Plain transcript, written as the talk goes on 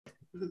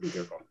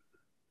You're gone.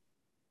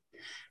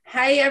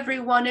 Hey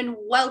everyone, and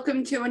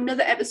welcome to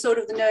another episode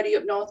of the Nerdy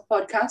Up North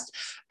podcast,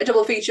 a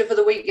double feature for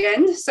the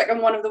weekend,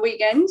 second one of the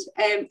weekend.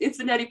 It's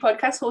the Nerdy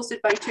Podcast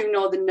hosted by two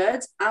Northern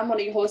nerds. I'm one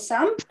of your hosts,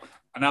 Sam.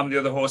 And I'm the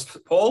other host,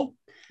 Paul.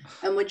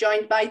 And we're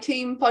joined by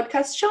Team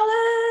Podcast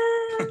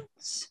Charlotte.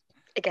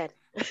 Again.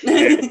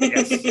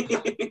 Yes.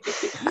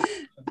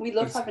 We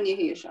love having you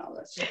here,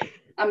 Charlotte.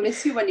 I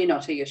miss you when you're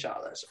not here,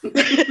 Charlotte.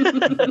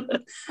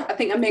 I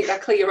think I make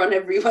that clear on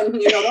everyone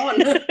you're not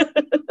on.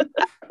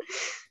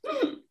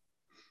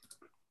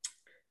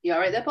 You all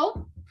right there,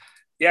 Paul?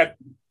 Yeah,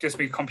 just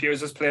my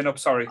computer's just playing up,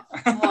 sorry.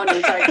 Oh, no,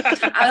 sorry.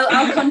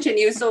 I'll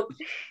continue. So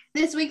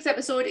this week's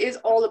episode is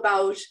all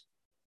about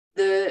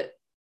the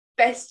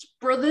best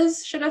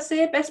brothers, should I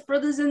say? Best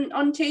brothers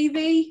on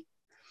TV?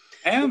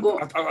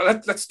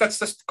 Let's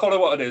just call it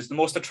what it is. The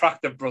most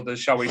attractive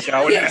brothers, shall we say?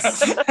 Yes.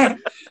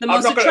 The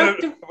most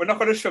attractive. We're not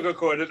going to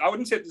sugarcoat it. I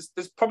wouldn't say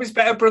there's probably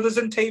better brothers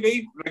in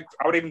TV. Like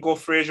I would even go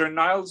Fraser and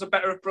Niles are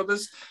better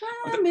brothers.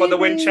 But the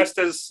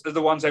Winchesters are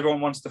the ones everyone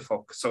wants to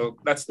fuck. So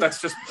let's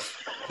just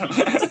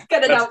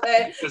get it out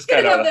there. Just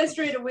get it out there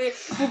straight away.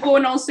 We're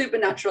going all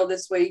supernatural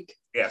this week.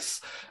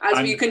 Yes.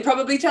 As you can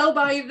probably tell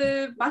by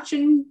the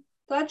matching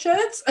plaid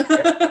shirts.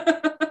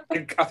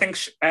 I think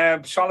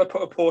Charlotte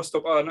put a post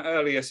up on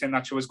earlier saying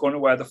that she was going to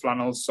wear the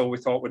flannels, so we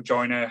thought we'd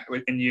join her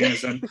in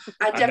unison.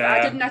 I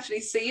didn't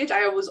actually see it.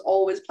 I was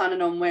always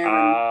planning on wearing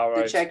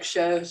the check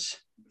shirt.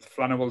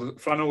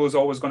 Flannel was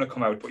always going to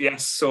come out. But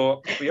yes,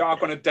 so we are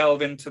going to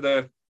delve into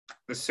the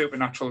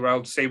supernatural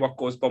realm, see what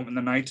goes bump in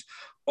the night,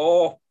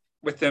 or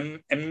with the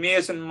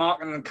amazing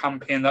marketing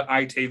campaign that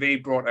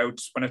ITV brought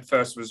out when it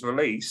first was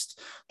released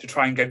to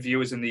try and get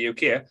viewers in the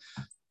UK.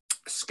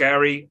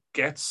 Scary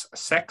gets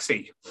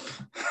sexy.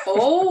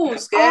 Oh,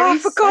 scary! I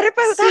forgot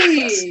about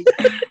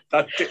that.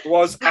 That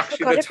was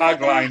actually the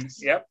tagline.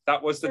 Yep,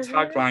 that was the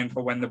tagline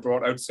for when they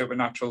brought out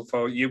Supernatural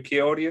for UK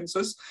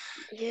audiences.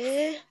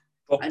 Yeah.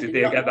 Fuck, did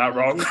they get that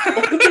wrong?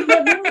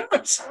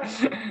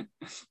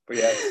 But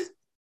yeah,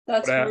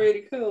 that's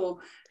really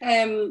cool.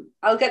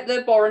 I'll get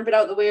the boring bit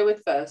out of the way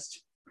with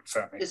first.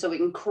 Certainly. Just so we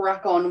can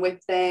crack on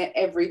with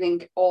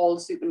everything all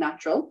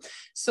supernatural.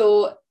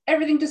 So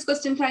everything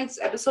discussed in tonight's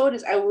episode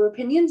is our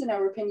opinions and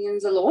our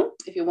opinions alone.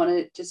 If you want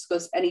to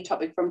discuss any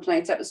topic from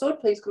tonight's episode,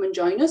 please come and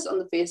join us on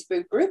the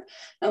Facebook group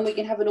and we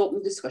can have an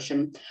open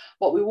discussion.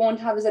 What we won't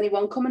have is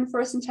anyone coming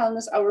for us and telling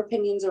us our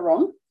opinions are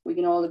wrong. We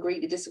can all agree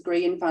to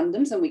disagree in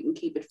fandoms and we can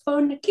keep it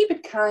fun, keep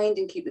it kind,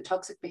 and keep the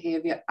toxic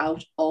behaviour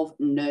out of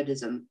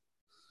nerdism.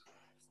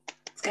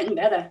 It's getting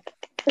better.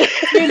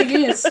 It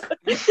really is.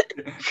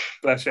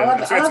 Bless you. I'll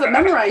have it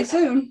memorised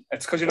soon.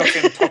 It's because you're not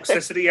getting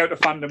toxicity out of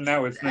fandom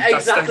now, isn't it?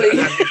 Exactly.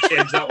 That's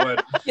change that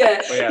word.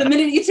 Yeah. The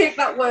minute you take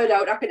that word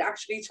out, I could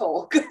actually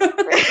talk.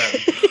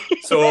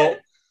 So,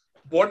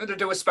 wanted to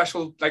do a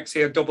special, like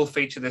say, a double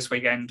feature this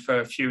weekend for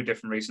a few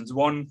different reasons.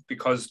 One,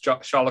 because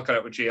Charlotte got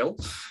out of jail.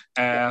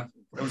 It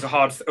was a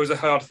hard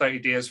 30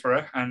 days for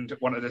her, and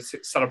wanted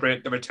to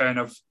celebrate the return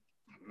of.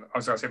 I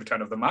was going to say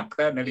return of the Mac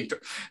there. Nearly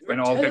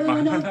went all bit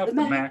the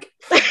Mac.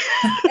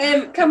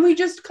 Can we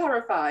just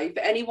clarify for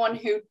anyone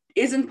who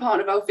isn't part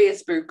of our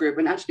Facebook group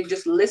and actually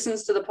just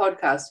listens to the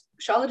podcast,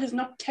 Charlotte has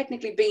not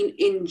technically been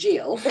in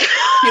jail.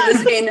 She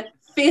was in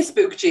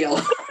Facebook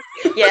jail.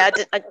 Yeah,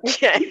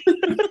 yeah.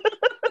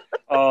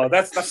 Oh,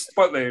 that's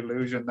spoiled the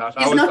illusion. That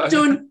He's not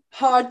done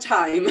hard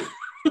time.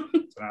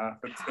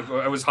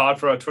 It was hard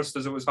for our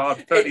trusters. It was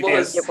hard. 30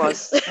 days. It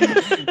was.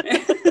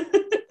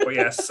 But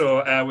yes,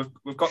 so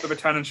we've got the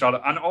return in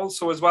Charlotte, and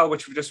also as well,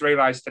 which we just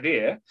realised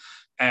today,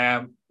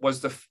 was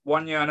the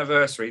 1 year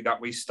anniversary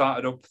that we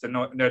started up the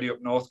Nerdy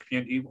Up North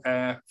community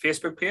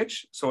Facebook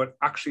page. So it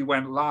actually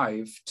went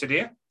live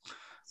today,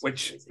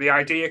 which the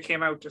idea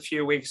came out a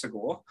few weeks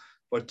ago,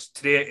 but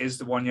today is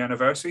the 1 year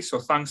anniversary. So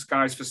thanks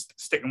guys for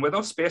sticking with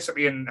us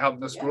basically and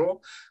helping us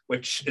grow,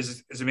 which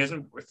is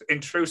amazing.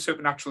 In true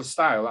supernatural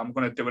style, I'm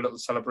going to do a little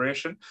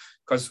celebration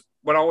because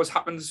what always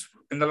happens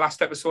in the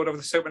last episode of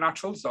the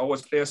Supernaturals, they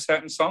always play a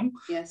certain song.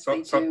 Yes,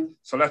 so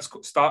let's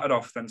start it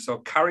off then. So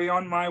carry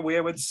on, my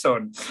wayward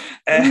son.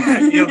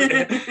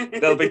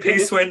 There'll be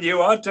peace when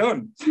you are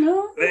done.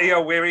 No. Lay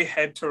your weary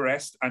head to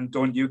rest and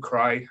don't you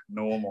cry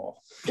no more.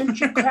 Don't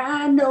you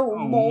cry no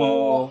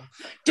more.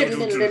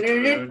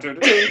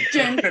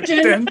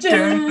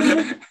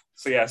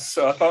 So yes,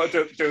 so I thought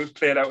I'd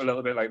play it out a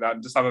little bit like that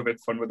and just have a bit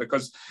of fun with it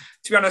because,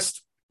 to be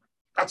honest,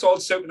 that's all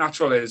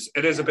Supernatural is.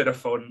 It is a bit of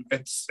fun.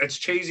 It's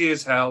cheesy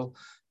as hell,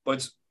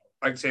 but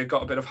like I say, it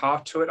got a bit of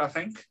heart to it, I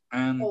think.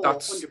 And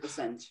that's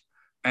 100%.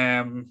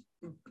 And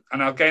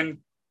again,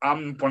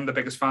 I'm one of the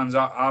biggest fans.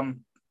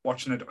 I'm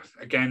watching it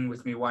again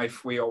with my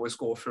wife. We always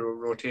go through a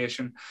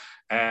rotation,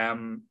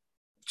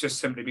 just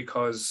simply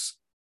because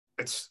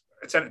it's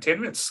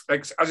entertainment. It's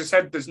like, as I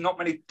said, there's not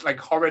many like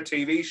horror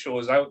TV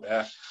shows out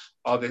there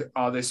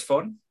are this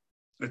fun.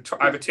 They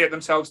either take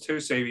themselves too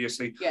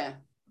seriously. Yeah.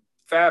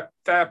 Fair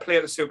play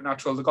to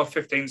Supernatural. They got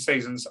 15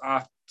 seasons.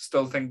 I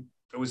still think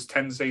there was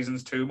 10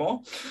 seasons too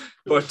more.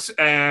 But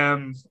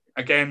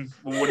again,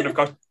 we wouldn't have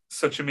got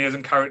such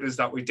amazing characters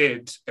that we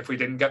did if we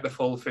didn't get the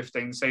full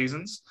 15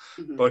 seasons.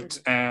 Mhm. But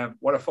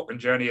what a fucking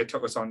journey it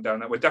took us on down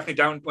there. We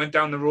definitely went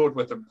down the road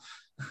with them.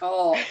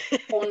 Oh,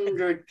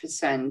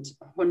 100%.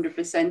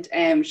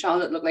 100%.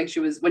 Charlotte looked like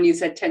she was, when you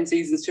said 10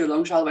 seasons too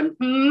long, Charlotte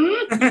went,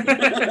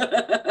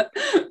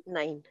 9.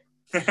 Nine.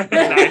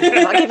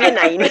 I'll give you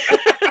 9.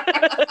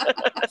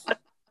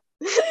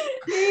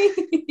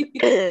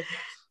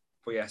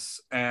 But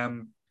yes,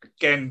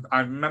 again,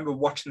 I remember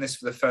watching this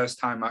for the first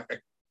time. I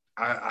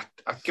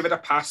give it a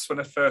pass when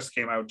it first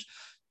came out,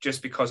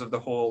 just because of the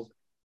whole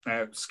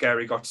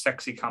Scary Got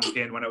Sexy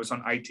campaign when it was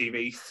on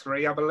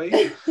ITV3, I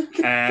believe.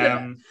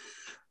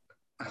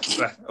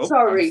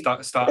 Sorry.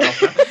 Starting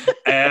off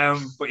now.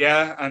 But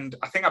yeah, and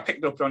I think I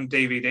picked it up on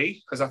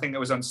DVD because I think it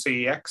was on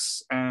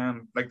CEX.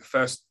 Like the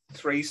first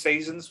 3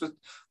 seasons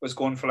was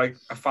going for like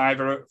a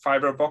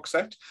 $5 box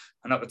set,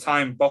 and at the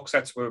time box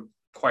sets were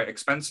quite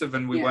expensive,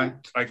 and we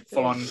weren't like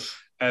full on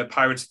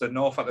Pirates of the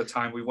North at the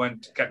time. We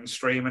weren't getting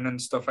streaming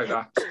and stuff like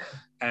that.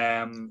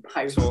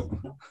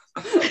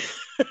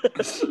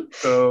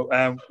 So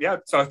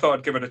I thought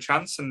I'd give it a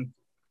chance. And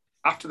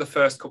after the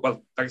first, like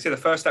I say, the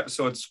first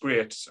episode's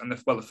great, and the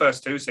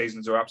first 2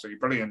 seasons are absolutely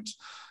brilliant.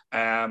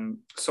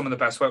 Some of the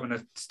best work when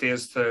it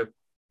stays to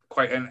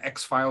quite an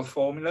X-File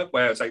formula,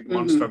 where it's like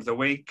Monster of the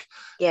Week.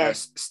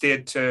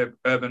 Stayed to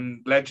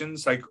urban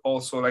legends, like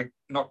also like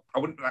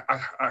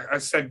I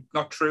said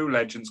not true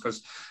legends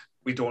because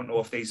we don't know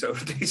if these are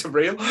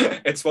real.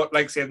 It's what,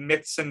 like, say,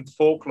 myths and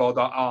folklore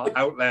that are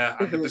out there,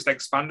 and they've just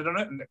expanded on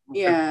it, and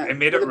it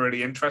made it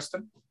really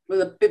interesting with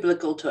a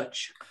biblical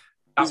touch.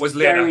 That was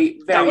later.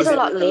 That was a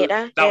lot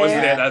later. That was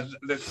later.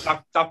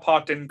 That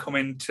part didn't come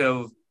in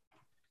till,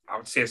 I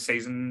would say,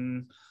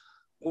 season.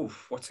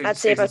 What season? I'd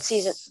say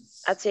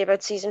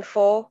about season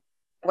 4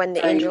 when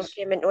the angels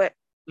came into it.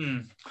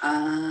 Right.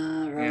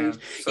 Yeah,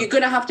 You're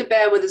gonna have to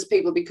bear with us,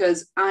 people,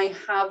 because I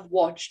have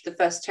watched the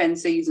first 10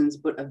 seasons,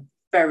 but a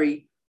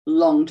very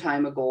long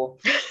time ago,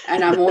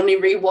 and I'm only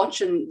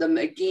rewatching them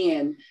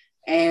again.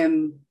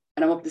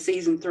 And I'm up to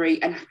season 3,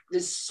 and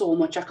there's so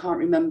much I can't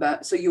remember.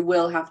 So you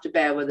will have to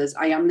bear with us.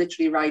 I am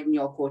literally riding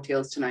your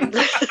coattails tonight.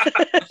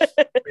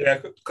 Yeah,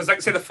 because like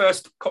I say, the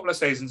first couple of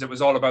seasons, it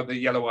was all about the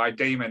yellow-eyed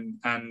demon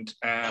and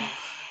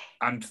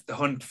the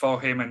hunt for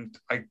him, and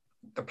like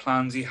the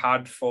plans he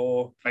had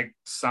for like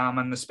Sam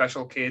and the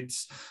special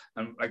kids,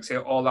 and like say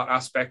all that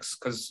aspects.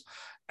 Because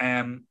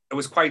it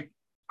was quite.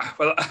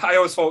 Well, I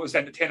always thought it was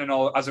entertaining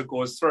all as it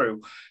goes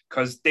through,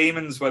 because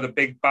demons were the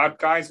big bad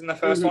guys in the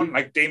first one.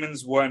 Like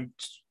demons weren't.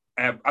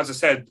 As I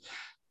said,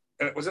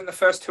 it was in the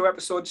first 2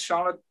 episodes,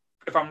 Charlotte,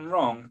 if I'm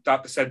wrong,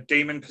 that they said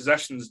demon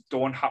possessions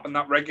don't happen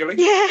that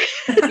regularly. Yeah.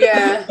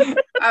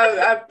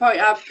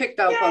 I picked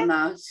up on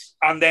that.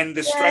 And then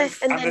the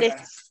strength, and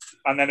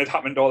then it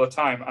happened all the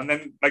time. And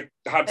then like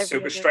they had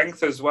super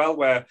strength as well,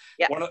 where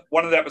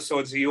one of the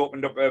episodes he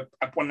opened up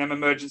one of them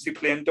emergency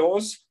plane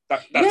doors.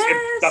 That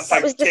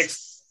was the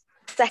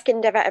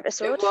second ever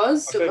episode. It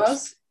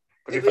was.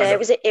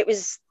 It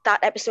was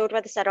that episode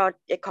where they said, "Oh,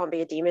 it can't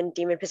be a demon.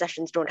 Demon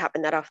possessions don't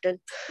happen that often."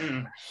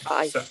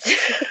 Lies,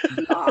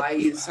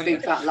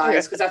 big fat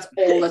lies, because that's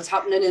all that's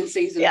happening in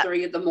season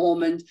 3 at the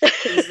moment.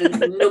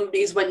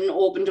 Nobody's went and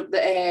opened up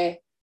the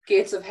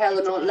gates of hell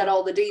and let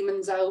all the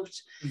demons out.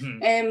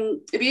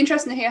 It'd be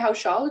interesting to hear how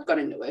Charlotte got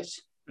into it.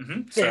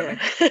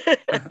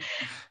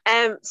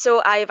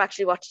 So I've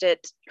actually watched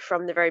it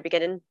from the very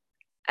beginning.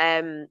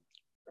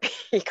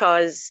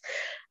 Because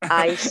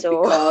I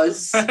saw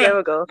there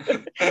we go.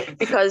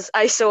 Because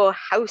I saw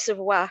House of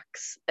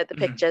Wax at the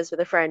pictures with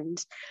a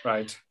friend,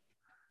 right,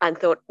 and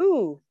thought,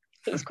 "Ooh,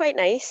 he's quite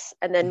nice."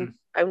 And then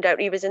found out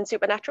he was in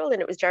Supernatural,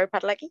 and it was Jared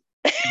Padalecki.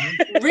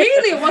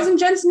 Really, it wasn't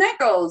Jensen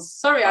Ackles.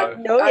 Sorry, I've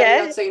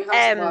not seen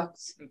House of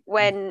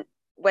Wax.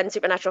 When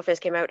Supernatural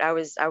first came out, I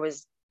was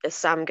a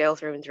Sam girl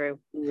through and through.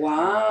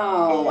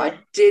 Wow, I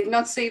did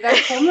not see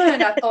that coming.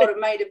 I thought it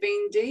might have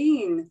been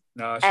Dean.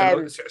 No,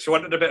 she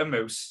wanted a bit of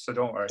Moose, so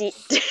don't worry.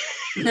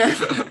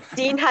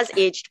 Dean has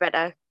aged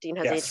better. Dean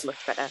has aged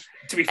much better.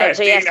 To be fair,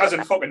 Dean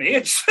hasn't fucking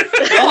aged.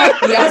 No,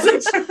 he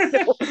hasn't.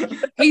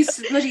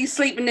 He's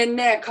sleeping in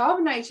there,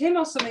 carbonate him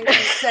or something.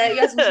 He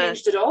hasn't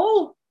changed at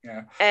all.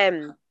 Yeah.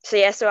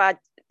 So I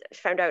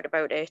found out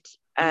about it,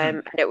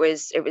 and it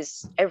was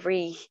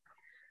every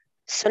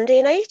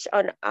Sunday night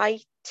on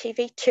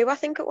ITV2, I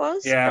think it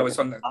was. Yeah, it was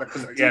on. It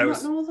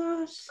was. Know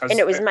that. And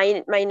it was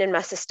mine and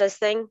my sister's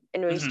thing,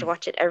 and we used to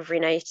watch it every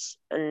night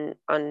on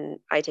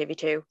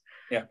ITV2.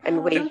 Yeah,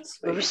 and we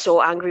were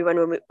so angry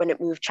when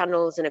it moved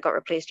channels and it got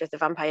replaced with the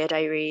Vampire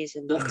Diaries.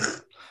 And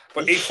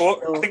but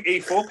E4, I think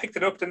E4 picked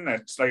it up, didn't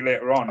it? It's like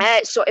later on.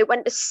 So it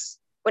went to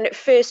when it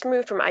first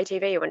moved from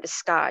ITV, it went to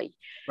Sky.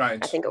 Right.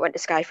 I think it went to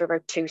Sky for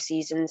about 2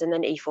 seasons, and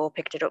then E4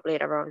 picked it up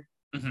later on.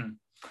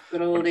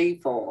 Good old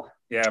E4.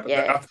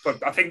 Yeah,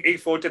 but I think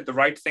E4 did the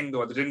right thing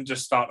though. They didn't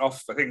just start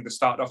off. I think they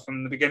started off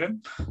from the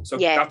beginning. So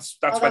that's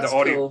where the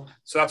audience. Cool.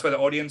 So that's where the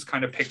audience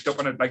kind of picked up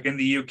on it. Like in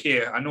the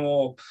UK, I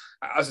know,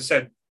 as I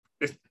said,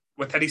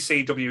 with any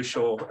CW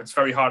show, it's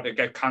very hard to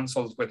get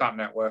cancelled with that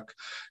network,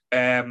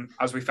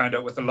 as we found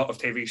out with a lot of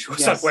TV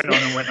shows that went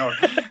on and went on.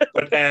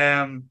 But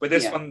with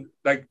this one,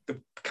 like, they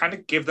kind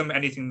of give them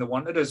anything they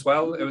wanted as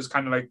well. It was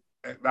kind of like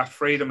that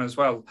freedom as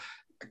well.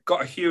 It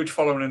got a huge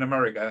following in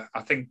America.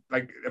 I think,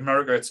 like,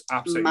 America, it's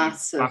absolutely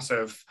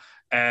massive.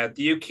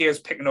 The UK is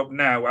picking up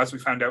now, as we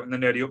found out in the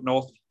Nerdy Up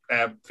North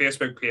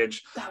Facebook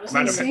page. That was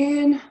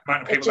insane.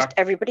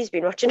 Everybody's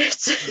been watching it.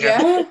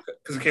 Yeah.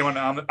 Because it came on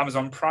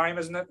Amazon Prime,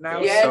 isn't it,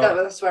 now? Yeah,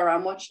 that's where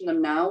I'm watching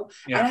them now.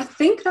 Yeah. And I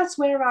think that's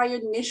where I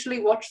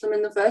initially watched them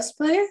in the first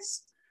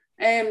place.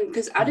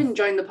 Because I didn't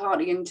join the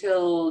party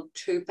until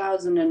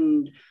 2000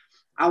 and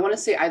I want to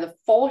say either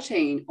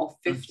 14 or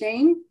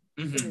 15.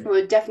 Mm-hmm.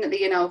 We were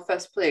definitely in our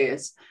first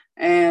place.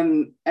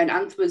 And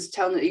Anth was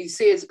telling it, he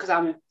says, because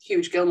I'm a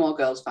huge Gilmore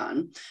Girls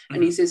fan,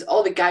 and he says,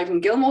 oh, the guy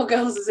from Gilmore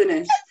Girls is in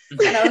it.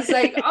 And I was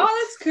like,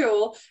 oh, that's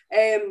cool.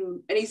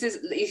 And he says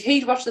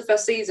he'd watched the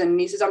first season, and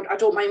he says, I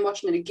don't mind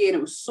watching it again.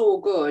 It was so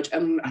good.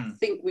 And I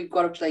think we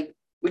got up to, like,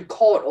 we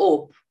caught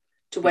up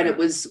to when it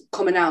was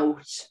coming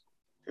out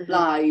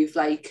live,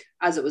 like,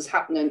 as it was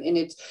happening. And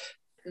it's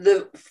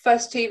the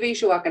first TV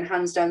show I can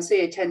hands down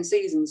say 10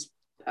 seasons,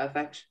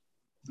 perfect.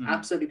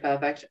 Absolutely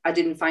perfect. I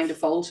didn't find a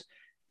fault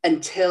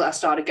until I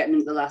started getting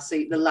into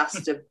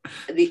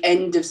the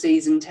end of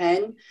season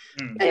 10,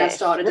 and I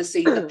started to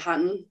see the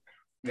pattern.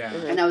 Yeah.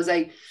 And I was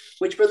like,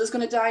 which brother's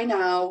going to die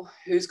now?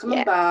 Who's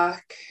coming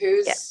back?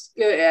 Who's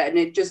and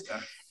it just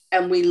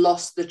and we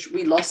lost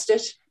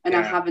it, and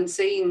I haven't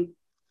seen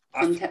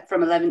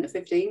from 11 to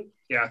 15.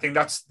 Yeah, I think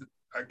that's,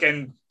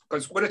 again,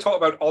 because we're going to talk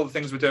about all the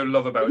things we do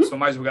love about, so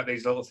might as well get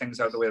these little things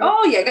out of the way.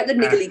 Oh yeah, get the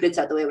niggly bits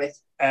out of the way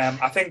with.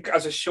 I think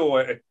as a show,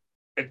 it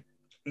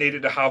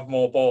needed to have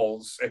more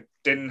balls. It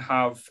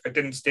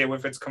didn't stay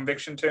with its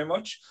conviction too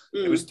much.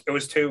 It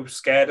was too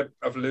scared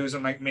of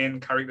losing, like, main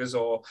characters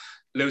or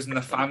losing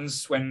the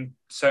fans when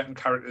certain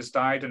characters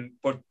died,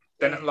 but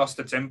then it lost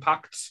its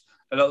impact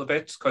a little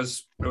bit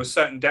because there was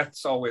certain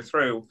deaths all the way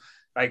through,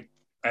 like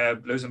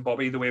losing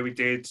Bobby the way we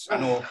did. I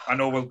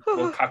know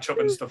we'll catch up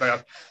and stuff like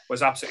that.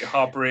 Was absolutely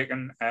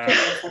heartbreaking.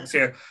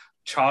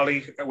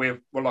 Charlie, we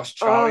lost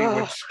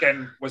Charlie, which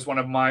again was one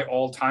of my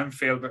all-time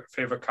favorite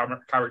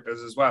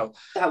characters as well.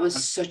 That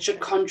was such a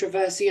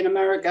controversy in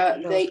America.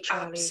 They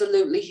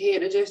absolutely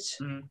hated it.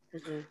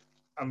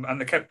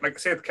 And they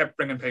kept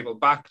bringing people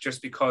back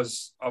just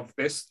because of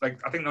this.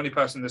 Like, I think the only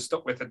person that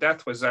stuck with the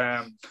death was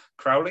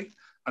Crowley,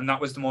 and that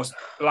was the most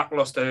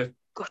lackluster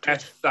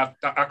death that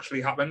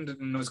actually happened,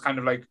 and it was kind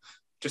of like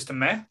just a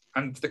meh.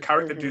 And the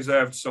character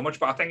deserved so much,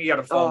 but I think he had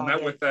a falling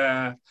out with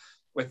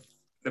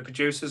the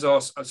producers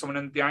or someone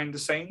in behind the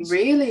scenes.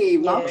 Really?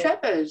 Mark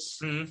Sheppard?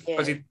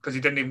 Because he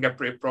didn't even get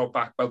brought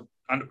back. Well,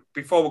 and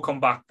before we come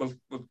back, we'll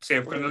say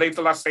we're going to leave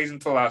the last season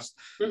to last,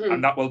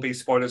 and that will be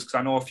spoilers because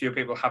I know a few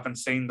people haven't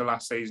seen the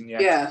last season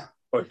yet. Yeah.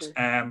 But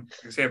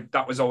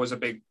that was always a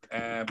big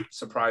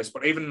surprise.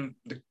 But even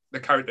the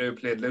character who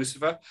played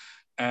Lucifer,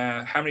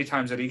 how many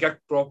times did he get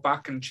brought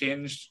back and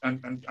changed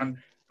and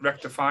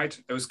rectified?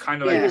 It was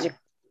kind of like...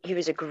 He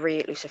was a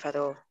great Lucifer,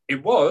 though. He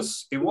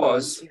was.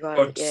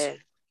 But... Yeah.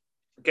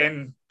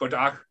 Again, but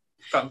I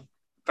found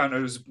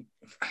it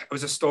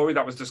was a story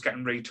that was just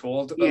getting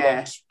retold a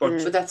lot.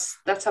 But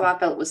that's how I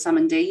felt with Sam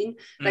and Dean.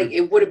 Like,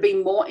 it would have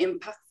been more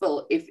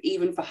impactful if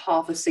even for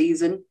half a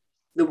season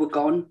they were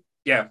gone.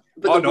 Yeah.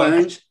 But they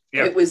weren't.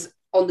 Yeah. It was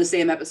on the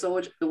same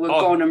episode. They were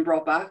gone and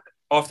brought back.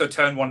 After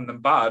Turn One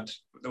them bad,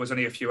 there was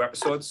only a few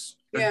episodes.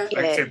 They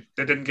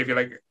didn't give you,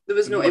 like... There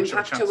was no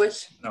impact to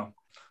it. No.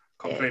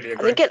 Completely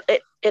agree. I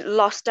think it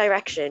lost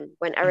direction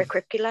when Eric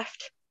Kripke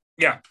left.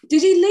 Yeah.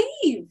 Did he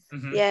leave?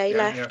 Yeah, he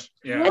left.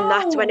 Yeah. And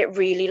that's when it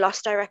really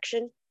lost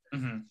direction.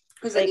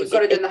 Because then you've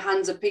got it in the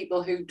hands of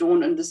people who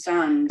don't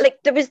understand. Like,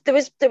 there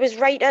was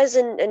writers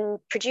and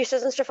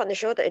producers and stuff on the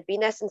show that had been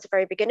there since the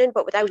very beginning,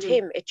 but without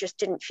him, it just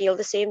didn't feel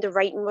the same. The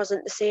writing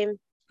wasn't the same.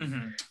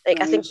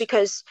 Like, I think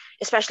because,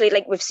 especially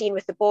like we've seen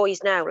with The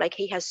Boys now, like,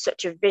 he has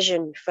such a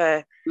vision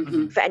for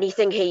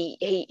anything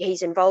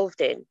he's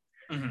involved in.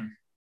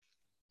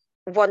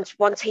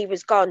 Once he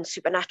was gone,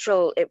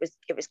 Supernatural, it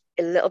was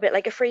a little bit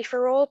like a free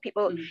for all.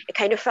 People, it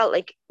kind of felt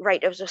like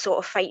writers were sort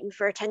of fighting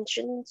for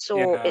attention,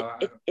 so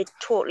it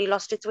totally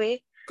lost its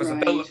way.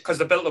 Because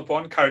they built up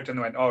one character and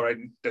they went, all right,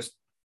 and just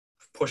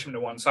push him to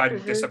one side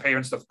and disappear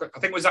and stuff. I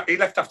think he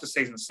left after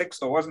season 6,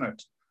 though, wasn't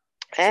it?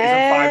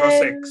 Season 5 or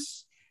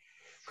 6.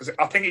 Because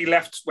I think he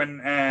left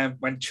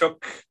when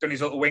Chuck done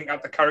his little wink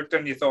at the character,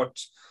 and you thought,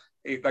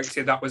 like I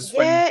said, that was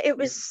it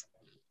was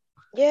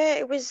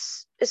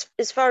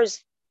as far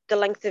as the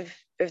length of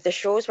the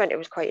shows went, it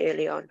was quite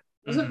early on.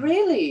 Was it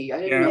really?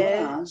 I didn't know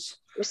that.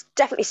 It was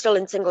definitely still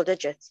in single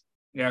digits.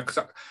 Yeah,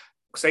 because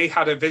he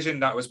had a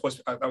vision that was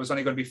that was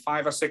only going to be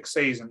 5 or 6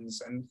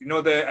 seasons, and you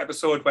know the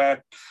episode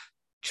where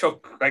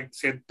Chuck, like,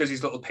 does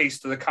his little piece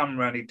to the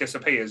camera and he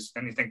disappears,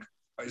 and you think,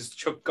 is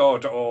Chuck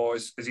God or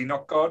is he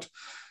not God?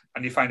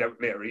 And you find out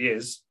later he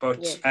is.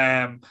 But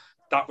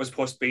that was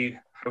supposed to be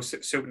how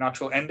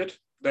Supernatural ended,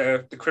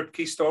 the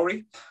Kripke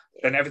story.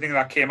 then everything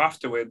that came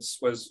afterwards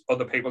was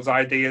other people's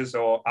ideas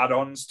or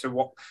add-ons to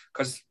what,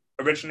 because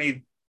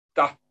originally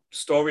that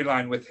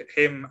storyline with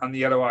him and the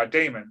Yellow-Eyed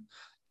Demon,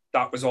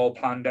 that was all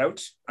planned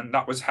out, and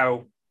that was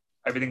how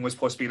everything was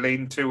supposed to be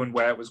leading to and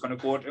where it was going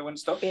to go to and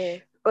stuff. Yeah,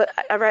 well,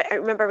 I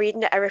remember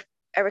reading that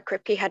Eric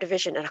Kripke had a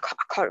vision, and I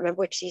can't remember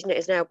which season it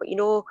is now, but you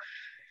know,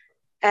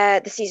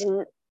 the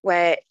season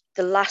where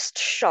the last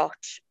shot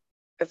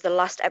of the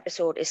last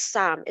episode is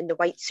Sam in the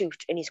white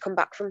suit, and he's come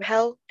back from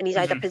hell, and he's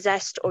either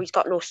possessed or he's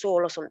got no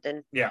soul or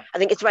something. Yeah, I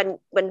think it's when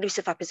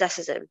Lucifer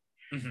possesses him.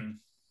 Mm-hmm.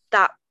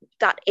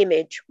 That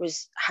image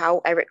was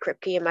how Eric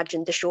Kripke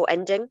imagined the show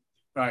ending.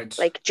 Right.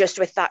 Like just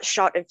with that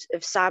shot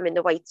of Sam in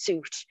the white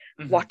suit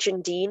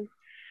watching Dean.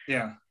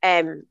 Yeah.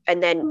 And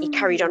then he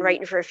carried on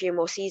writing for a few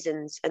more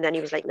seasons, and then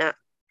he was like, "Nah,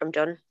 I'm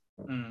done."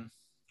 Mm.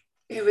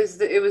 It was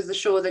the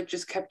show that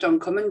just kept on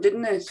coming,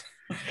 didn't it?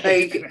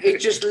 Like it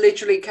just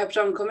literally kept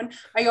on coming.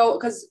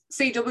 Because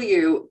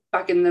CW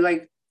back in the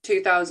like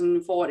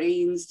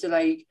 2014s to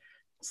like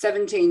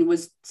 17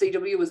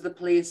 CW was the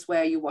place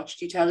where you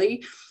watched your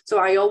telly. So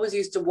I always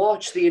used to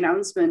watch the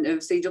announcement of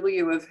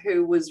CW of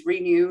who was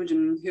renewed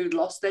and who'd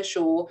lost their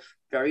show.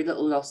 Very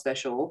little lost their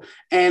show.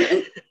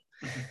 And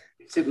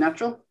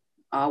Supernatural,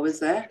 I was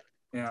there.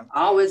 Yeah,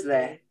 I was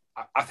there.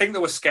 I think they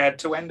were scared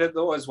to end it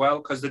though as well,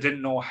 because they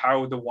didn't know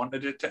how they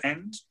wanted it to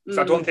end.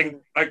 So I don't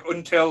think, like,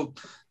 until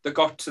they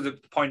got to the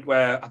point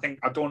where I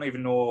don't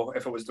even know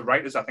if it was the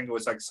writers. I think it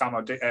was like Sam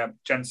or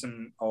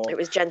Jensen, or it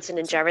was Jensen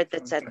and Jared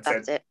that said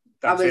that's it.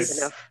 I'm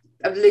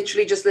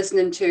literally just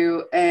listening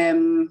to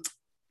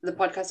the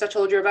podcast I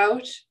told you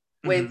about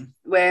with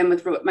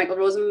Michael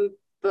Rosenblum.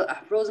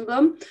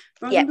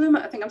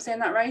 I think I'm saying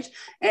that right.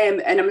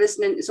 And I'm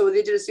listening. So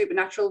they did a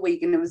Supernatural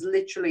week, and it was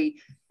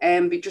literally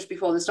just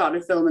before they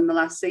started filming the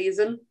last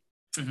season.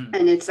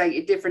 And it's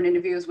like different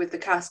interviews with the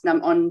cast. And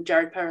I'm on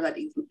Jared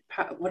Padalecki.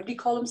 What did he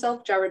call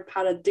himself? Jared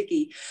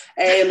Padalecki.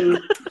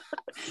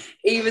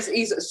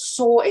 He's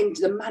so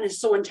the man is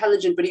so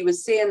intelligent, but he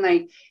was saying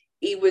like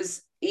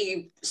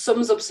he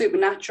sums up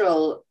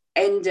Supernatural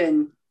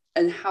ending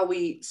and how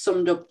he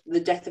summed up the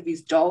death of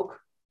his dog.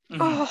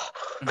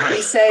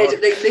 He said,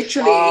 like,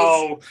 literally.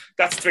 Oh,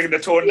 that's bringing the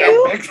tone down.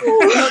 No,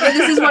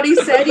 this is what he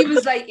said. He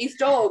was like, his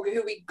dog,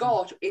 who he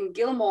got in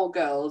Gilmore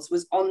Girls,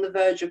 was on the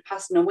verge of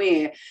passing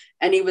away,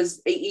 and he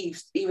was like,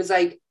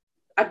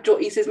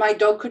 he says, my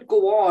dog could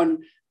go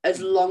on as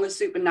long as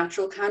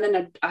Supernatural can,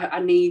 and I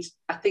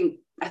think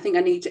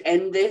I need to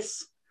end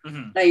this.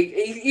 Like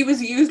he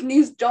was using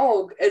his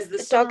dog as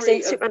the dog's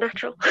in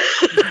Supernatural.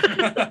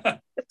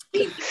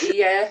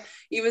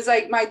 He was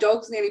like, my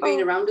dog's nearly been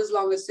around as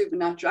long as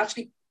Supernatural,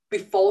 actually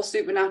before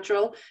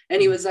Supernatural,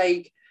 and he was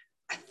like,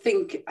 I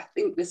think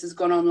this has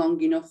gone on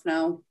long enough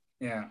now.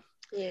 Yeah.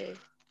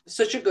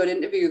 Such a good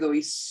interview though.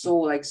 He's so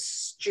like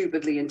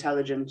stupidly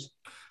intelligent.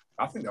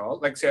 I think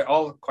they're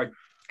all quite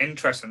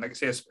interesting. Like I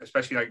say,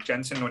 especially like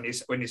Jensen, when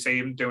you see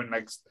him doing,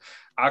 like,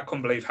 I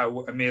can't believe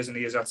how amazing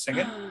he is at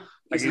singing.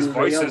 Like his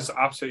voice is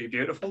absolutely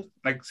beautiful.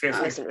 Like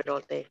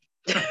seriously.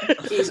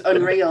 He's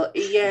unreal.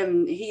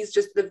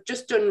 They've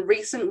just done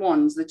recent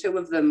ones, the two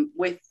of them,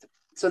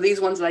 so these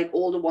ones are like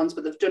older ones,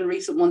 but they've done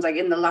recent ones like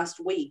in the last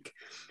week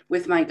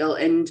with Michael,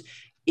 and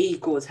he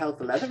goes hell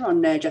for leather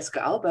on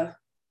Jessica Alba.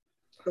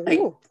 Like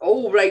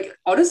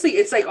honestly,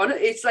 it's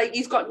like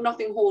he's got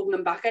nothing holding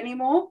him back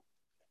anymore.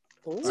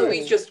 So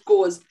he just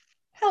goes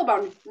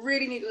hellbound.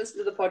 Really need to listen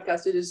to the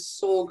podcast. It is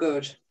so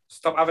good.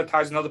 Stop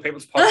advertising other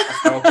people's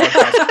podcasts.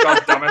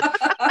 God damn it.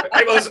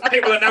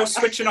 People are now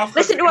switching off.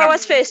 Listen to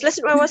ours first.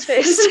 Listen to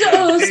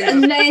us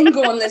and then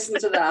go and listen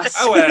to that.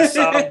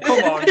 Sam,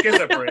 come on, give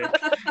us a break.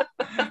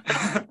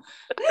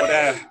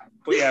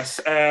 But yes,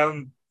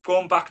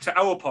 going back to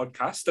our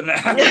podcast. And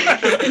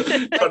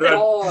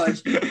God,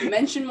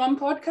 mention one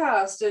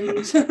podcast.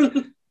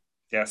 And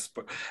yes,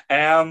 but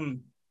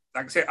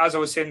like I say, as I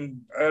was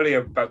saying earlier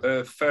about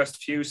the first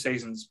few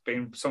seasons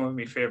being some of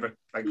my favourite,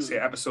 like I say,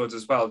 episodes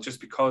as well, just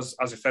because,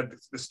 as I said,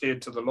 they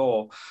stayed to the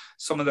law.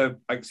 Some of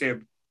the, like I say,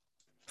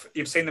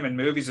 you've seen them in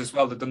movies as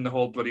well. They've done the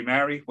whole Bloody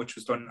Mary, which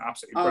was done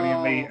absolutely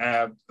brilliantly.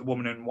 The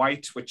Woman in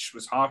White, which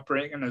was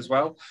heartbreaking as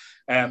well.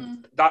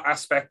 That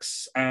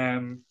aspects,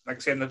 like I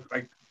say,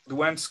 like they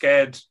weren't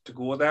scared to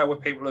go there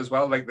with people as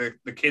well, like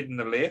the kid in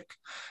the lake.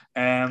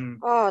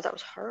 That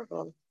was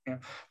horrible. Yeah,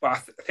 but I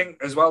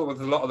think as well with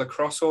a lot of the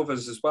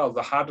crossovers as well,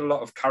 they had a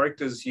lot of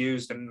characters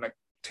used in like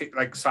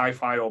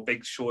sci-fi or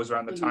big shows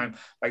around the time.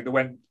 Like they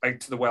went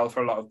like to the well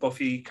for a lot of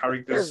Buffy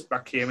characters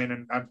that came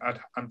in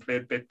and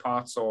played bit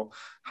parts or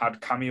had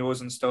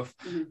cameos and stuff.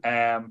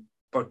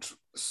 But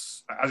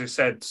as I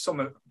said, some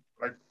of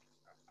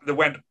they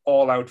went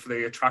all out for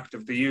the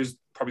attractive. They used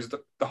probably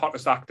the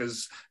hottest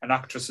actors and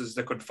actresses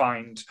they could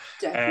find.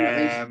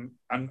 Definitely.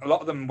 And a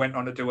lot of them went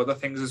on to do other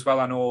things as well.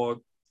 I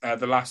know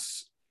the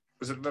last.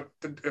 Was it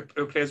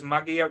who plays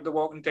Maggie out The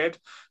Walking Dead?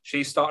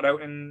 She started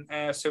out in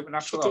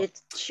Supernatural.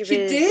 She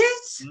did.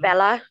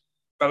 Bella.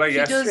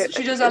 Yes.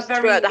 She does have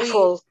very.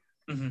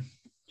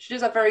 She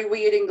does a very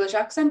weird English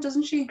accent,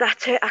 doesn't she?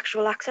 That's her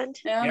actual accent.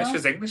 Yeah,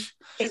 she's English.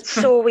 It's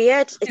so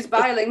weird. She's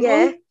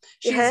bilingual.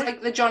 She's yeah.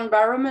 like the John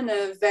Barrowman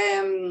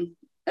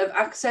of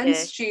accents.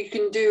 Yeah. She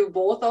can do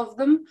both of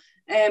them.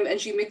 And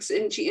she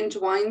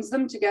intertwines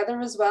them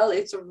together as well.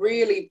 It's a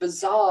really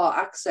bizarre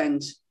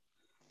accent.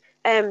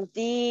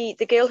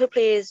 The girl who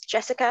plays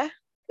Jessica,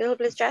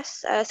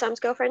 Jess, Sam's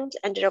girlfriend,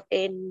 ended up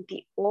in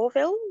the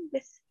Orville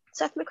with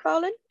Seth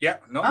MacFarlane. Yeah,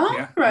 no,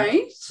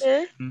 right.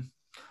 Yeah.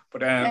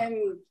 But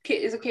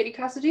is it Katie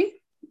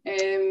Cassidy?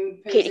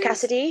 Katie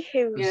Cassidy,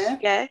 who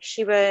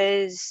she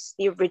was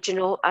the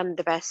original and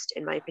the best,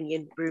 in my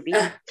opinion, Ruby.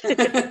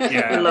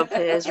 I love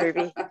her as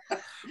Ruby.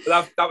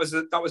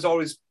 That was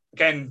always,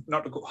 again,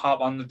 not to harp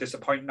on the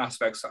disappointing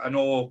aspects. I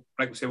know,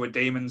 like we say, with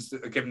Demons,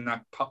 given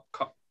that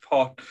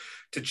part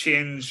to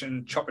change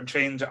and chop and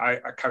change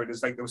our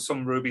characters. Like there was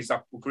some Rubies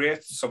that were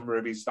great, some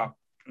Rubies that,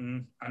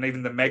 and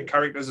even the Meg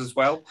characters as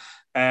well.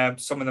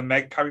 Some of the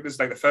Meg characters,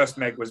 like the first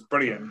Meg was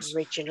brilliant.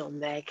 Original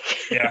Meg.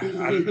 Yeah,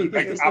 and,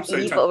 like,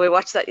 absolutely. We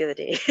watched that the other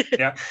day.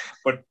 Yeah,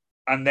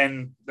 and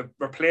then they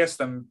replaced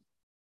them.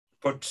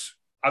 But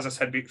as I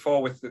said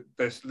before, with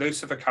the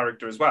Lucifer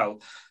character as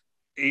well,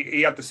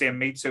 he had the same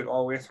meat suit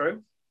all the way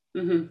through.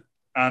 Mm-hmm.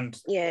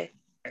 And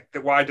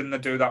why didn't they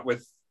do that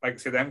with, like,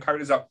 say, them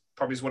characters that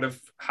probably would have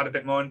had a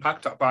bit more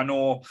impact? But I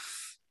know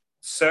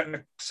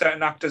certain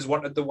actors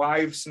wanted the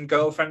wives and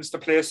girlfriends to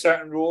play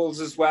certain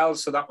roles as well,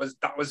 so that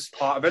was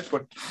part of it.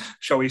 But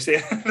shall we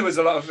say there was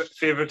a lot of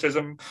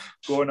favoritism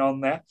going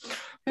on there.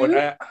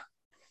 But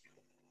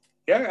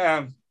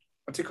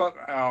what's he called?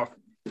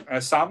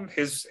 Sam,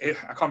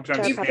 I can't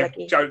pronounce his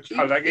name. Jared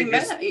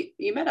Padalecki.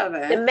 You met her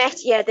there. They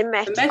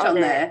met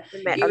on there.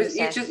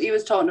 He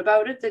was talking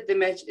about it, that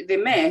they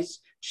met.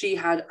 She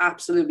had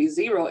absolutely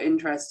zero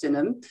interest in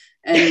him,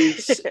 and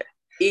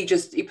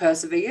he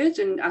persevered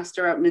and asked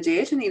her out on a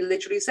date, and he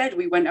literally said,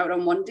 we went out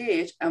on one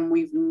date and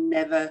we've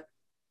never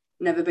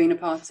been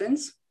apart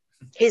since.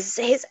 His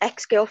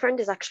ex-girlfriend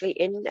is actually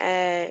in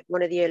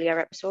one of the earlier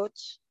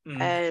episodes.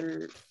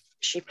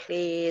 She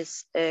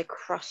plays a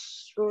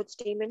Crossroads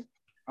demon.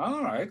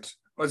 All right.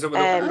 Was it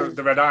with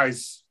the red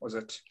eyes, was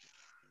it?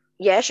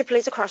 Yeah, she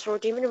plays a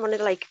Crossroads demon in one of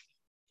the, like,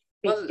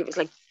 it was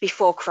like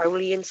before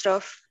Crowley and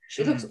stuff.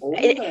 She looks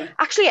older.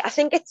 Actually, I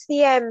think it's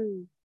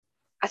the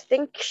I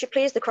think she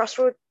plays the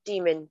Crossroad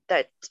demon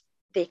that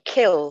they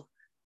kill,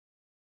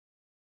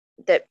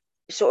 that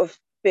sort of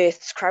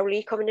births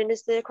Crowley coming in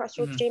as the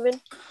Crossroads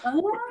demon.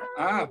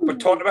 But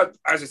talking about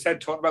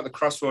the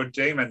Crossroad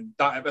demon,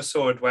 that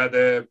episode where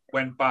they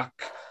went back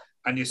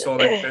and you saw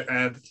like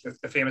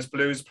the famous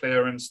blues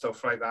player and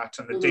stuff like that,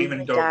 and the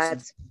demon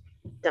dogs.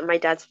 My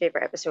dad's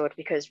favourite episode,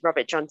 because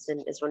Robert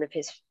Johnson is one of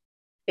his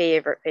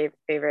favorite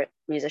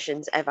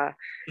musicians ever,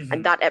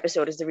 and that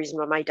episode is the reason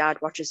why my dad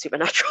watches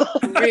Supernatural.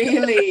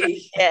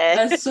 Really? Yeah,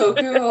 that's so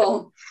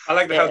cool. I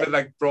like how they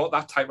like brought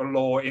that type of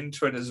lore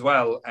into it as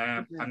well,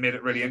 and made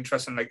it really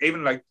interesting. Like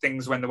even like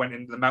things when they went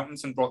into the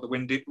mountains and brought the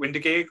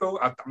Windigo.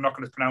 I'm not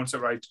going to pronounce it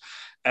right.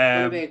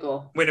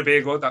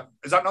 Winnebago. That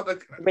is that not the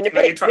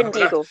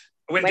Windigo.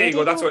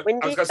 Windigo. That's what I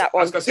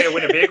was going to say.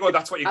 Winnebago.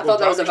 That's what you. I thought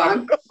that was a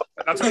van.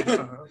 That's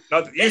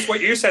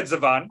what you said.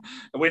 Zavan.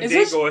 The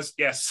Windigo is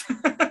yes.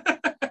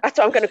 That's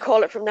what I'm going to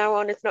call it from now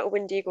on. It's not a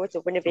Windigo, it's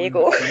a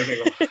Winnebago.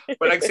 But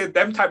like I said,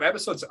 them type of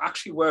episodes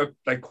actually were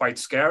like quite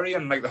scary,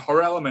 and like the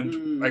horror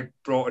element like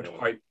brought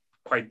it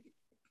quite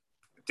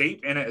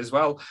deep in it as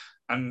well.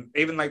 And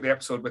even like the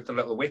episode with the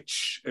little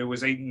witch who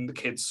was eating the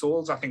kids'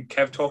 souls. I think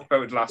Kev talked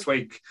about it last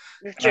week.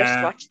 We've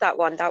just watched that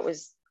one. That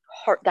was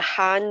the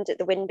hand at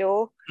the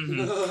window.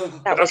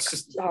 That was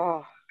just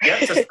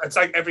it's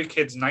like every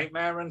kid's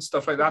nightmare and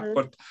stuff like that.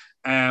 But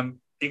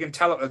you can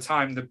tell at the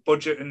time the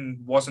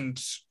budgeting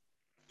wasn't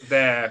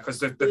there, because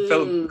the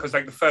film, because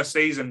like the first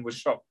season was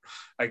shot,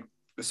 like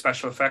the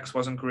special effects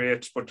wasn't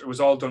great, but it was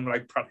all done with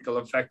like practical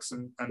effects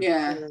and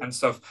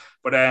stuff.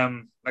 But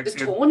like the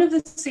tone of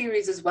the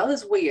series as well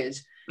is weird.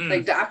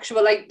 Like the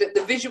actual, like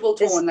the visual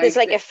tone, there's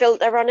like a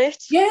filter on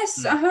it.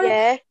 Yes,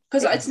 yeah,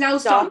 because it's now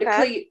starting to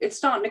clear. It's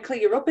starting to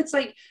clear up. It's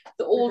like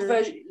the old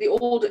version, the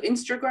old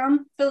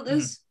Instagram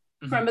filters.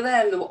 Remember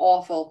them? They were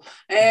awful.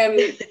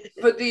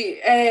 But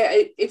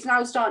it's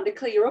now starting to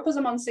clear up as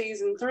I'm on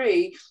season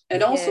 3,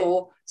 and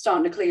also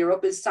starting to clear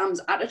up is Sam's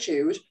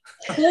attitude.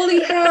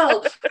 Holy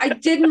hell! I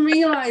didn't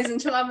realize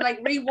until I'm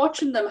like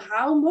rewatching them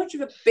how much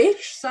of a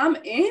bitch Sam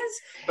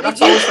is. But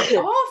that's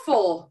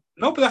awful.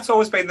 No, but that's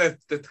always been the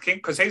king,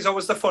 because he's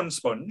always the fun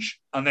sponge,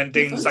 and then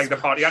Dean's like the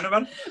party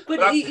animal. But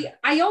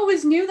I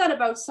always knew that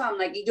about Sam.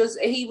 Like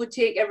he would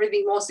take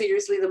everything more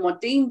seriously than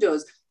what Dean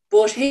does.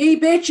 But he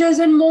bitches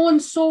and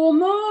moans so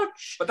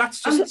much. But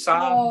that's just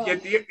Sam.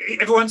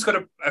 Everyone's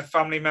got a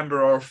family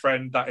member or a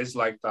friend that is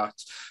like that.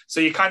 So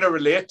you kind of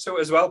relate to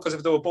it as well, because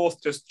if they were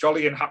both just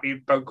jolly and happy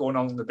about going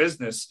on in the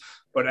business.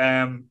 But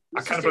I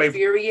can't believe...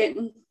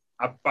 infuriating.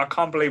 I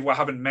can't believe we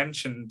haven't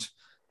mentioned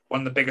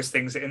one of the biggest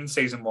things in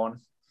season 1.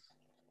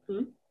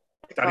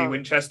 Daddy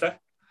Winchester.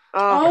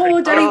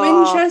 Daddy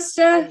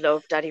Winchester. I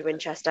love Daddy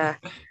Winchester.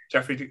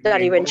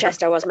 Daddy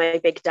Winchester was my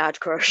big dad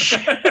crush.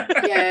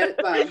 Yeah,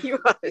 well,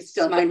 he's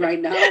still mine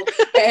right now.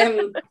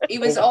 He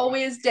was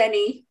always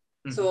Denny.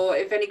 So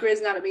if any Grey's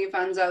Anatomy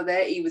fans out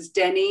there, he was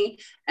Denny,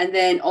 and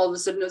then all of a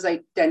sudden it was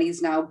like Denny's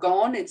now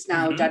gone. It's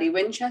now Daddy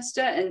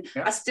Winchester, and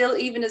I still,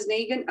 even as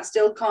Negan, I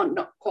still can't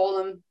not call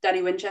him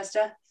Daddy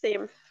Winchester.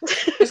 Same.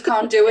 Just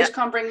can't do it.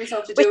 Can't bring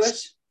myself to do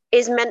it.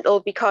 Is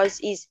mental because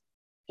he's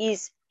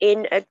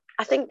in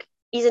I think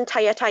his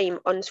entire time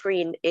on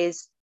screen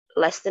is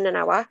less than an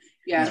hour.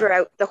 Yeah.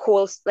 Throughout the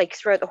whole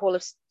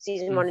of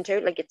season 1 and 2,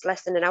 like it's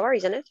less than an hour,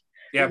 isn't it?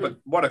 Yeah, but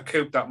what a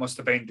coup that must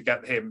have been to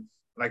get him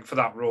like for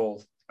that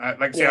role. I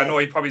know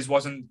he probably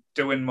wasn't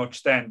doing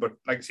much then, but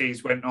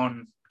he's went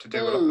on to do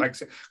it.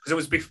 Because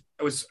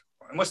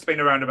it must have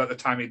been around about the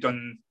time he'd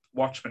done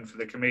Watchmen for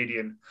the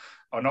Comedian,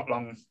 or not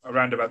long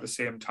around about the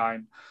same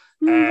time.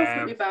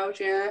 Definitely about,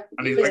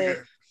 and he's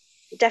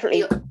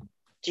definitely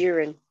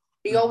during.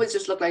 He always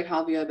just looked like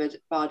Javier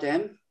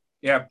Bardem.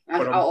 Yeah,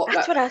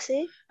 that's what I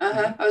see.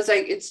 I was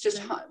like, it's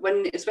just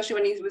especially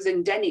when he was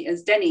in Denny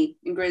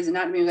in Grey's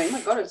Anatomy. I was like, oh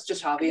my god, it's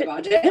just Javier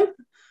Bardem.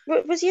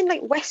 Was he in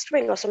like West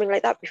Wing or something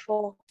like that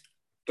before?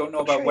 Don't know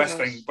about West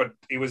Wing, but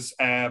he was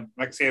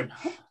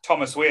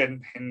Thomas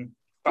Wayne in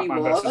Batman.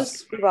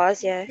 He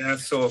was, yeah. Yeah,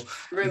 so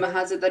rumor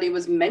has it that he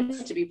was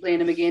meant to be playing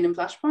him again in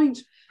Flashpoint.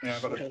 Yeah,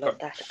 I love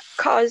that.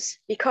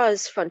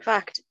 Because fun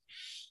fact,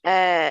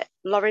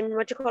 Lauren,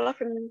 what do you call her,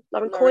 from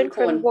Lauren Cohen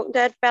from Walking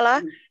Dead,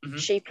 Bella,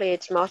 she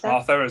played Martha.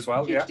 Martha as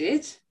well, yeah. She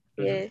did.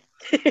 Yeah.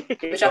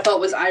 Which I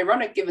thought was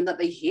ironic given that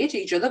they hate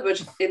each other,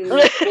 but in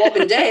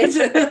Walking Dead.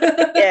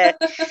 Yeah.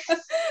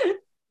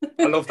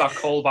 I love that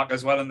callback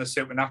as well in the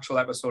Supernatural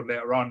episode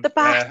later on. The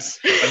bat.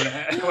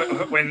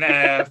 When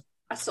I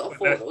saw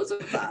photos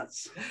of that.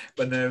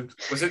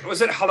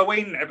 Was it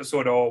Halloween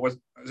episode, or was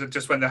it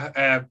just when they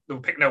were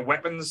picking out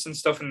weapons and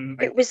stuff?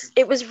 And it was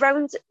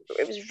round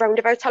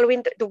about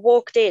Halloween. They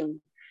walked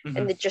in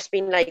and they'd just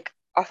been like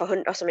off a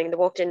hunt or something. They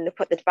walked in and they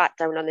put the bat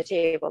down on the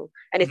table,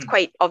 and it's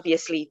quite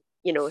obviously,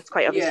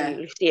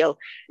 Lucille.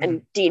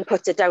 And Dean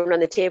puts it down on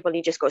the table and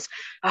he just goes,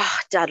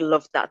 Dad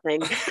loved that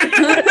thing.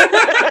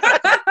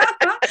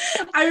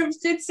 I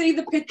did see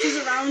the pictures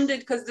around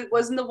it, because it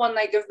wasn't the one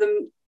like of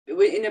them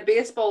in a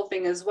baseball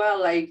thing as well,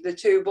 like the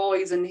two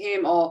boys and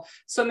him or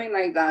something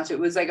like that. It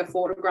was like a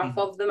photograph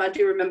of them. I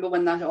do remember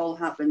when that all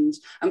happened.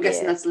 I'm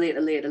guessing that's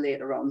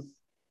later on.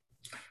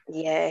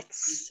 Yeah,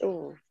 it's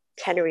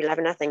 10 or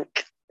 11, I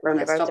think.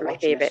 Roundabouts are my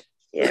favourite.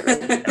 Yeah,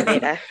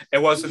 later.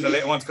 It was in the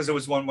later ones, because it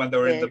was one when they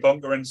were in the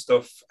bunker and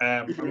stuff.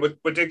 And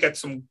we did get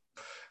some.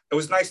 It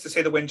was nice to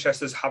see the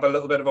Winchesters have a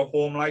little bit of a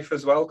home life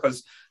as well,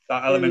 because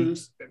that element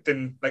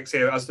didn't,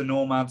 as the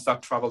nomads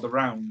that travelled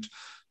around.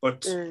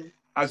 But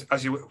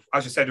as you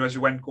said, as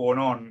you went going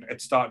on, it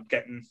started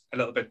getting a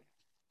little bit,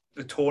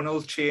 the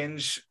tonal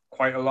change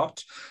quite a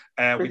lot.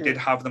 We did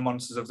have the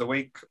Monsters of the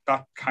Week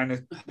that kind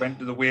of went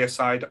to the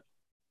wayside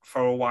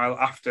for a while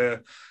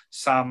after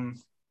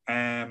Sam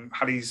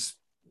had his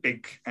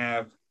big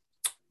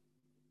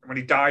when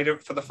he died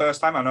for the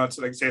first time. I know it's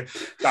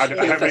died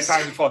every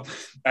time before.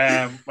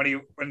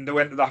 When they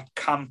went to that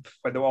camp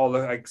where all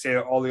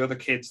the other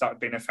kids that had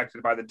been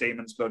affected by the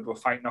demon's blood were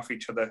fighting off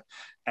each other.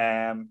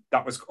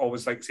 That was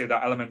always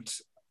that element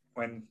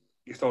when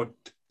you thought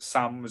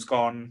Sam was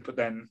gone, but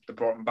then they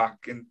brought him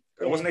back. And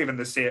it wasn't even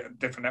the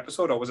different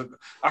episode, or was it?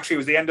 Actually, it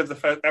was the end of the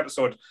first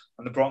episode,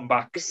 and they brought him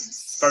back.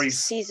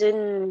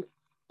 Season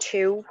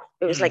 2.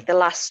 It was like the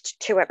last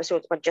 2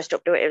 episodes, but just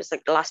up to it. It was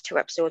like the last 2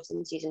 episodes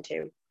in season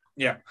 2.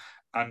 Yeah,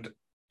 and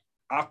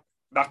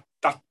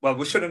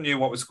we should have knew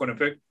what was going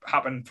to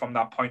happen from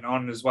that point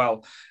on as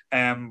well.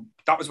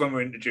 That was when we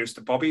were introduced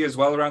to Bobby as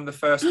well around the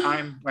first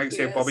time.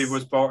 Yes. Bobby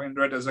was brought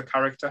into it as a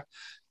character.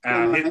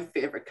 One of my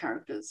favourite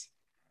characters.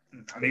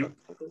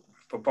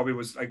 But Bobby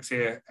was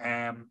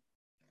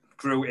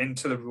grew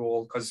into the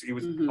role, because he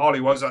was all he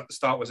was at the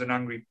start was an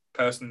angry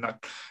person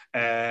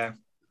that.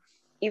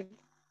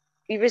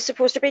 He was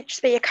supposed to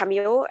just be a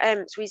cameo.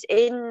 So he's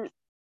in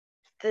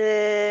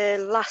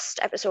the last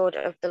episode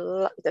of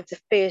the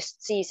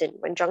first season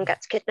when John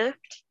gets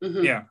kidnapped.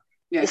 Yeah,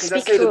 because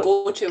that's who they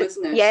go to,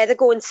 isn't it? Yeah, they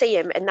go and see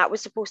him, and that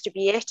was supposed to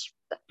be it.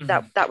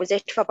 That was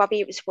it for Bobby.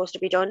 It was supposed to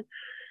be done.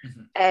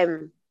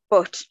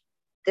 But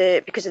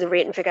because of the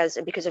rating figures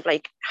and because of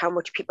how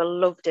much people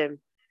loved him,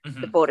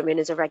 they brought him in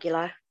as a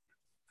regular.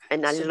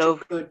 And I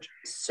love that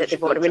they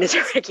brought him in as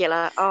a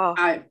regular. Oh,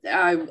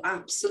 I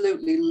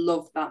absolutely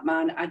love that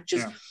man.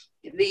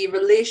 The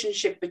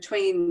relationship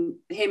between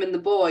him and the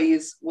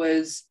boys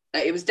was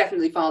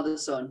definitely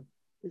father-son.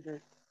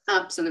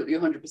 Absolutely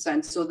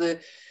 100%. So the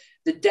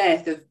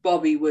death of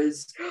Bobby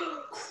was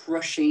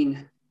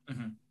crushing.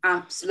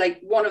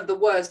 Absolutely, one of the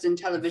worst in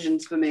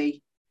televisions for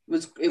me.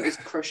 It was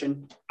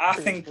crushing. I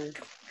think,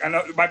 I know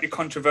it might be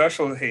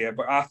controversial here,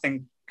 but I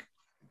think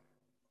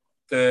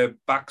the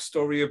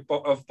backstory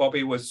of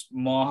Bobby was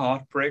more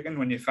heartbreaking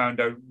when you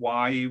found out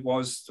why he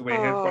was the way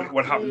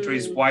what happened to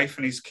his wife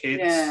and his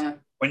kids. Yeah.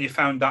 When you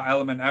found that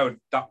element out,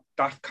 that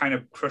that kind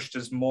of crushed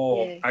us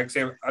more. Yeah. Like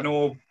say, I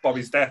know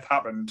Bobby's death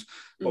happened,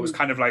 but it was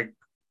kind of like,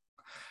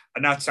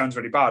 and that sounds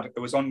really bad, it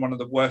was on one of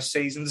the worst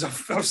seasons of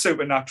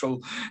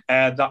Supernatural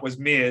that was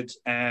made,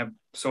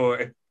 so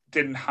it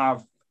didn't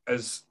have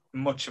as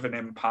much of an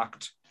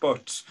impact.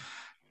 But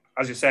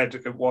as you said,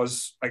 it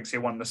was, like say,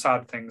 one of the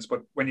sad things.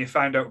 But when you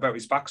find out about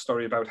his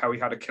backstory, about how he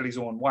had to kill his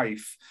own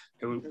wife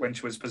who when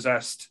she was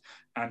possessed,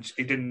 and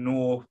he didn't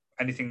know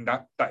anything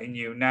that he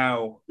knew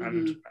now,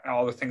 and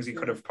all the things he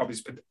could have probably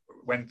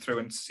went through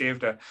and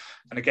saved her.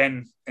 And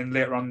again, in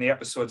later on in the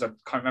episodes, I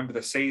can't remember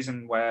the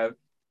season, where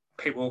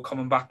people were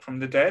coming back from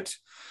the dead,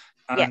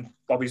 and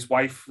Bobby's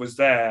wife was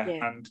there,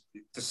 and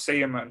to see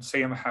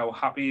him how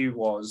happy he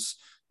was,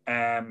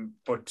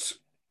 but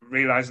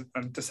realizing,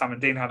 and Sam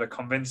and Dean had to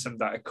convince him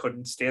that it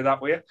couldn't stay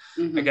that way.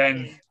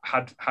 Again,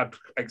 had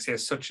like say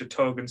such a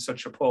tug and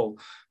such a pull.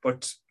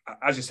 But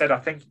as you said, I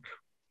think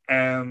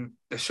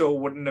the show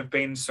wouldn't have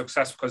been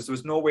successful because there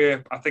was no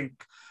way. I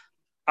think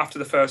after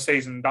the first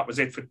season, that was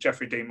it for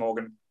Jeffrey Dean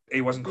Morgan.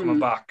 He wasn't coming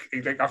back.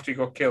 After he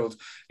got killed,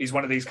 he's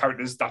one of these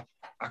characters that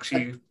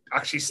actually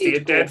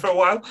stayed dead for a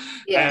while.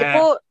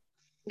 Yeah,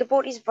 they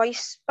brought his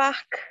voice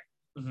back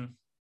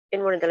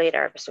in one of the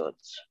later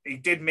episodes. He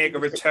did make a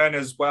return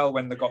as well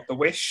when they got the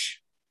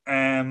wish.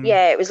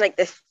 It was like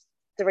the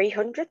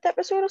 300th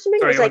episode or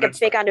something. It was like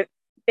a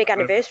big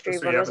anniversary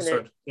one,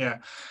 wasn't it? Yeah,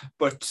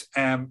 but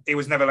he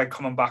was never like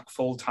coming back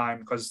full time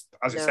because,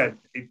 as you said,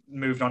 he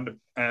moved on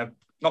to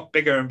not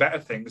bigger and better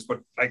things, but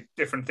like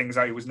different things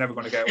that he was never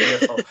going to get away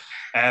from.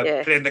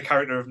 Playing the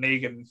character of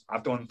Negan, I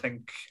don't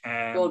think.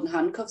 Golden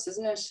handcuffs,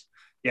 isn't it?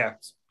 Yeah,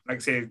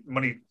 like say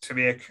money to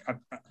make,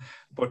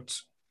 but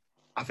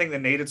I think they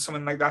needed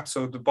something like that.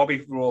 So the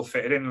Bobby role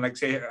fitted in, like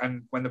say,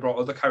 and when they brought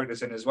other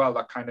characters in as well,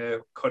 that kind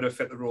of could have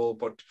fit the role.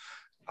 But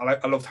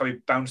I loved how he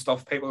bounced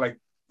off people like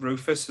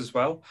Rufus as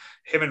well.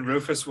 Him and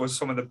Rufus was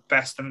some of the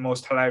best and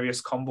most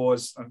hilarious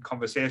combos and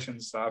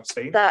conversations that I've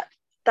seen.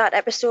 That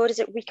episode, is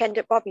it Weekend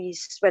at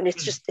Bobby's, when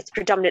it's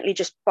predominantly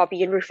just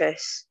Bobby and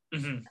Rufus.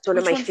 It's one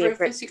of my favourites.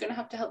 Rufus, you're going to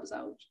have to help us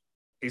out.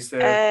 He's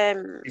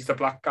the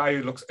black guy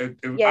who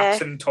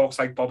acts and talks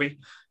like Bobby.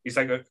 He's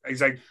like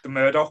the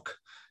Murdoch.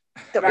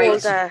 The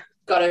older.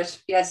 Got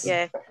it. Yes.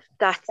 Yeah,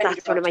 that's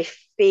one of my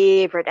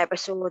favourite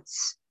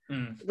episodes.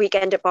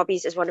 Weekend at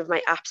Bobby's is one of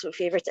my absolute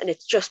favourites, and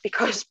it's just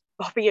because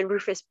Bobby and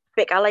Rufus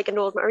are like an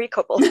old married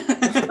couple.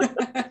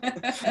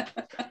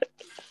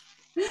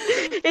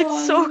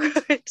 It's so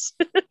good.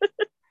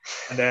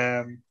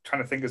 And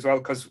trying to think as well,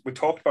 because we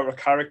talked about a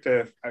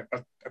character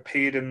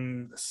appeared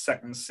in the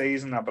second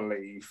season, I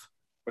believe.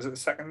 Was it the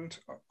second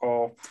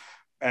or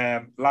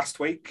last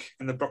week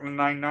in the Brooklyn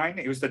Nine-Nine?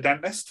 He was the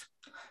dentist.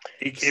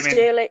 He came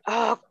in.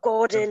 Oh,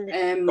 Gordon.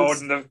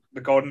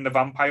 Gordon the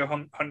vampire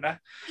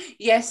hunter.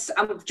 Yes,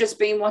 I've just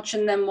been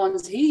watching them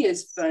ones. He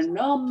is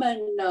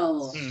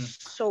phenomenal.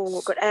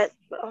 So good.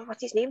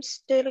 What's his name?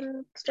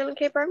 Sterling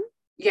K. Brown?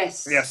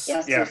 Yes.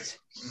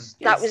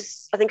 That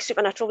was, I think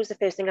Supernatural was the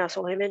first thing I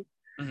saw him in.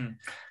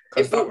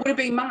 It would have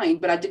been mine,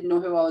 but I didn't know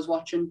who I was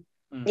watching.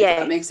 Yeah.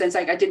 That makes sense.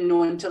 Like I didn't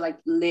know until like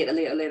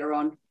later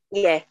on.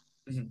 Yeah.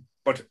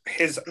 But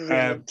his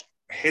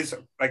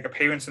like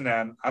appearance in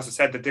there, and as I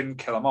said, they didn't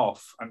kill him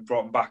off and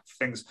brought him back for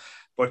things.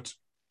 But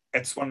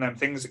it's one of them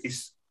things,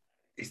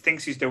 he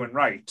thinks he's doing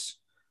right,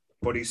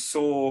 but he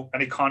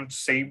can't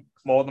see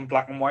more than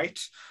black and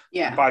white.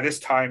 Yeah. And by this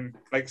time,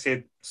 like I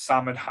said,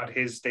 Sam had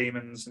his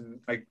demons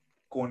and like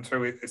going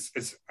through it,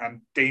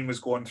 and Dean was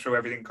going through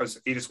everything because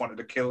he just wanted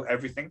to kill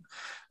everything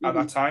at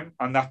that time.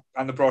 And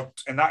they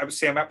brought in that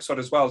same episode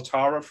as well,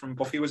 Tara from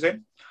Buffy was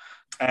in.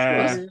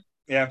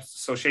 Yeah,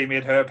 so she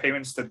made her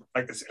appearance to,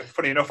 like,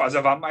 funny enough, as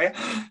a vampire.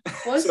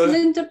 Was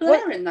Linda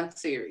Blair in that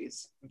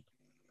series?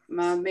 Am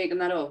I making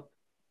that up?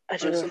 I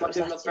don't know. Someone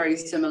who looked very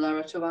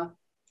similar to her.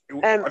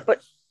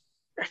 But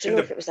I don't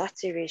know if it was that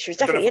series. She was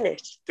definitely in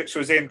it. She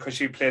was in because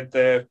she played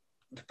the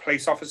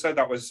police officer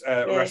that was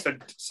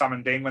arrested Sam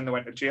and Dean when they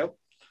went to jail.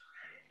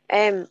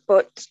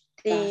 But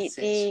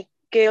the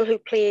girl who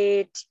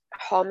played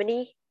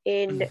Harmony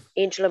in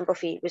Angel and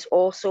Buffy was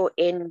also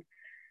in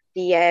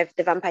the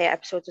vampire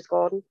episodes with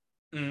Gordon.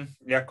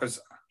 Yeah, because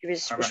she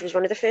was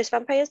one of the first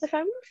vampires they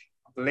found.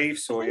 I believe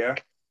so. Yeah.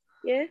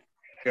 Yeah.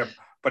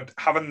 But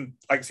having,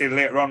 like, say,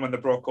 later on when they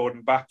brought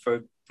Gordon back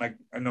for like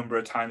a number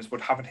of times,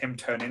 but having him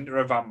turn into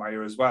a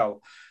vampire as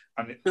well,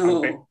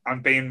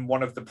 and being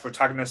one of the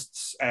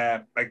protagonists,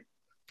 like,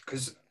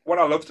 because what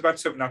I loved about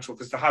Supernatural,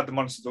 because they had the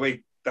Monsters of the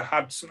Week, they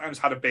sometimes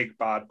had a big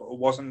bad, but it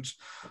wasn't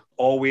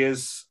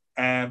always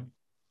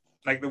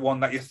like the one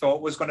that you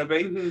thought was going to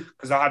be,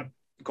 because I had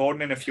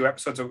Gordon in a few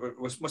episodes. It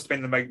must have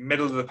been the like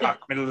middle of the pack,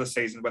 middle of the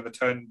season, when they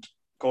turned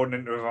Gordon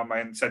into a vampire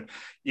and said,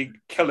 "You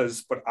kill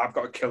us, but I've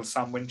got to kill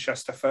Sam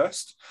Winchester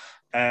first."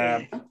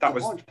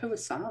 Was poor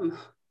Sam.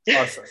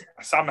 Oh,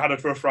 Sam had a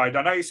rough ride.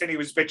 I know you're saying he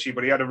was bitchy,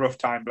 but he had a rough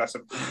time, bless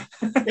him.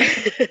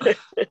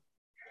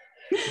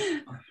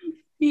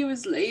 He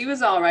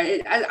was all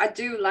right. I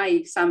do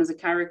like Sam as a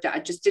character. I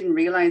just didn't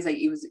realize that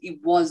he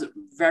was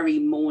very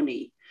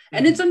moany.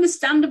 And it's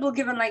understandable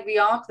given like the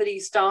arc that he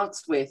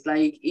starts with.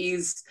 Like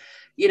he's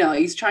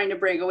trying to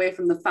break away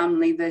from the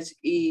family that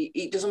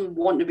he doesn't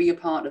want to be a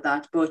part of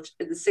that. But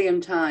at the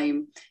same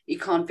time, he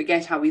can't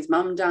forget how his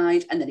mum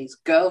died and then his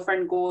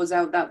girlfriend goes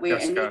out that way.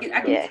 Yes, and I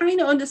can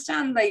kind of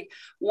understand like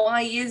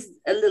why he is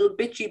a little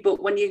bitchy.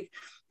 But when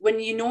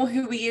you know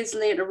who he is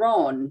later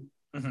on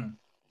in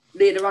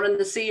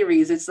the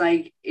series, it's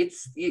like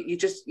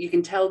you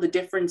can tell the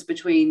difference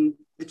between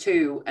the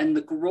two and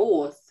the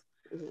growth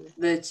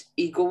that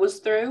he goes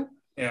through.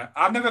 Yeah,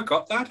 I've never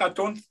got that. I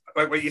don't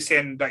like what you're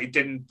saying that he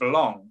didn't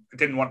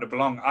want to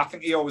belong. I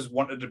think he always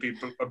wanted to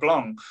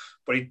belong,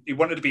 but he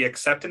wanted to be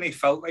accepted. He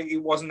felt like he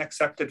wasn't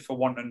accepted for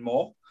wanting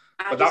more.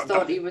 I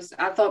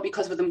thought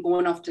because of them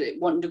going off to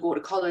wanting to go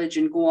to college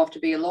and go off to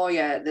be a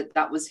lawyer,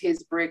 that was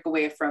his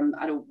breakaway from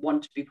I don't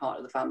want to be part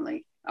of the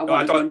family. I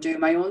want to go and do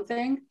my own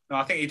thing. No,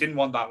 I think he didn't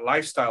want that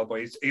lifestyle,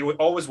 but he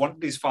always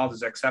wanted his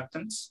father's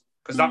acceptance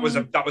because that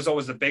was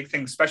always the big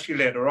thing, especially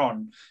later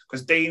on.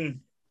 Because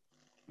Dean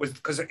was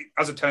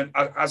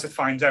as it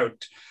finds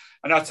out,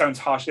 and that sounds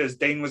harsh,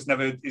 Dean was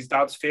never his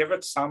dad's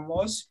favourite. Sam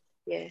was.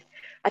 Yeah,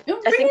 I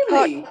think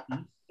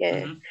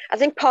I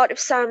think part of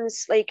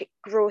Sam's like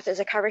growth as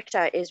a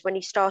character is when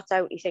he starts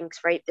out, he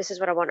thinks, right, this is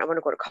what I want. I want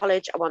to go to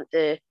college. I want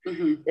the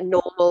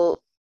normal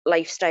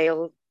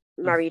lifestyle,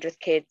 married with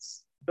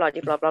kids, blah,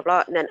 blah, blah,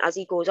 blah. And then as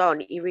he goes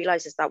on, he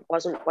realizes that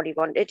wasn't what he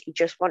wanted. He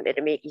just wanted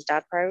to make his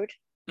dad proud.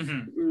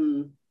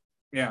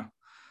 Yeah.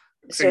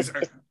 So it's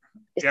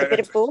a bit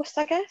of both,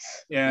 I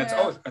guess. Yeah, it's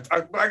always,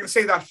 I can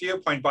see that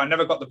viewpoint, but I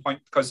never got the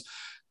point because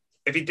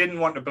if he didn't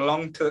want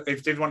to if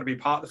he didn't want to be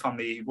part of the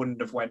family, he wouldn't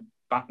have went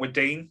back with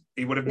Dean.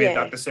 He would have made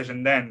that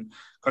decision then,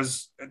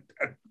 because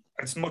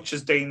as much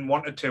as Dean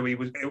wanted to,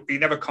 he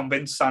never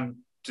convinced Sam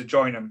to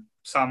join him.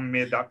 Sam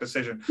made that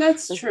decision.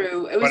 That's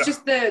true. It was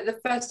just the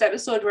first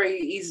episode where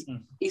he's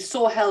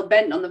so hell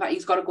bent on the fact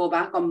he's got to go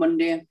back on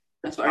Monday.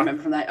 That's what I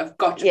remember from that. I've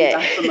got to be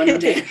back for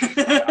Monday.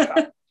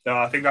 No,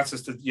 I think that's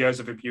just the years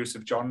of abuse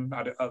of John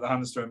at the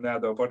hands to him there,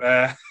 though. But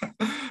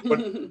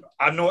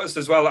I noticed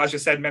as well, as you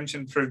said,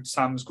 mentioned through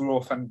Sam's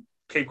growth and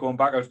keep going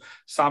back,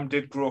 Sam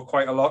did grow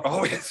quite a lot all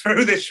the way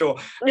through this show,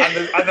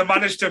 and they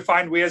managed to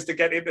find ways to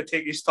get him to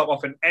take his top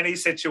off in any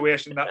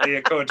situation that they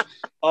could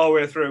all the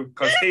way through,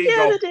 because he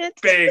got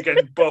big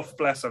and buff,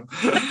 bless him.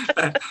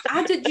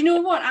 You know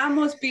what? I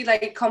must be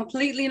like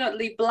completely and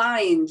utterly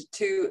blind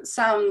to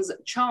Sam's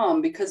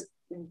charm, because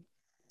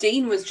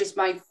Dean was just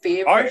my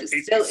favourite.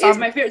 Still is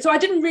my favourite. So I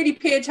didn't really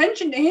pay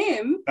attention to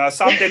him. No,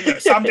 Sam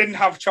didn't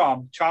have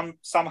charm.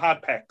 Sam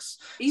had pecs.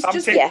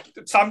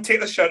 Sam take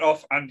the shirt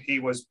off and he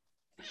was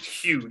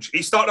huge.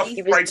 He started off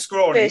quite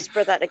scrawny. First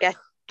brother to get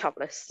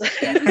topless.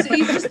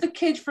 He's just the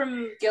kid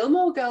from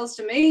Gilmore Girls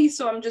to me.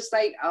 So I'm just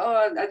like,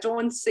 oh, I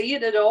don't see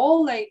it at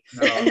all. Like,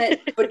 no.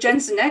 But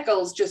Jensen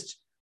Ackles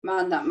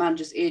that man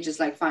just ages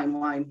like fine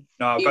wine.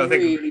 No, he but I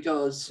think really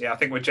does. Yeah, I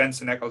think with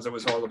Jensen Ackles, it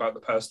was all about the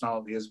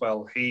personality as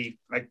well. He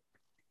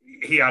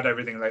had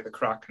everything like the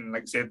crack, and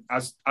like say,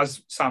 as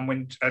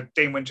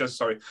Dean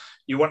Winchester,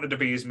 you wanted to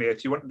be his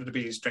mate, you wanted to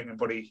be his drinking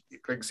buddy.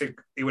 Like say,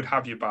 he would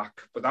have you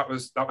back. But that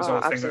was all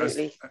the thing.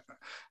 That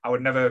I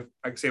would never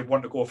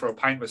want to go for a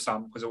pint with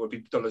Sam, because it would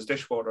be dull as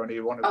dishwater, and he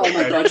wanted. Oh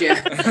my god,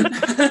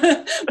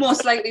 yeah,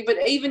 most likely. But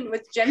even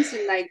with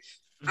Jensen,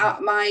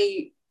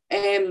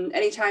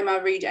 anytime I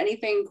read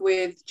anything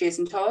with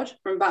Jason Todd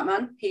from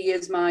Batman, he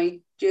is my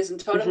Jason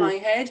Todd in my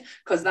head,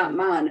 because that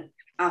man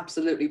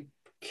absolutely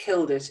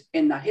killed it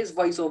in that. His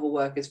voiceover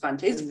work is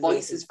fantastic. His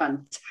voice is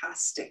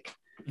fantastic.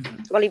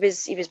 Well, he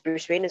was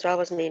Bruce Wayne as well,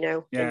 wasn't he?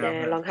 Now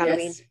in Long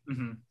Halloween.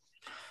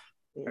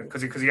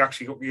 Because he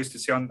actually used to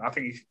see on. I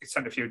think he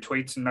sent a few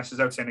tweets and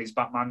messages out saying he's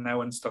Batman now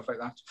and stuff like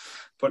that.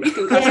 But he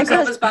can call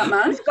himself as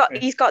Batman.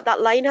 He's got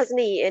that line, hasn't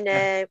he? In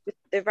with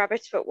the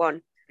rabbit's foot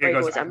one. He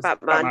goes, I'm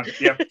Batman.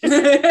 Yeah.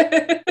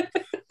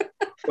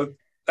 Well,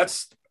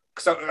 that's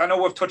because I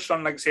know we've touched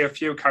on say a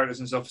few characters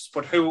and stuff,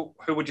 but who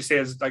would you say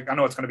is I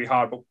know it's going to be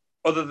hard, but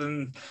other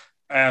than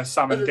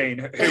Sam and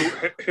Dean,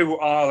 who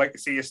are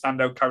your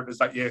standout characters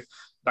that you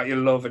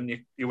love and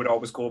you would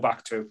always go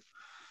back to?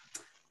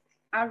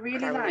 I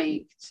really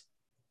liked.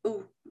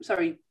 Oh,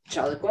 sorry,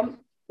 Charlotte. Go on.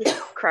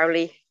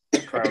 Crowley.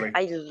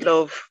 I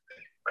love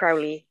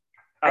Crowley.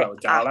 Hello,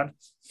 darling.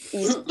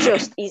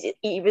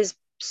 He was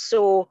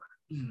so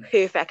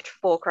perfect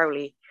for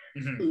Crowley.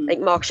 Like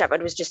Mark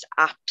Sheppard was just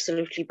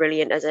absolutely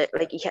brilliant as it.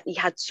 He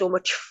had so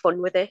much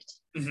fun with it.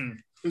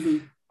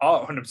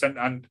 Oh, 100%.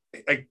 And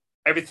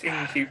everything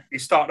he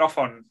started off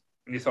on,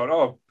 and you thought,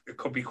 oh, it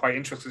could be quite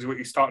interesting.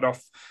 He started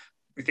off,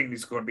 you think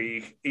he's going to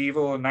be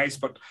evil and nice,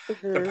 but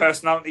the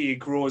personality he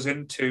grows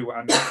into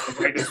and the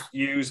kind of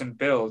use and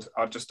build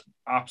are just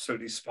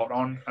absolutely spot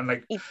on.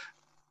 And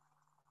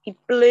he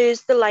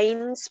blurs the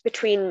lines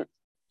between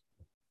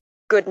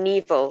good and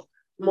evil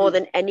more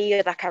than any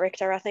other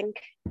character, I think.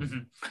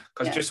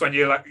 Because just when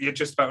you're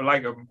just about to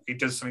like him, he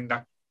does something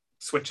that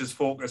switches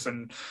focus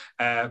and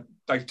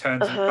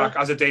turns it back,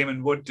 as a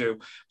demon would do.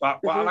 But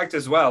what I liked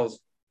as well,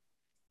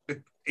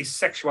 his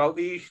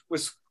sexuality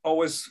was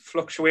always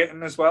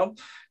fluctuating as well,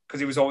 because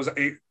he was always,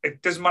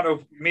 it doesn't matter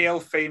male,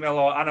 female,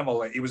 or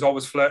animal, he was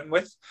always flirting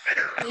with.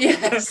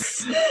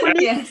 Yes.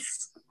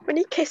 When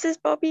he kisses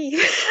Bobby,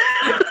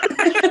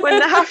 when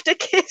they have to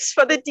kiss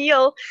for the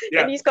deal,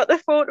 and he's got the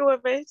photo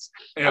of it.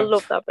 I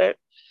love that bit.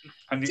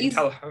 And you can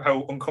tell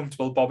how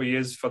uncomfortable Bobby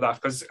is for that,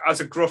 because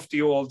as a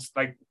grufty old,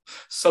 like,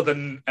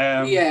 Southern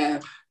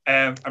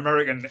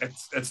American,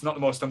 it's not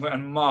the most,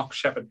 and Mark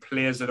Sheppard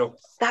plays it up.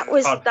 That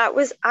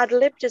was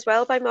ad-libbed as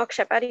well by Mark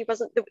Sheppard. He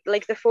wasn't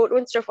like, the photo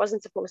and stuff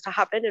wasn't supposed to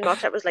happen, and Mark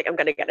Sheppard was like, I'm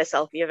going to get a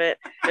selfie of it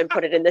and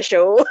put it in the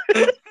show.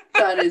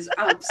 That is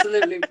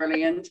absolutely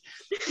brilliant.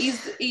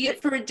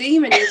 For a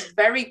demon, he's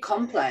very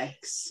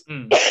complex.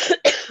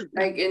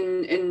 Like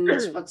in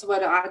what's the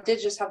word? I did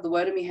just have the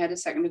word in my head a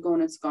second ago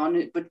and it's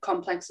gone, but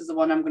complex is the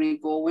one I'm going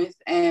to go with.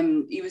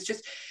 He was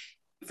just,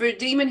 for a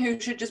demon who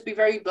should just be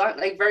very black,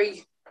 like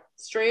very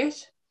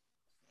straight,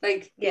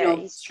 like, you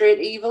know, straight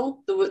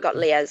evil. He's got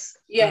layers.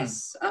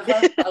 Yes,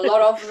 a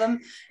lot of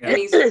them. And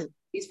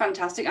he's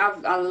fantastic.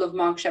 I love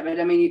Mark Sheppard.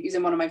 I mean, he's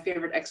in one of my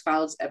favorite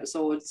X-Files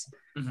episodes.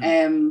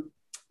 The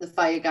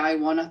Fire Guy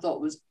one I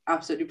thought was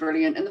absolutely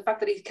brilliant, and the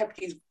fact that he kept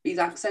his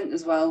accent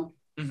as well.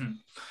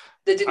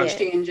 They didn't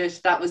change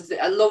it. That was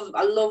I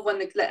love when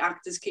they let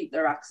actors keep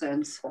their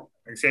accents.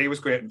 Like I say, he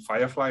was great in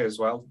Firefly as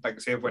well. Like I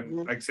say, when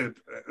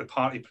the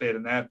part he played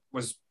in there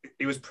was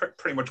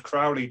pretty much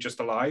Crowley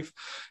just alive.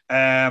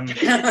 But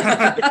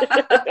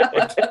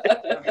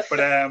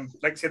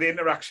like I say, the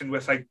interaction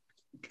with, like,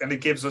 and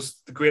it gives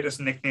us the greatest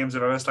nicknames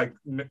of us, like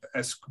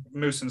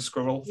Moose and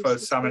Squirrel for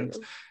Sam,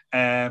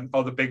 and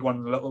or the big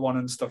one, the little one,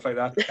 and stuff like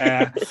that.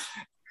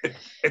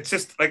 It's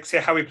just, like, say,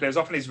 how he plays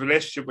off in his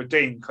relationship with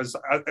Dean, because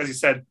as he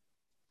said,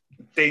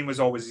 Dean was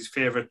always his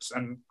favourite,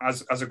 and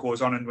as it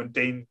goes on, and when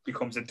Dean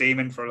becomes a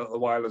demon for a little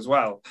while as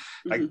well,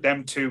 like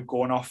them two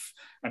going off,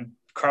 and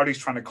Crowley's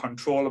trying to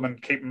control him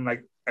and keep him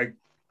like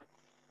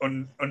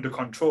under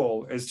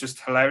control, is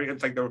just hilarious.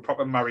 It's like they're a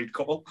proper married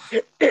couple.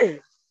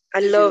 I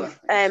love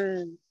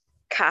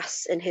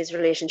Cass in his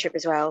relationship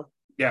as well.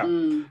 Yeah.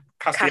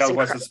 Castiel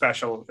was a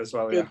special as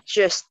well.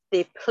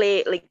 They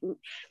play, like,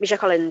 Misha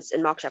Collins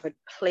and Mark Sheppard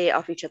play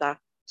off each other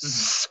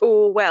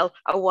so well.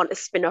 I want a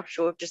spin-off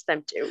show of just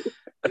them two.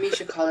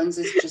 Misha Collins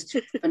is just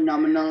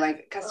phenomenal.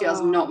 Like,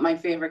 Castiel's not my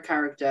favorite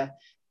character,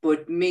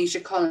 but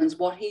Misha Collins,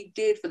 what he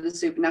did for the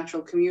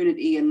supernatural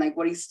community, and like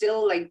what he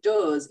still like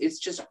does,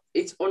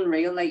 it's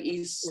unreal. Like,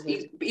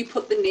 he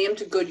put the name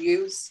to good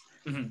use,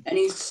 and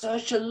he's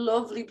such a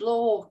lovely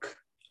bloke.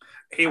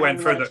 He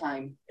went through a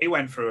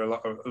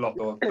lot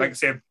though. Like I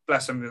say,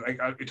 bless him.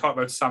 Like, we talk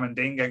about Sam and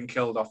Dean getting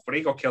killed off, but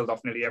he got killed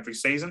off nearly every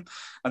season,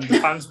 and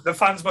the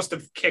fans must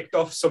have kicked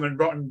off something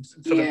rotten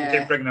for them to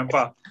keep bringing him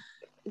back.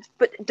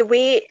 But the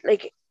way,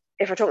 like,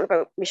 if we're talking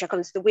about Misha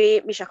Collins, the way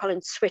Misha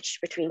Collins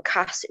switched between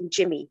Cass and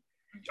Jimmy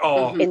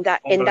in that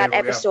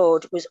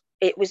episode was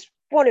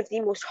one of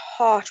the most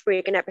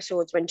heartbreaking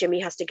episodes, when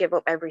Jimmy has to give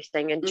up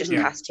everything and just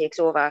Cass takes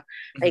over.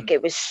 Like,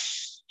 it was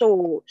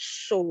so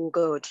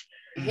good.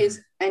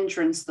 His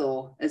entrance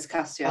though as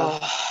Castiel,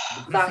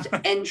 that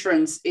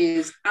entrance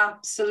is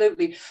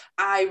absolutely,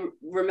 I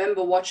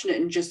remember watching it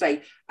and just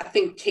like, I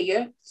think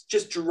Tia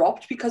just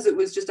dropped, because it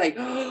was just like,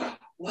 oh,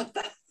 what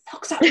the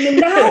fuck's happening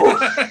now?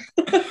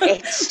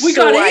 It's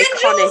so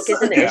iconic,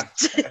 isn't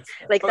it?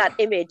 Like, that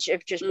image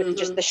of just with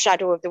just the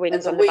shadow of the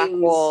wings on the back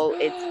wall.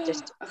 It's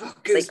just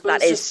like,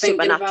 that is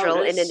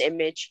supernatural in an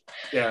image.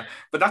 Yeah,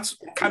 but that's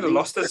kind of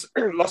lost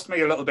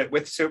me a little bit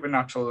with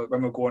Supernatural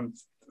when we're going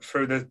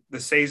through the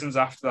seasons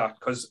after that,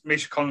 because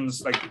Misha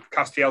Collins, like,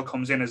 Castiel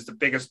comes in as the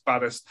biggest,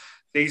 baddest.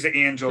 These are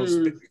angels.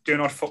 Do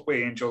not fuck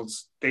with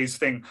angels. These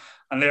thing,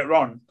 and later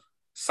on,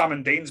 Sam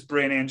and Dean's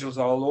brain angels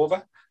all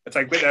over. It's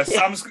like, with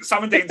Sam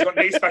and Dean's got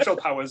these special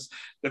powers.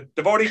 They've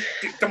already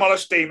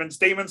demolished demons.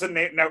 Demons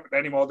are not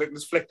anymore. They can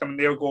just flick them and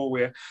they'll go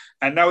away.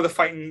 And now they're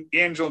fighting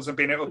angels and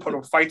being able to put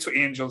up fights with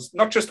angels.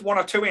 Not just one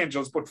or two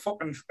angels, but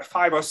fucking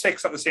 5 or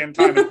 6 at the same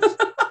time.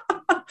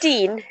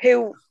 Dean,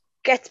 who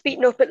gets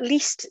beaten up at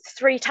least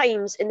 3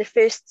 times in the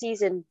first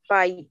season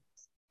by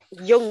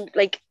young,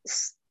 like,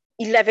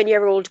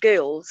 11-year-old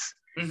girls,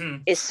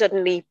 is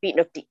suddenly beating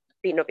up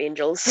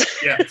angels.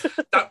 Yeah,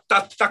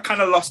 that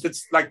kind of lost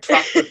its, like,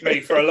 track with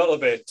me for a little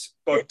bit.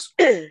 But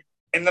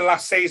in the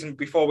last season,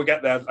 before we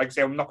get there, like I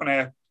say, I'm not going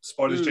to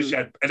spoil it just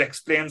yet. It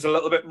explains a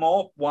little bit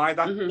more why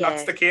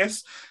that's the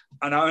case,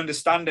 and I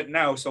understand it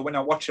now. So when I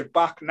watch it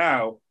back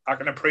now, I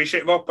can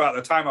appreciate it. But at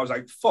the time, I was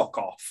like, "Fuck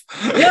off."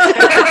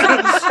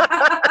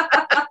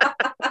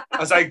 I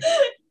was like,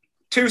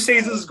 2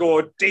 seasons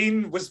ago,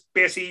 Dean was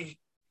basically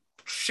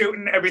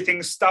shooting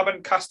everything,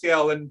 stabbing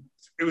Castiel, and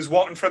he was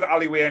walking through the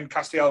alleyway, and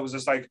Castiel was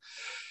just like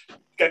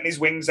getting his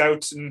wings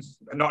out, and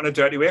not in a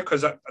dirty way,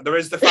 because there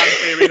is the fan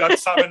theory that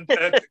Sam and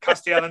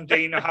Castiel and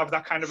Dean have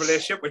that kind of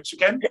relationship, which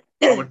again,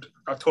 I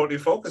totally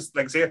focus.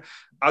 Like, say,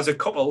 as a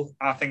couple,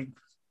 I think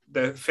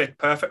they fit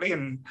perfectly,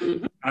 and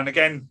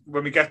again,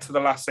 when we get to the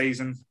last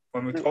season,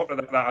 when we talk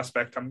about that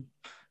aspect,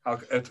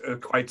 it's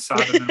quite sad.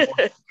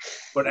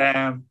 But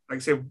like I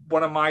say,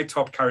 one of my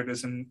top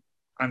characters, and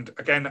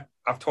again,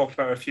 I've talked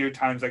about it a few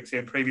times, like I say,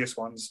 in previous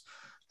ones,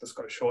 Just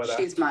got to show her that.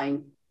 She's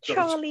mine.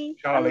 Charlie.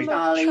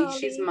 Charlie,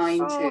 she's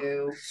mine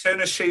too. As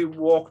soon as she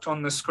walked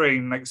on the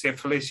screen, like say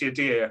Felicia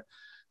Day,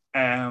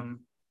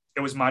 it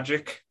was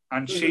magic,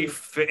 and she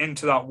fit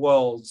into that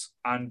world,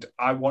 and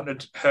I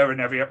wanted her in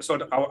every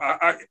episode.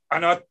 I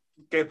know,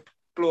 get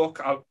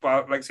bloke.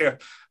 Like say,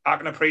 I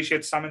can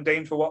appreciate Sam and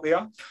Dean for what they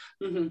are.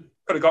 Could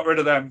have got rid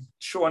of them.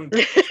 Sean,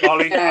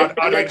 Charlie, I'd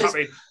been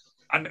happy,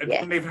 and it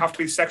didn't even have to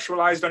be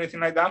sexualized or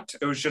anything like that.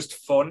 It was just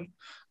fun.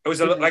 It was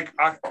a little like,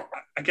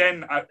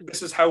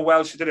 this is how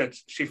well she did it.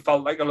 She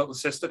felt like a little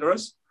sister to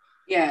us.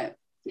 Yeah,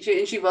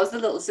 she was the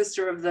little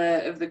sister of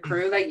the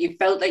crew. Like, you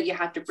felt like you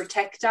had to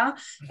protect her.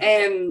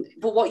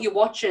 But what you're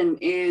watching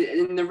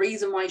is, and the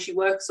reason why she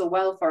works so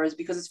well for us,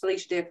 because it's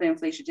Felicia Day playing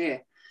Felicia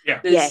Day.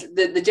 Yeah.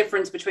 The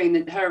difference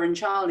between her and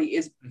Charlie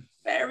is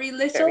very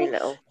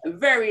little. But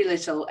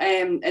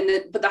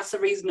that's the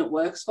reason it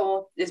works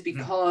for, is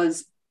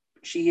because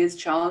she is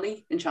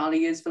Charlie and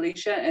Charlie is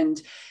Felicia, and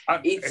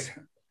it's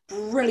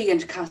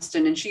brilliant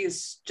casting, and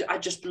I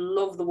just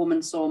love the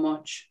woman so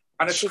much.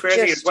 And it's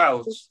crazy as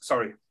well.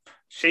 Sorry.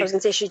 I was going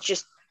to say, she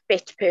just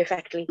fit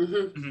perfectly.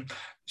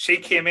 She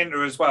came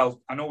into as well.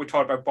 I know we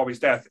talked about Bobby's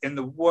death in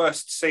the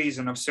worst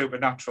season of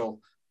Supernatural.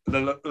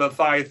 The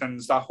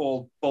Leviathans, that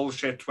whole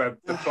bullshit where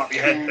the flappy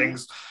head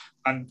things,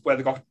 and where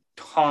they got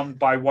harmed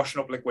by washing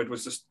up liquid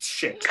was just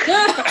shit.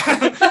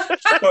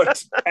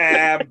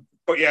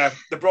 but yeah,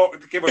 they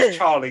give us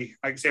Charlie,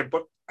 like I say,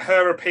 but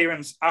her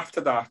appearance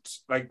after that,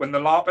 like when the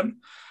LARPing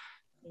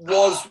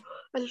was,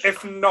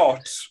 if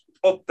not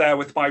up there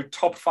with my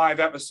top 5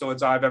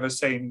 episodes I've ever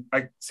seen,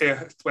 like say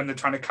when they're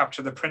trying to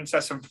capture the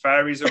princess and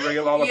fairies are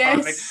real, all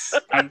apparently,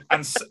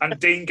 and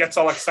Dean gets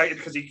all excited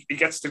because he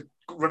gets to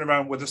run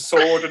around with a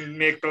sword and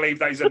make believe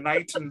that he's a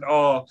knight, and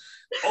all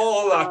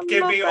that.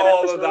 Give me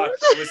all of that.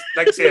 It was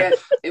like say,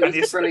 it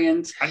was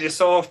brilliant. And you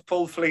saw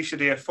full Felicia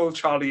Day, full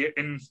Charlie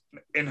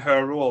in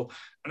her role,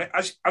 and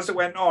as it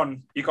went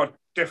on, you got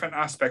different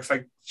aspects.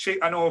 Like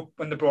I know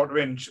when they brought her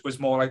in, it was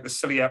more like the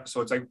silly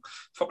episodes, like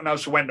fucking hell,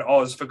 she went to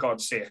Oz, for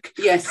God's sake.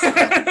 Yes, that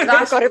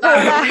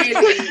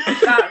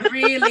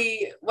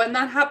really, when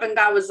that happened,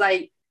 I was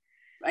like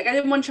I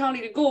didn't want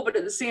Charlie to go, but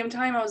at the same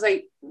time, I was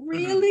like,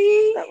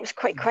 really? That was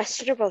quite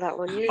questionable, that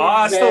one. Oh,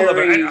 I still love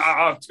it.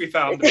 To be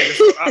fair, I'm the biggest,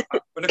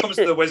 when it comes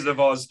to the Wizard of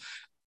Oz,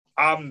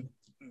 I'm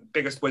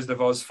biggest Wizard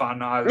of Oz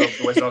fan. I love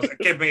the Wizard of Oz.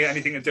 Give me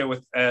anything to do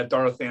with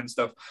Dorothy and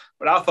stuff.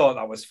 But I thought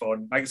that was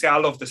fun. Like I say, I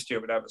love the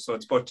stupid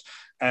episodes, but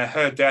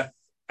her death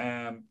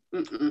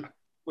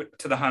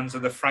to the hands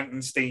of the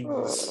Frankensteins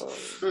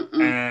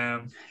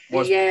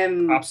was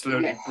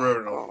absolutely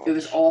brutal. It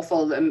was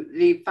awful.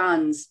 The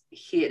fans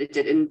hated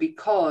it, and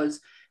because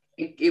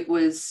it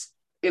was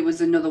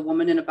another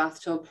woman in a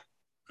bathtub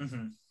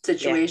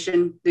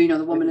situation. You know,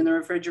 the woman in the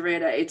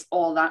refrigerator. It's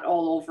all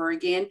over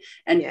again,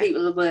 and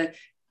people were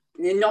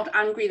not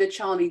angry that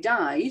Charlie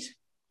died.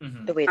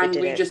 The way they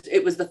did it.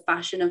 It was the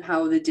fashion of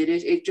how they did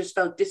it. It just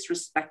felt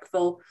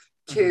disrespectful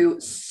to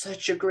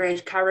such a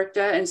great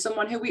character and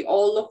someone who we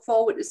all look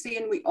forward to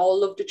seeing. We all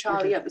loved the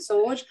Charlie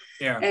episode.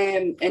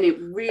 And it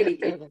really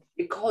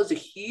it caused a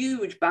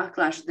huge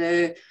backlash.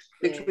 The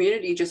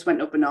community just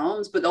went up in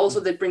arms, but also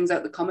that brings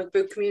out the comic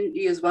book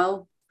community as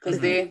well, because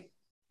they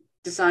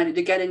decided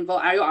to get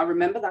involved. I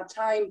remember that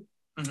time.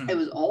 It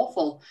was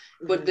awful.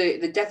 But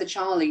the death of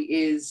Charlie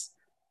is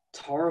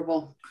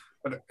horrible.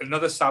 But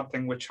another sad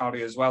thing with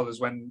Charlie as well is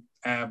when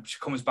she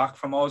comes back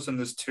from Oz and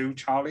there's 2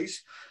 Charlies,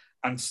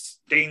 and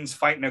Dean's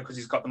fighting her because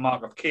he's got the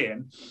mark of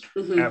Cain,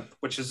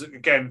 which is,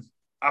 again,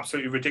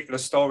 absolutely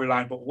ridiculous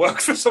storyline, but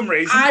works for some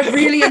reason. I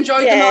really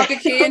enjoyed the mark of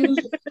Cain.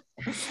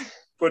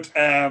 But,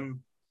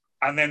 and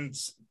then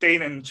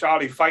Dean and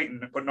Charlie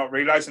fighting, but not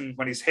realising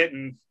when he's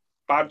hitting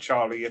bad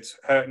Charlie, it's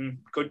hurting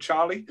good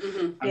Charlie.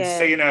 And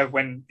seeing her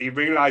when he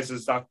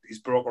realises that he's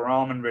broke her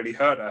arm and really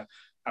hurt her,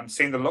 and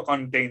seeing the look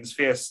on Dean's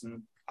face,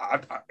 and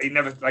he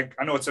never, like,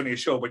 I know it's only a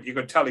show, but you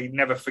could tell he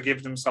never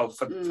forgave himself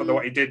for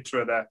what he did to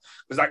her there.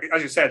 Because, like,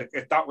 as you said,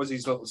 if that was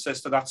his little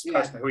sister, that's the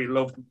person who he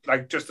loved,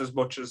 like, just as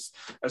much as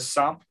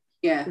Sam.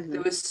 Yeah,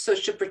 there was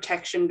such a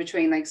protection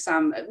between, like,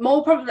 Sam.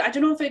 More probably, I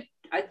don't know if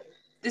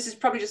this is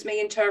probably just me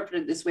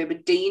interpreted this way,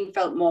 but Dean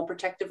felt more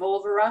protective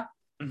over her.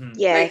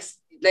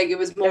 Like it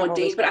was more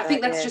Dean, but I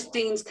think that's just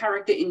Dean's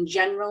character in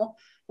general.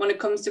 When it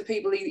comes to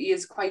people, he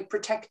is quite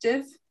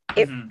protective.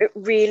 It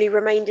really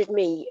reminded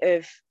me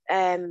of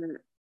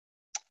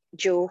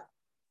Joe,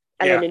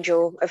 Ellen and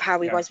Joe, of how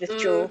he was with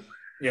Joe.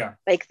 Yeah.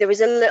 Like there was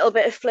a little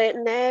bit of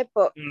flirting there,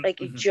 but like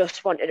he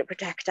just wanted to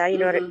protect her, you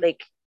know,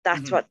 like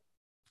that's what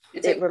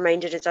it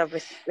reminded us of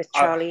with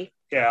Charlie.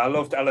 I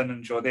loved Ellen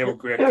and Joe. They were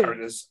great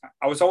characters.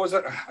 I was always,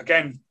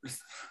 again,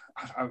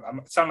 I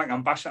sound like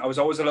I'm bashing. I was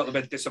always a little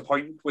bit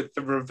disappointed with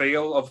the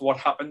reveal of what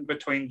happened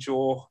between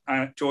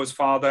Joe's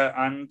father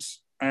and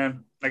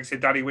like I say,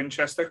 Daddy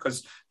Winchester,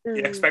 because you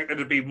expected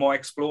it to be more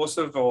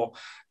explosive, or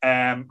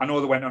I know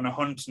they went on a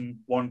hunt and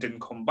one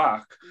didn't come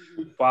back,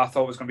 but I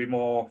thought it was going to be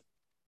more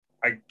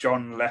like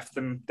John left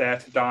them there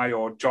to die,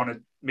 or John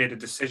had made a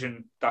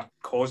decision that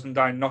caused him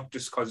die, not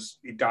just because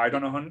he died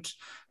on a hunt.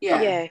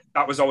 Yeah.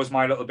 That was always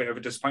my little bit of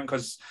a disappointment,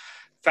 because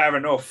fair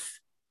enough,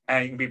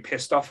 you can be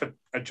pissed off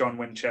at John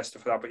Winchester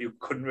for that, but you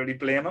couldn't really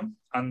blame him.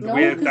 And the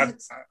way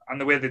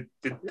they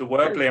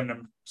were blaming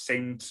him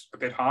seemed a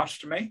bit harsh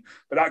to me.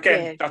 But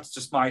again, that's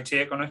just my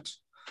take on it.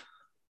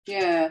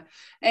 Yeah.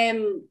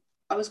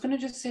 I was going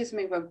to just say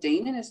something about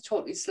Dean, and it's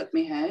totally slipped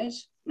my head.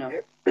 No.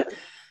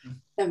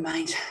 Never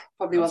mind.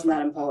 Probably wasn't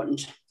that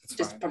important.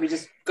 Probably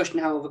just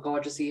gushing how over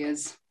gorgeous he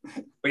is.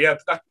 But yeah,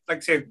 that, like I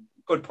say,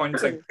 good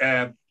points. Like,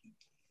 I've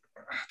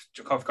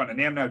forgotten the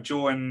name now.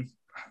 Joe and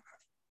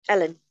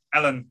Ellen,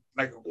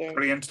 like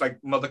brilliant,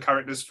 like mother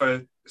characters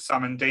for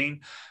Sam and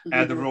Dean.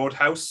 The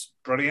Roadhouse,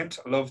 brilliant.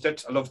 I loved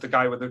it. I loved the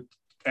guy with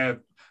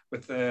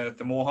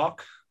the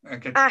mohawk.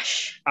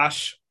 Ash.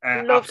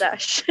 Loved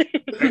Ash.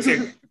 Like,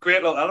 say,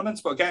 great little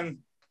elements, but again,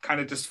 kind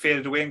of just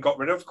faded away and got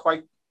rid of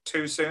quite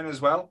too soon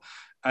as well.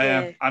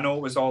 I know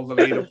it was all the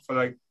lead up for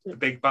like the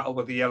big battle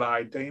with the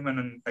yellow-eyed demon,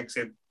 and like I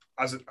said,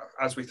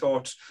 as we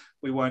thought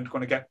we weren't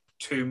going to get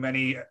too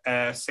many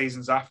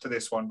seasons after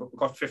this one, but we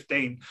got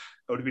 15. It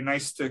would have been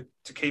nice to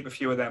keep a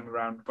few of them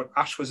around. But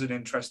Ash was an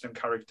interesting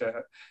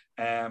character.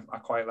 I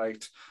quite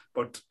liked.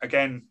 But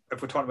again,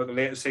 if we're talking about the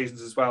later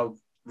seasons as well,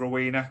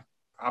 Rowena,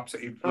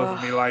 absolutely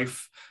loving my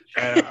life.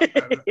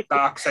 The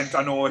accent,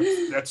 I know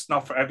it's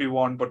not for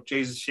everyone, but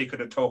Jesus, she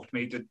could have talked to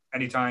me at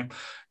any time.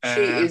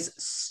 She is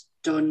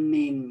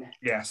stunning.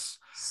 Yes.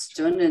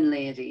 Stunning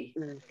lady.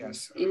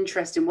 Yes.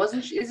 Interesting.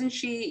 Isn't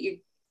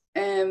she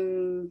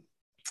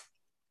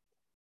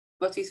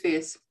what's his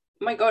face?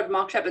 Oh my God,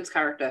 Mark Sheppard's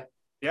character.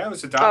 Yeah, it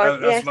was a dad. I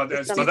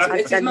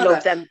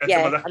love them.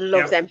 I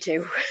love them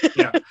too.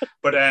 Yeah,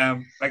 but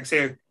like I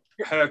say,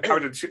 her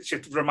character, she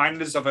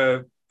reminded us of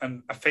a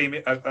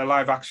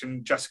live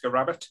action Jessica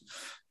Rabbit.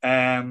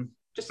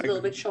 Just a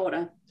little bit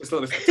shorter. Just a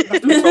little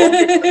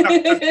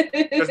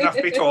bit. Doesn't have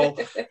to be tall.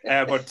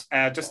 But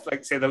just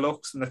like say the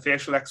looks and the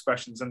facial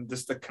expressions and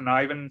just the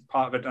conniving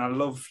part of it. And I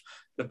love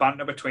the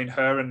banter between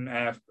her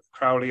and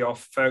Crowley, or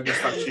Fergus,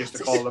 that she used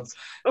to call them.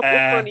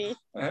 Funny.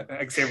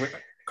 Like say,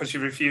 because she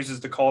refuses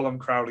to call him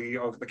Crowley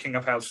or the King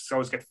of Hell. She's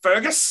always get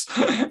Fergus.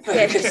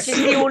 Yeah, she's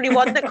the only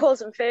one that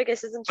calls him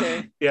Fergus, isn't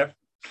she? Yeah.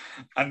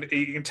 And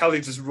you can tell he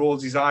just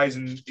rolls his eyes,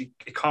 and he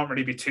can't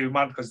really be too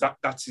mad because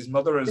that's his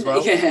mother as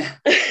well. Yeah.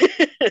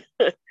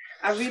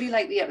 I really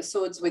like the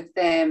episodes with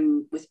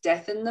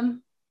Death in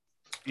them.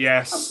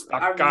 Yes,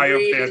 that guy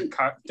really, up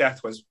there,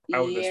 Death, was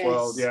out of this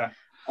world. Yeah,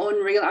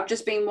 unreal. I've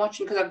just been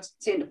watching, because I've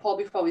seen to Paul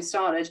before we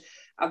started.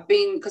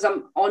 Because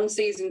I'm on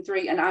season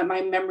 3, and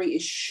my memory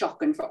is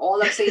shocking. For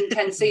all I've seen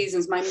 10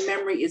 seasons, my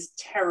memory is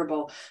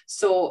terrible.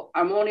 So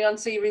I'm only on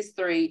series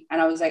 3,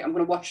 and I was like, I'm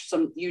going to watch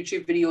some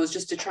YouTube videos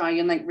just to try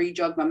and like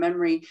re-jog my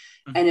memory.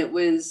 Mm-hmm. And it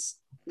was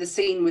the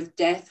scene with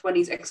Death when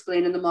he's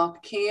explaining the Mark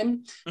of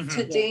Cain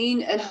to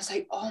Dean, and I was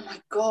like, oh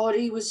my God,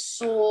 he was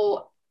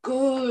so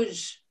good.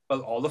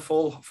 Well, all the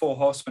four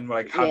horsemen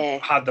like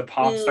had the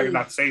parts like in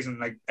that season.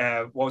 Like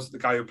was the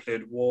guy who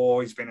played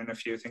War? He's been in a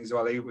few things as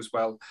well. He was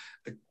but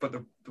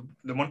the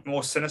one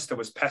more sinister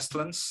was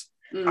Pestilence.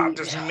 That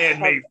just made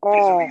me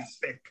physically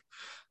sick.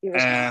 He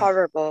was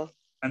horrible.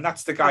 And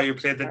that's the guy who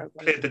played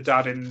the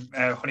dad in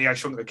Honey, I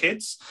Shrunk the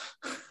Kids.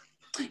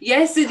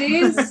 Yes, it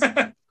is.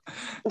 And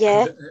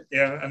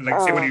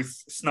like see when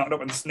he's snotting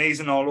up and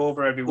sneezing all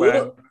over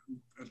everywhere,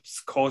 it's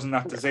causing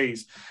that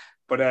disease.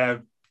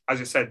 But as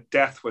you said,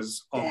 Death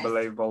was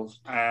unbelievable.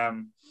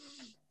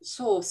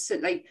 So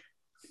like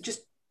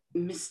just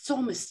so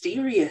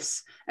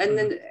mysterious. And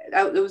then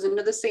there was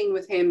another scene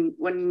with him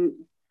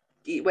when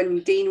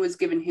Dean was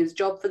given his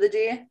job for the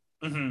day,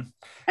 and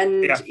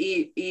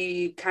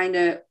he kind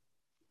of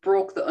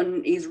broke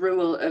his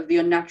rule of the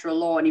unnatural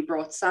law, and he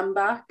brought Sam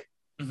back.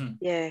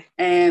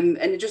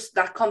 And just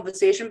that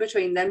conversation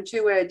between them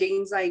two, where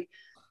Dean's like,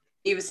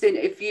 he was saying,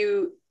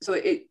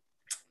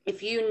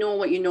 if you know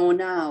what you know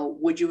now,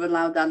 would you have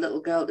allowed that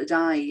little girl to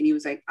die? And he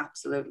was like,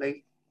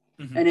 absolutely.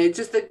 And it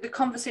just the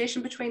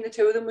conversation between the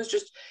two of them was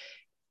just,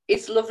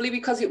 it's lovely,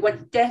 because it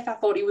went Death. I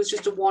thought he was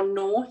just a one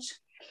note.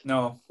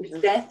 No.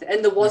 Death,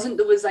 and there wasn't.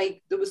 There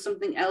was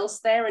something else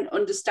there, and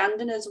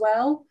understanding as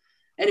well.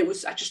 And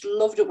I just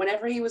loved it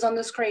whenever he was on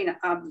the screen.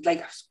 I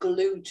was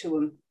glued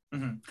to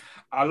him.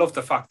 I love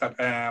the fact that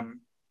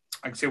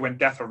like say when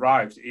Death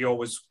arrived, he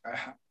always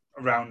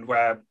around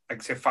where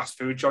like say fast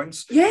food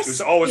joints. Yes, he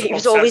was always eating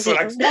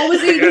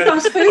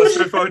fast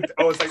food.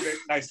 Always like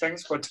nice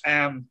things, but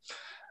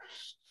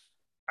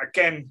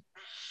again,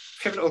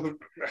 pivotal.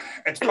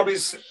 It's probably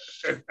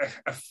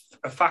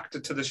a factor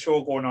to the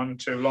show going on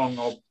too long,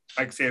 or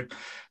like say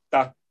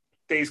that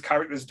these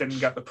characters didn't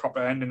get the proper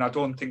ending. I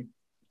don't think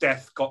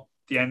Death got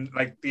the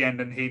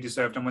ending he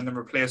deserved, and when they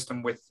replaced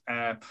him with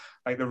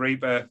like the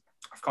Reaper,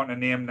 I've got a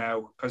name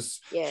now,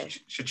 because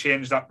she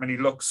changed that many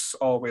looks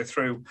all the way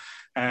through.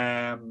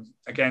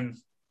 Again,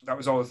 that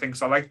was all the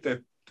things. I like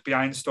the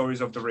behind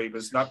stories of the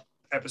Reapers. That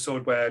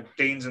episode where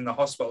Dean's in the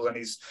hospital and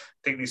he's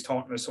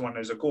talking to someone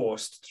who's a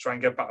ghost to try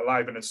and get back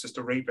alive, and it's just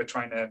a Reaper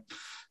trying to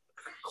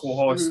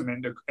coerce them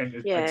into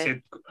like I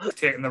said,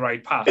 taking the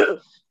right path.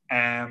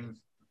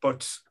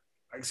 But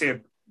like I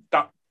say,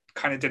 that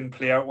kind of didn't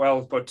play out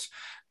well. But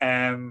like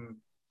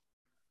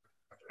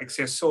I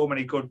say, so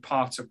many good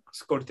parts of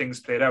good things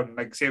played out. And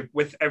like I say,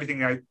 with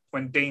everything,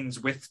 when Dean's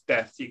with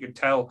Death, you can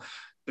tell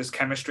there's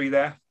chemistry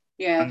there.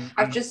 Yeah, and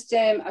I've just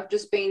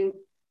been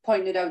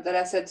pointed out that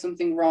I said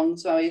something wrong.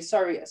 So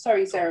sorry,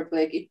 Sarah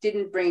Blake. It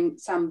didn't bring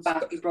Sam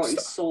back. It brought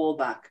his soul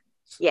back.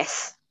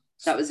 Yes,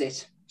 that was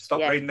it.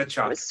 Stop reading the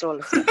chat. But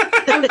someone's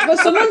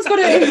got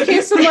to, in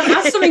case someone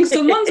asks something,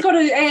 someone's got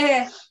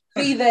to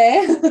be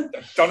there.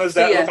 Donna's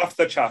there. Look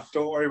after the chat.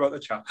 Don't worry about the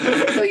chat.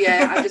 So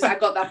yeah, I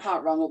got that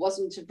part wrong. It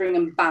wasn't to bring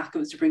him back. It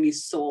was to bring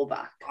his soul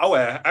back. Oh,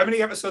 how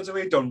many episodes have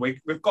we done?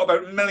 We've got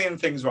about a million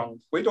things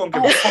wrong. We don't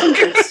give a fuck.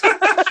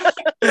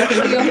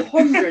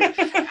 100.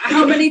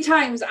 How many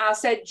times I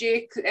said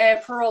Jake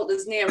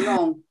Peralta's name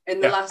wrong in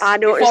the last? I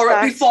noticed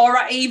before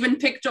I even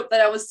picked up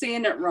that I was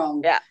saying it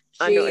wrong. Yeah.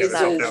 I noticed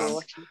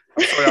that.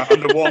 I'm sorry,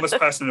 I'm the warmest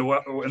person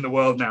in the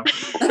world now.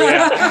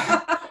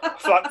 Yeah.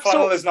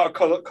 Flannel is not a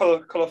colour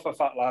for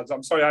fat lads.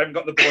 I'm sorry, I haven't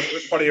got the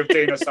body of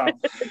Dean or Sam.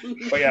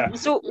 But yeah.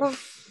 So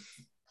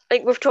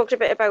we've talked a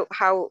bit about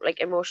how like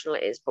emotional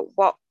it is, but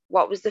what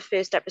was the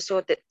first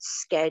episode that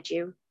scared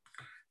you?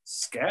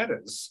 Scared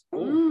us?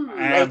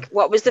 Like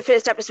what was the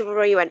first episode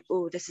where you went,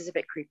 oh, this is a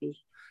bit creepy?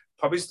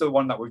 Probably the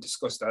one that we've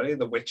discussed earlier,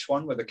 the witch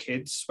one with the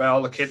kids, where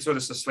all the kids were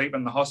just asleep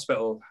in the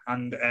hospital,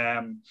 and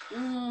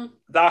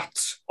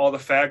that or the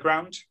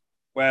fairground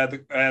where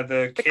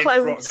the kid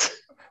clowns.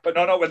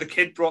 where the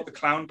kid brought the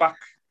clown back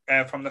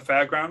from the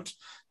fairground,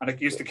 and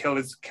it used to kill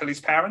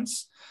his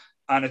parents,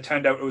 and it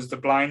turned out it was the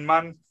blind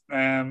man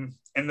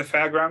in the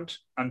fairground,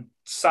 and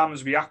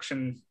Sam's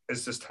reaction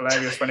is just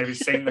hilarious whenever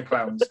he's seen the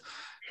clowns.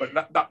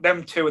 But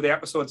them two of the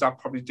episodes that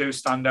probably do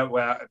stand out,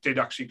 where it did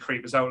actually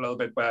creep us out a little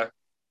bit,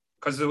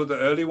 because there were the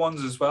early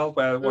ones as well,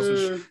 where it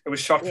wasn't. It was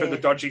shot through the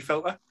dodgy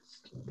filter.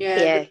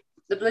 Yeah.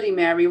 The Bloody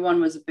Mary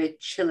one was a bit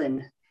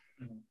chilling,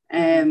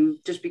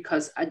 just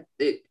because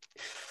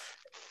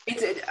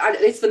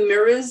it's the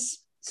mirrors.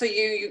 So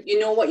you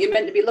know what you're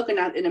meant to be looking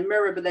at in a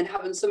mirror, but then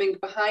having something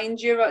behind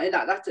you, and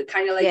that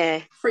kind of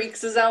like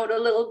freaks us out a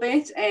little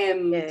bit.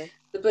 The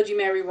Bloody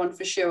Mary one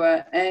for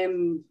sure.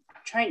 I'm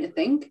trying to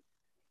think,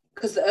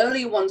 because the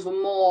early ones were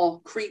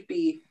more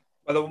creepy.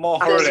 Well, they were more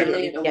horror,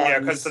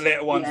 because the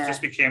later ones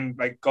just became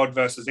like God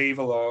versus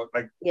evil, or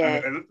like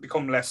it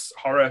become less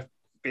horror.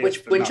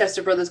 Which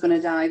Winchester Brothers going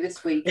to die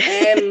this week?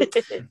 I'm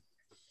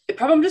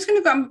going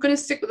to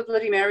stick with the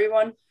Bloody Mary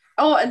one.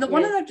 Oh, and the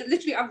one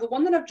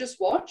that I've just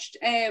watched.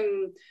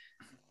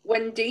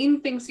 When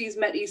Dean thinks he's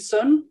met his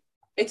son,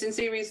 it's in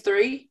series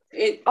 3.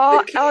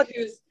 The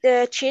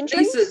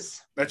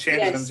Changelings. The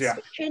Changelings, yeah.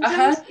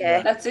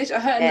 That's it.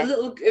 And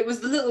it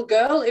was the little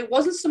girl. It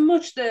wasn't so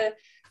much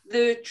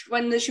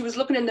when she was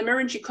looking in the mirror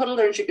and she cuddled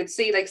her and she could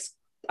see like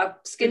her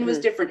skin was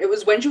different. It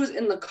was when she was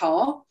in the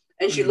car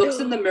and she looks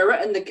in the mirror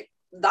and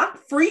that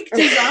freaked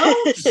us out.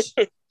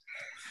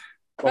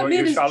 That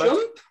made us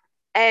jump.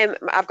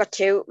 I've got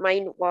 2.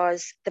 Mine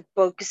was the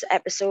Bugs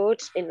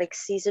episode in like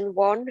season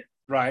 1.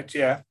 Right,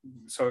 yeah.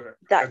 So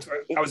that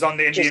was on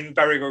the Indian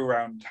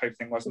merry-go-round type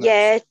thing, wasn't it?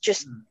 Yeah,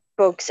 just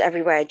bugs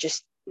everywhere,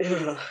 just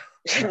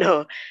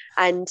no.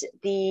 And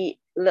the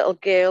little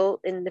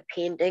girl in the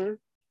painting.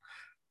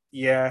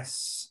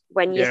 Yes.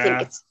 When you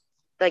think it's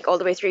like all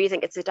the way through, you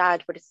think it's a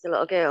dad, but it's the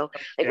little girl.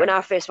 Like when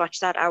I first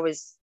watched that, I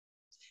was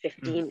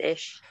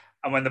 15-ish.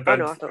 And when the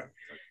bird...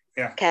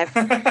 Kev.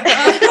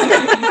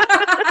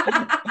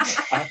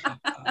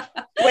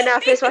 When I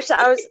first watched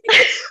that, I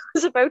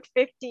was about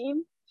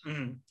 15.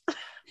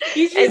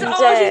 She's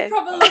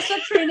probably lost her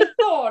train of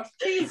thought.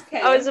 Please,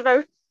 Kev. I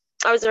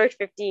was about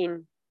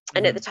 15.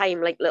 And at the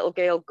time, like little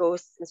girl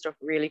ghosts and stuff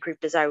really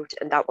creeped us out.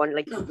 And that one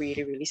like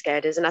really, really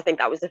scared us. And I think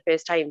that was the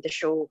first time the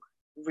show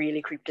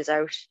really creeped us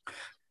out.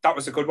 That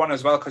was a good one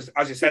as well, because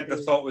as you said, the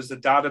thought was the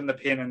dad in the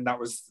pain, and that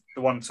was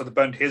the one, so they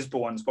burnt his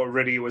bones, but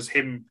really it was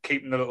him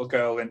keeping the little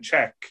girl in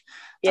check.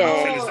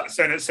 Yeah. As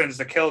soon as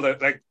they killed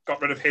it, like got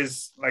rid of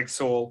his like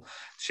soul,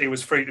 she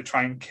was free to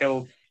try and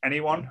kill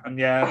anyone. And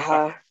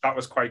that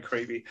was quite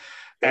creepy.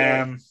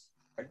 Like,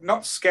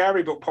 not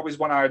scary, but probably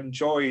one I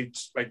enjoyed,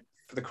 like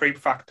for the creep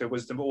factor,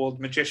 was the old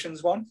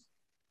Magicians one.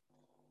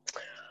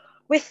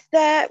 Wasn't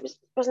that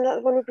the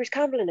one with Bruce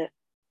Campbell in it?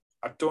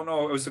 I don't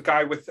know. It was the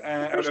guy with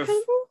Bruce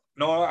Campbell?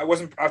 No, I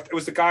wasn't. It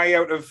was the guy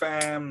out of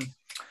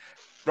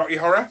Rocky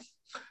Horror.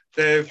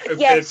 Who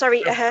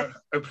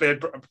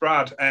played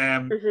Brad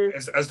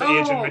as the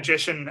agent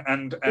magician,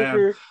 and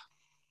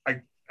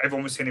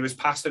everyone was saying he was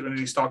past it when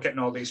he started getting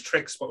all these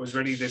tricks, but it was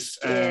really this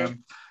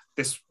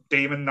this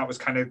demon that was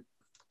kind of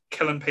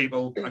killing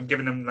people and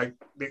giving them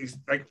getting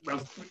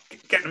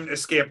them to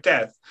escape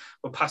death,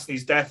 but passing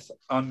his death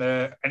on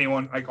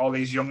anyone, like all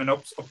these young and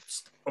up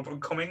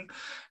and coming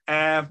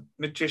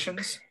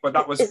magicians. But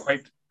that was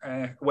quite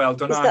well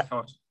done, I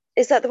thought.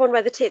 Is that the one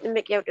where they take the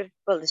mickey out of?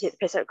 Well, they take the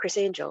piss out of Chris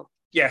Angel.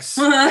 Yes.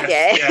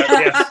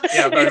 Yes.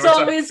 It's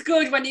always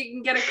good when you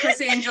can get a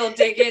Chris Angel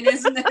dig in,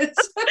 isn't it?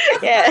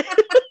 Yeah.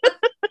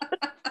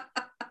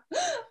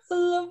 I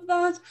love love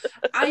that.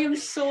 I am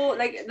so,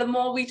 like, the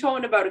more we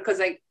talk about it, because,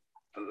 like,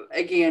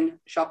 again,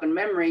 shocking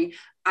memory,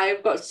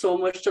 I've got so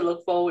much to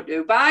look forward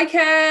to. Bye,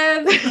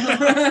 Kev!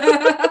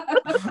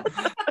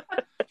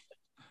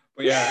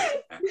 But yeah,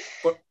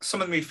 but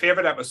some of my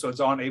favourite episodes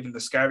aren't even the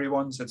scary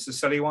ones, it's the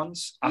silly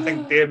ones. I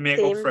think they make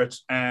up for it.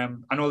 I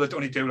know they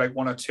only do like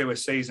 1 or 2 a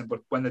season, but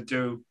when they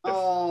do,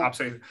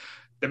 absolutely.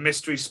 The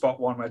mystery spot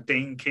one where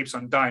Dean keeps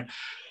on dying.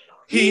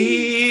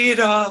 Heat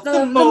of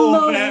the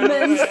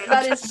moment.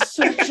 That is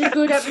such a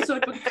good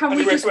episode. But can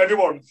we just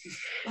everyone?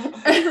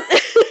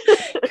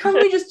 Can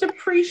we just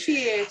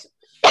appreciate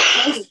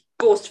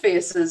ghost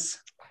faces?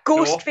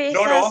 Ghost faces.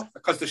 No,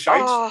 because the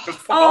shite. Just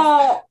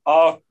fuck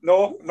off.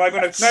 No, I'm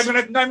going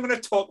to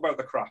talk about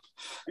the crap.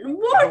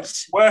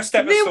 What? Worst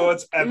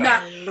episodes ever.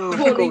 Nah,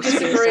 totally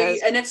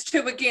disagree. And it's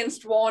 2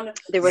 against 1.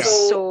 They were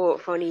so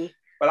funny.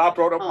 Well, I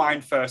brought up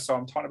mine first, so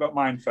I'm talking about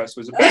mine first.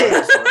 It was a better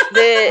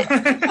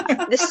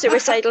episode. The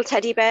suicidal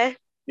teddy bear.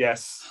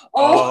 Yes.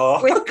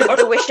 With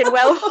the wishing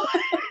well.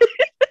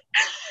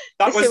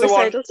 That was the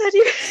one.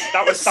 Teddy bear.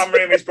 That was Sam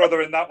Raimi's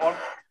brother in that one.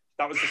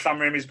 That was the Sam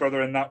Raimi's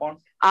brother in that one.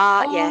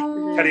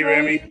 Yeah. Teddy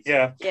Raimi,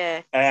 yeah.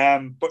 Yeah.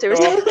 But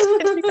Suicidal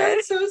teddy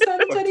bear.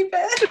 Suicidal teddy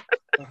bear.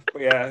 But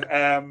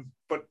yeah,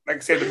 but like I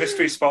say, the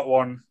mystery spot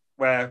one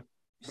where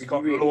we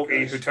got really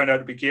Loki, who turned out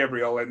to be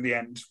Gabriel in the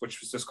end,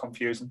 which was just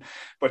confusing.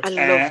 But I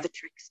love the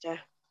trickster.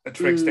 The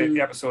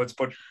trickster episodes,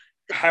 but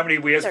how many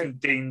ways can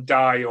Dean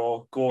die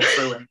or go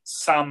through, and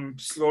Sam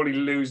slowly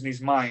losing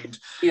his mind?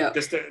 Yeah.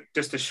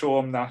 Just to show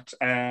him that,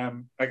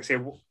 like I say,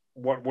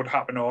 what would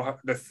happen or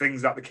the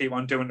things that they keep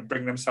on doing to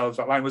bring themselves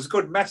that line was a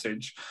good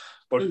message.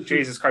 But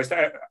Jesus Christ,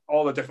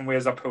 all the different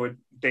ways that poor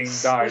Dean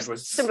died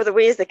was some of the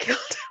ways they killed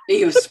him.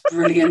 He was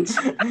brilliant.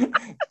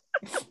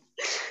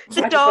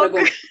 The dog.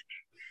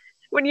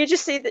 When you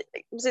just see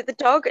was it the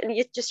dog and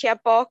you just hear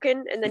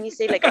barking and then you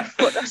see like a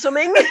foot or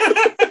something?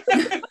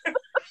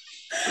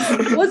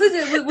 Was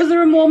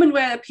there a moment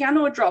where a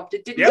piano dropped?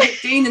 It didn't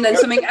hit Dean and then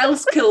something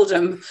else killed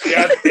him?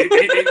 Yeah,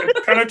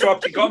 the piano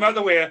dropped, he got him out of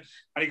the way and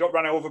he got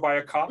run over by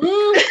a car.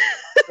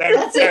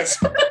 That's it.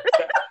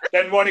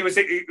 Then one, he was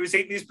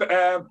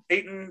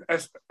eating a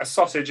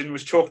sausage and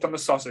was choked on the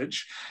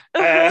sausage.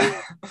 But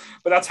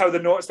that's how they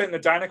noticed it in the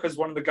diner, because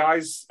one of the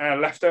guys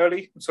left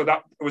early. So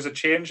that was a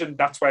change, and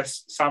that's where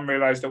Sam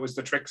realised it was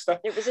the trickster.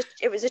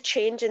 It was a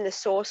change in the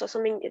sauce or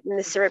something in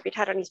the syrup he'd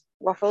had on his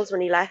waffles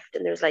when he left,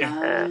 and there was like.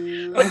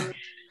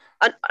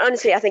 But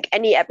honestly, I think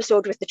any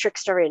episode with the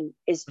trickster in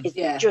is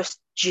just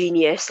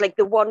genius. Like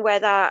the one where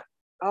that.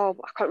 I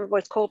can't remember what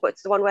it's called, but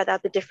it's the one where they're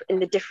in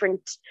the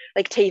different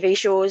like TV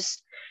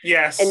shows.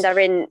 Yes. And they're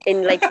in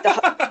like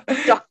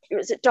the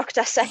was it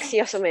Dr.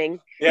 Sexy or something?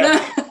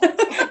 Yeah.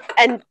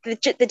 And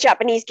the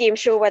Japanese game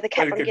show where they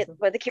keep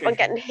on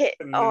getting hit.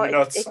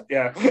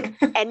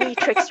 Any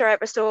trickster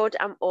episode,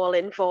 I'm all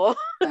in for.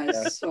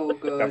 That's so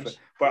good. Definitely.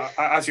 But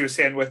as you were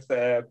saying with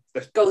the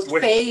ghost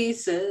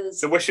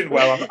faces, the wishing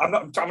well,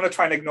 I'm going to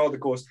try and ignore the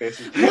ghost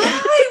faces.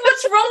 Why?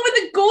 What's wrong with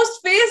the ghost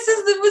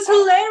faces? That was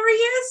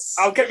hilarious.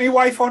 I'll get my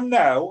wife on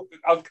now.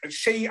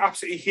 She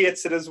absolutely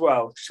hates it as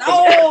well.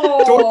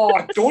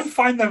 I don't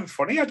find them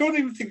funny. I don't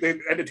even think they're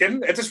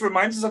entertaining. It just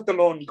reminds us of The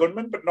Lone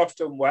Gunman, but not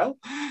done well.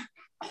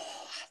 I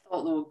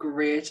thought they were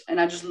great, and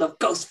I just love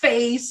ghost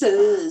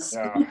faces.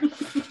 Yeah.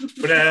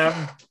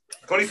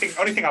 But the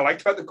only thing I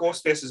liked about the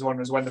ghost faces one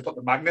was when they put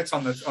the magnets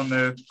on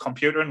the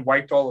computer and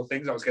wiped all the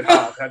things. I was getting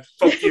hard.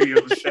 Fuck you, you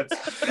little shits.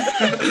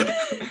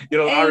 You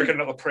little arrogant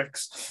little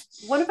pricks.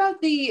 What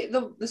about the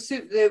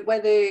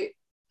where they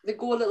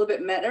go a little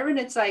bit meta, and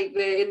it's like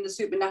they're in the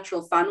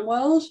supernatural fan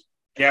world?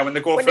 Yeah, when they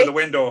go through the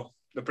window,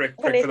 the brick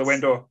for the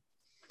window.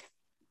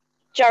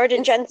 Jared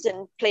and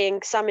Jensen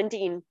playing Sam and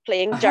Dean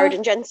playing Jared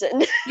and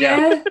Jensen.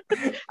 Yeah.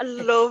 I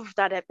love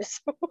that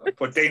episode.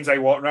 But Dean's like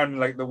walking around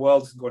like the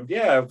world's going,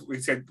 we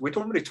said we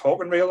don't really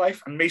talk in real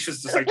life, and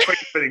Misha's just like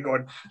tweeting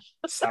going,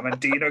 Sam and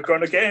Dean are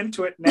going to get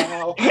into it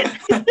now.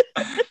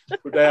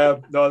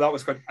 But no, that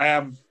was good.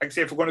 Like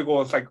say if we're going to go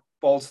with like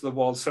balls to the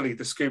wall silly,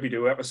 the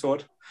Scooby-Doo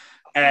episode.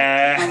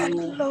 I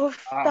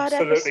love that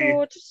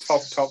episode.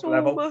 Top so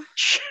level.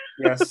 Much.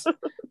 Yes.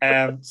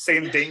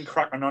 Seeing Dean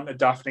cracking on to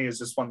Daphne is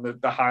just one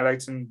of the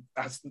highlights, and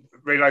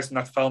realising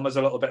that film is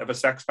a little bit of a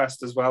sex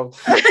fest as well.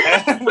 But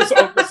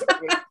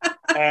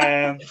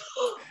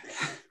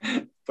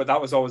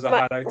that was always a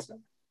highlight.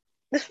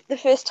 The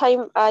first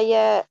time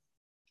I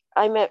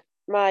met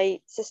my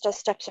sister's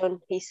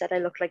stepson, he said I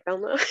looked like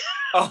Velma.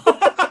 Well,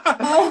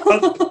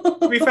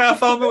 to be fair,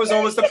 Velma was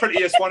always the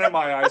prettiest one in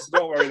my eyes, so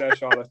don't worry there,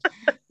 Charlotte.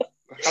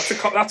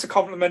 That's a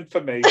compliment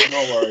for me, so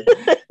don't worry.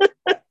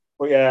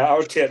 But yeah, I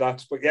would take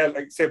that. But yeah,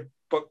 like I say,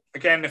 but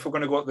again, if we're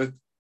going to go at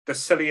the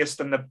silliest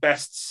and the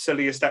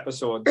silliest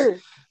episodes,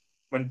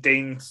 when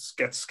Dean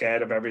gets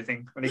scared of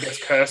everything, when he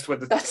gets cursed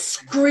with that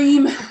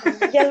scream.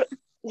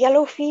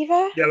 Yellow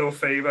Fever? Yellow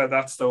Fever,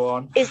 that's the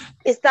one.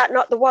 Is that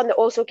not the one that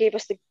also gave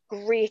us the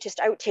greatest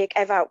outtake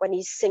ever when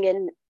he's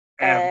singing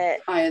Eye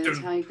of the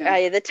Tiger? Eye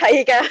of the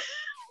Tiger.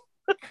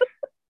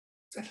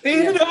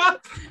 Yeah.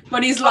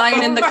 When he's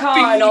lying in the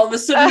car and all of a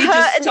sudden he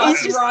just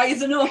starts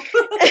rising up.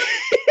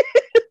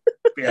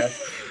 Yeah.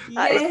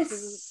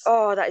 Yes.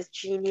 That is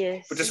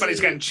genius. But just when he's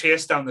getting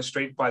chased down the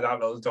street by that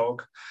little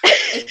dog.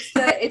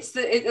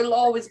 It'll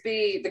always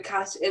be the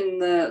cat in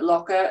the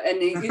locker, and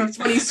it's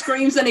when he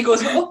screams and he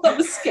goes, "Oh, that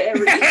was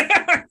scary."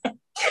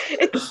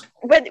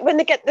 When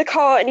they get the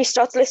car and he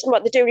starts listening to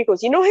what they do, and he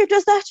goes, "You know who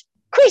does that?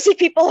 Crazy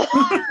people."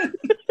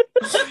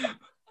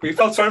 We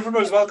felt sorry for him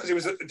as well because he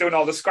was doing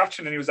all the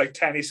scratching and he was like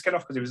tearing his skin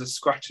off because he was just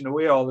scratching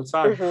away all the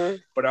time. Mm-hmm.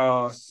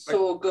 But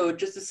so good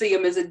just to see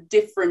him as a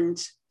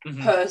different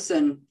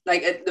person.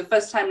 Like the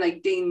first time,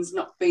 like Dean's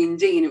not being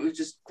Dean, it was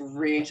just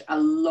great. I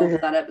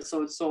love that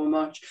episode so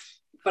much.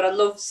 But I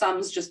love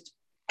Sam's just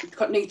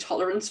got no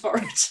tolerance for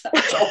it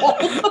at all.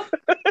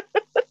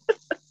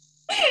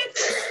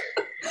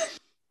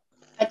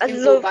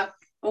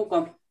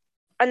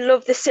 I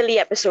love the silly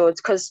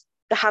episodes because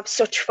they have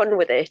such fun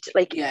with it.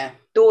 Like,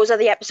 those are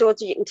the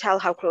episodes where you can tell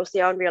how close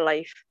they are in real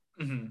life.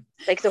 Mm-hmm.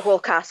 Like the whole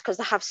cast, because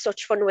they have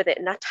such fun with it,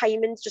 and that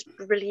timing's just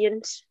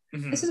brilliant.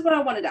 Mm-hmm. This is what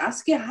I wanted to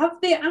ask you.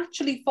 Have they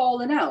actually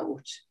fallen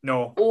out?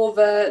 No.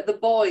 Over the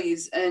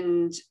boys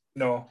and...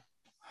 No.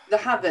 They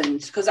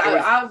haven't, because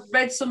I've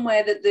read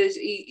somewhere that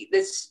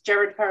this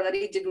Jared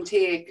Paraletti didn't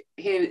take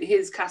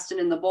his casting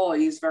in the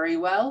boys very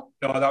well.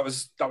 No, that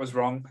was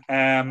wrong.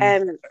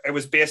 It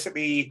was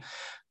basically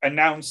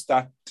announced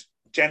that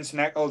Jensen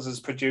Ackles is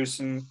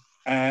producing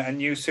a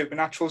new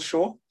Supernatural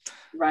show,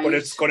 right? But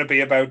it's going to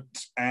be about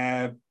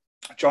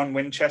John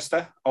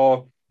Winchester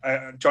or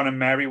John and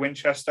Mary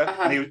Winchester,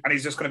 and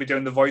he's just going to be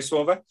doing the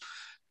voiceover.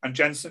 And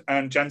Jared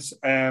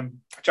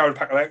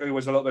Padalecki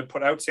was a little bit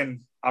put out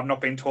saying, "I've not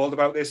been told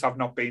about this. I've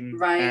not been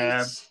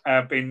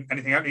been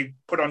anything out." He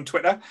put on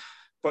Twitter,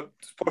 but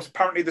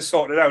apparently they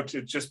sorted it out.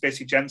 It's just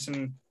basically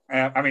Jensen.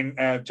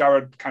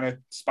 Jared kind of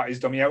spat his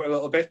dummy out a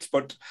little bit,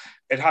 but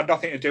it had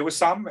nothing to do with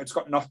Sam. It's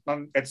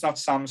not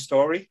Sam's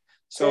story.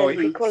 So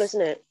pretty cool, isn't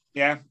it?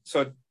 Yeah.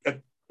 So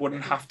it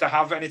wouldn't have to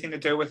have anything to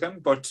do with him,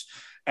 but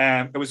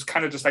it was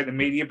kind of just like the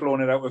media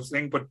blowing it out of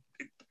thing. But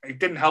he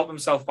didn't help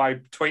himself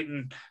by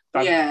tweeting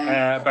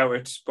that about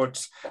it,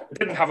 but it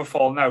didn't have a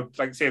falling out.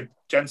 Like I say,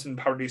 Jensen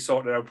apparently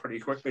sorted it out pretty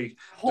quickly.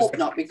 Hope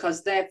not,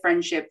 because their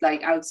friendship,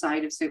 like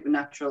outside of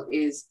Supernatural,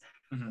 is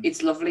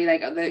it's lovely.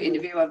 Like the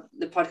interview of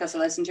the podcast I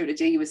listened to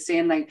today, he was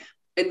saying like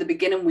in the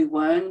beginning we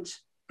weren't.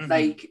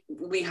 Like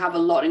we have a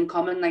lot in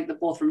common. Like they're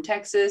both from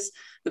Texas.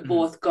 They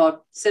both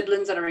got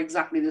siblings that are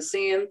exactly the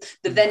same.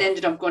 They then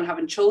ended up going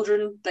having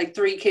children, like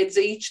 3 kids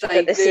each, like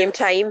at the same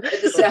time. But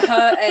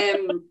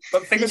the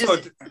thing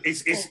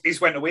is,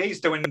 he's went away. He's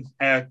doing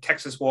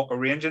Texas Walker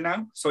Ranger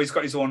now, so he's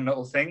got his own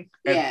little thing.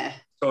 Yeah.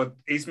 So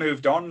he's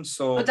moved on.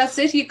 So, but that's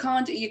it. You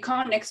can't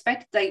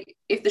expect, like,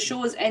 if the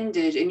show has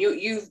ended and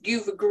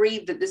you've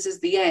agreed that this is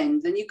the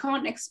end, then you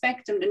can't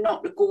expect him to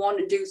not go on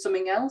and do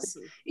something else,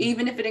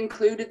 even if it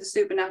included the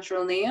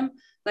Supernatural name.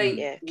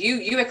 Like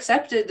you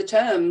accepted the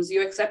terms,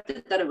 you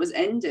accepted that it was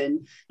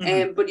ending.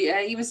 But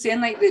he was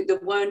saying like they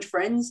weren't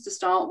friends to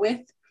start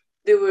with.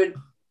 They were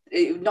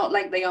not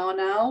like they are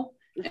now.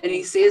 And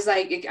he says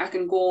like I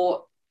can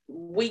go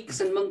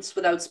weeks and months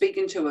without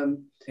speaking to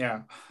him.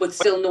 Yeah, but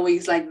still know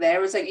he's like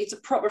there. It's like it's a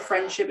proper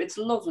friendship. It's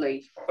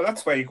lovely. Well,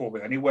 that's where you go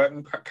with any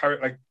working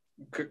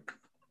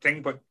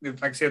thing. But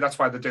like I say, that's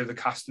why they do the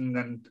casting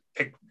and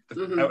pick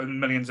out of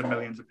millions and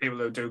millions of people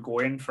who do go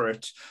in for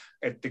it.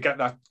 To get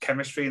that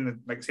chemistry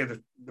and like I say, they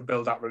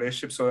build that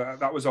relationship. So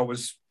that was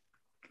always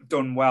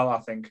done well, I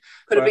think.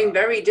 Could have been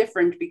very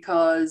different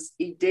because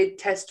he did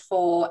test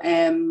for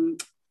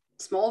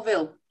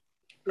Smallville.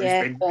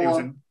 Yeah,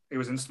 he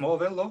was in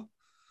Smallville though.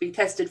 He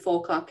tested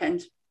for Clark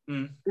Kent.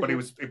 But he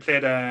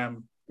played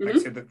like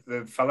say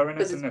the fella in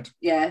it, isn't it?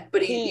 Yeah,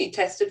 but he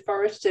tested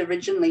for it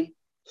originally.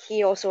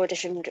 He also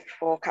auditioned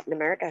for Captain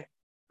America.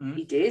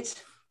 He did.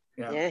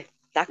 Yeah,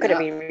 that could have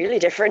been really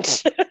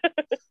different.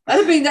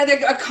 I mean, I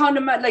can't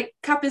imagine. Like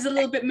Cap is a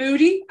little bit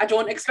moody. I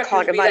don't expect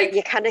him to be like.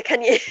 You can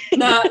you?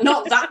 Nah,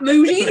 not that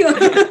moody.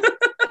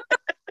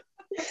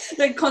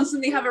 They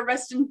constantly have a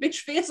resting bitch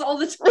face all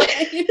the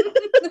time.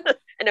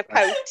 In a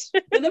pouch.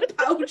 In a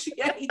pouch,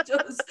 yeah, he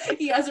does.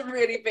 He has a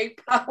really big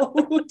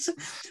pouch.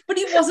 But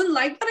he wasn't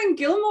like that in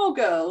Gilmore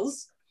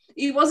Girls.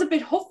 He was a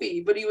bit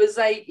huffy, but he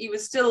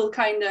was still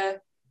kind of,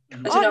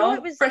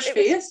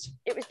 fresh-faced.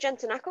 It was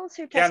Jensen Ackles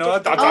who tested. Yeah, no,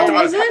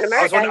 was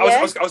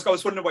it? I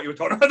was wondering what you were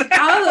talking about.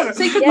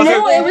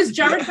 It was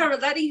Jared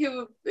Padalecki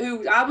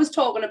who I was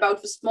talking about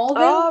for Smallville.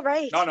 Oh,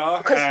 right. No.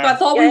 Because I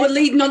thought we were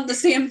leading on the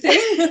same thing.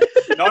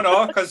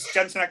 No, because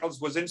Jensen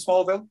Ackles was in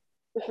Smallville.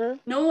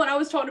 No, when I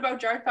was talking about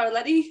Jared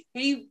Padalecki,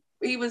 he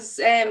was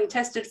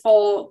tested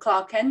for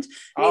Clark Kent,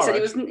 and he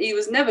said he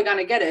was never going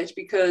to get it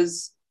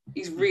because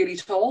he's really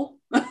tall.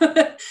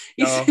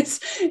 Says,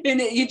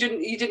 you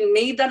didn't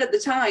need that at the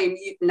time.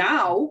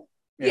 Now,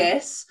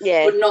 yes,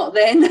 but not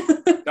then.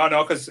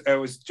 No, because it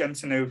was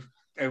Jensen who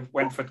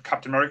went for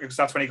Captain America because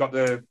that's when he got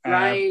the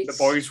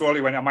boys role.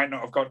 He went, I might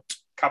not have got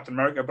Captain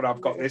America, but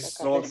I've got this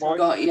sword boy.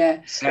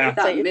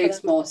 That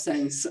makes more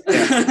sense.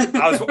 Yeah.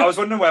 I was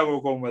wondering where we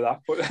were going with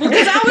that, but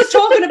because I was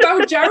talking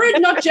about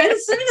Jared, not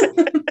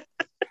Jensen.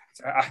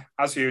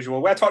 As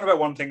usual, we're talking about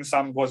one thing,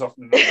 Sam goes off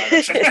in another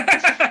direction.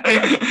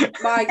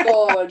 My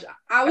God,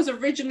 I was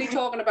originally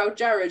talking about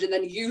Jared, and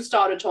then you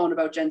started talking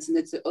about Jensen.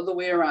 It's the other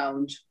way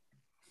around.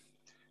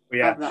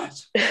 Yeah.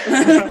 That.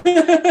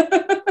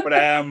 But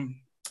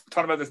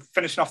talking about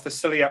finishing off the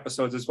silly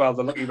episodes as well,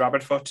 the Lucky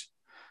Rabbit Foot.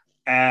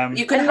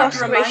 You can have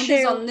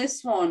reminders on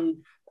this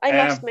one. I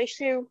lost my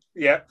shoe.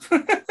 Yeah.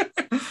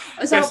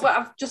 Is that what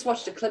I've just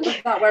watched a clip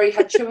of that where he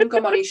had chewing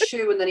gum on his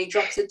shoe and then he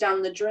drops it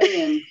down the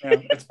drain?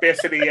 Yeah, it's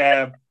basically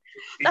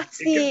that's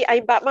the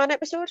I'm Batman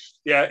episode.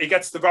 Yeah, he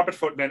gets the rabbit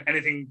foot, and then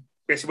anything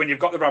basically when you've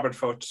got the rabbit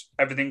foot,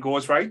 everything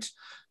goes right,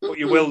 but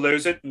you will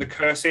lose it, and the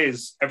curse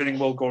is everything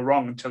will go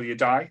wrong until you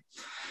die.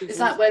 Is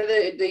that where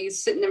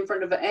he's sitting in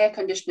front of an air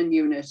conditioning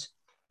unit?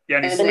 Yeah,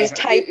 and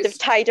they've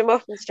tied him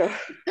up and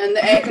stuff. And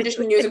the air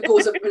conditioning unit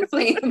goes up in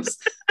flames.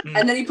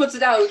 And then he puts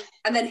it out,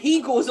 and then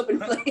he goes up in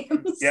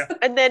flames. Yeah.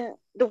 And then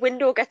the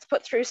window gets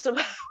put through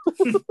somehow.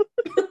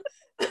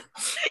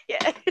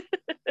 Yeah.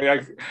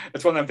 Yeah,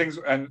 it's one of them things,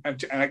 and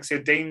like I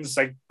say, Dean's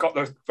like got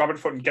the rabbit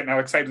foot and getting all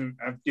excited,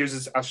 and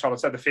uses, as Charlotte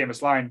said, the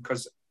famous line,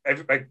 because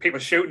like people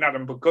are shooting at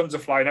him, but guns are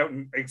flying out,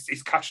 and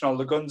he's catching all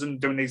the guns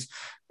and doing these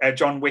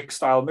John Wick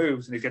style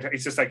moves, and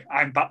he's just like,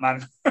 I'm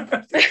Batman.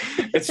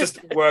 It just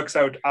works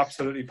out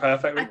absolutely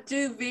perfectly. I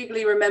do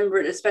vaguely remember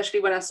it, especially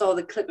when I saw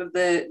the clip of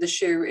the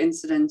shoe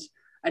incident.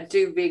 I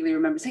do vaguely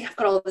remember. See, I've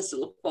got all this to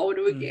look forward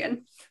to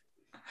again.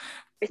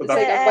 It's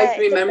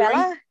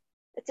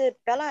a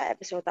Bella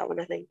episode, that one,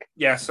 I think.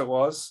 Yes, it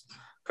was.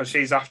 Because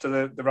she's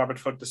after the rabbit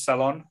foot to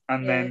sell on,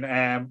 and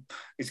then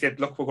he's like,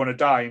 look, we're going to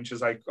die, and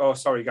she's like, oh,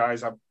 sorry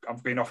guys, I'm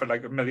being offered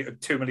like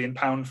 £2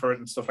 million for it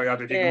and stuff like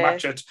that if you can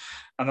match it,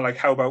 and they're like,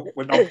 how about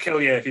we'll not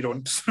kill you if you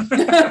don't.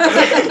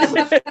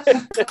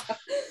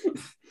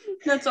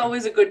 That's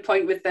always a good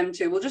point with them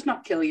too. We'll just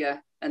not kill you,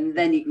 and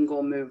then you can go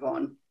and move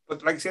on.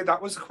 But like I say,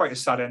 that was quite a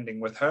sad ending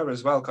with her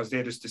as well, because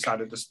they just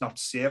decided to not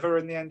save her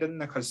in the end, didn't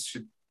they? Because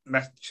she'd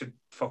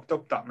fucked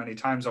up that many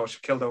times, or she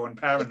killed her own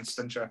parents,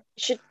 didn't she?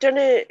 She'd done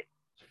it.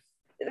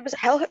 It was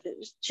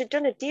she'd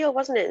done a deal,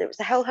 wasn't it? It was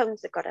the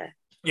Hellhounds that got her.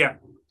 Yeah,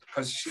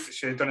 because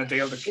she had done a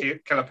deal to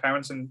kill her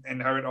parents and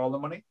inherit all the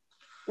money.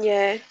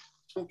 Yeah,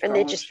 and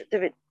they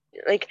were,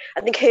 like,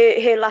 I think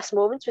her last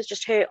moments was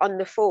just her on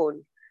the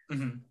phone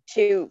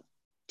to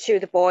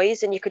the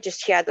boys, and you could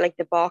just hear like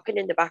the barking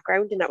in the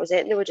background, and that was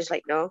it. And they were just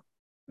like, no.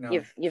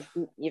 You've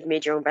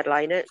made your own bed,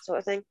 lie in it, sort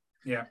of thing.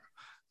 Yeah.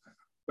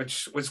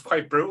 Which was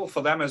quite brutal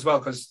for them as well,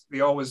 because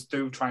they always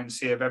do try and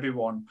save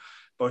everyone.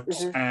 But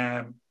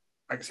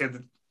like I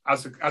said,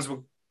 as we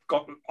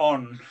got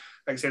on,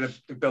 like I said,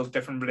 they built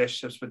different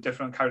relationships with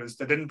different characters.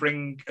 They didn't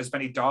bring as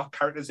many dark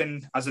characters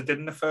in as they did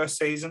in the first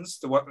seasons.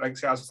 Like I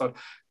said, as I thought,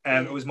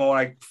 it was more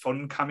like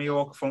fun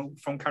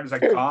characters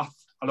like Garth.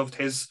 I loved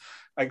his,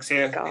 like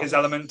say, his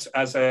element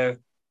as a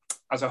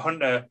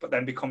hunter, but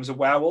then becomes a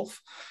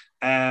werewolf.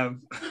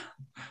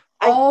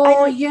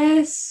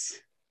 Yes.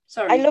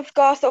 Sorry. I loved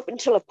Garth up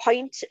until a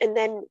point, and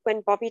then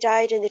when Bobby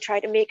died and they tried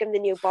to make him the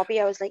new Bobby,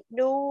 I was like,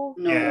 no.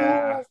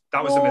 Yeah,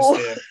 that was a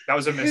mistake. That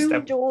was a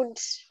misstep.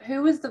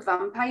 Who was the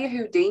vampire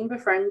who Dean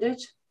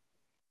befriended?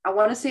 I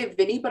want to say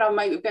Vinny, but I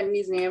might have gotten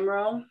his name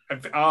wrong.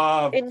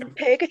 In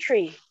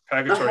Purgatory.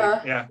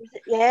 Yeah.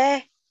 Yeah.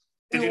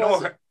 Did you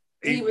know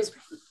he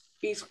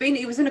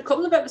was in a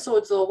couple of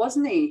episodes though,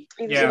 wasn't he?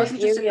 He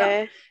wasn't just in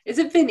that. Is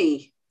it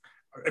Vinny?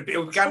 It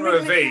began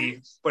with a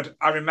V, but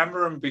I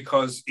remember him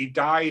because he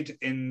died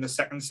in the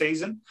second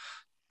season.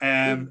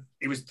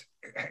 He was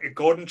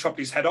Gordon chopped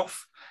his head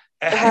off,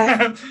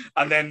 and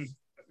then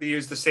they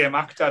used the same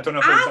actor. I don't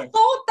know. I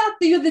thought that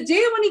the other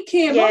day when he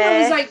came on, I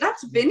was like,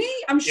 "That's Vinny."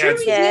 I'm sure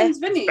his name's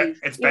Vinny.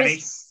 It's Benny.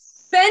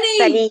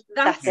 Benny.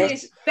 That's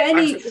it.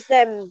 Benny.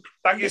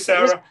 Thank you,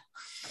 Sarah.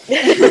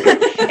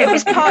 It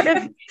was part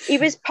of. He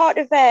was part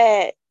of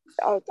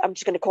I'm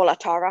just going to call her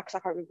Tara because I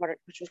can't remember what it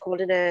was called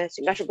in a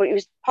Supernatural, but he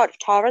was part of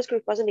Tara's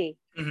group, wasn't he?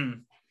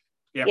 Mm-hmm.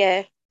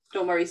 Yeah.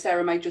 Don't worry,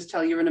 Sarah might just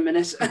tell you in a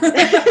minute.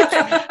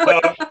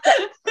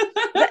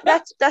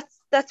 That's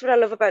what I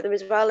love about them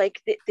as well.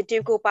 Like they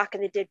do go back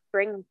and they did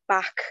bring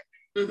back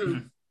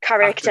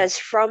characters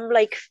from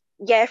the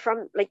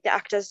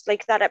actors,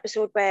 like that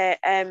episode where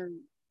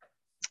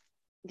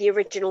the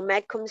original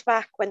Meg comes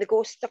back when the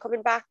ghosts are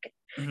coming back,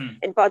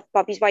 and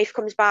Bobby's wife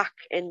comes back,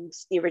 and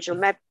the original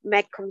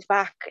Meg comes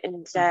back,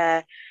 and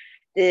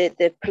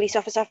the police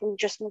officer from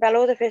Justin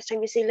Bellow, the first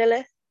time you see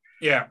Lilith,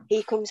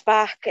 he comes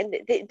back, and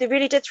they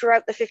really did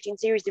throughout the 15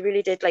 series. They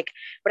really did,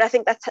 but I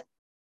think that's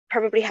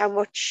probably how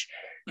much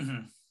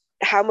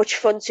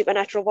fun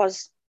Supernatural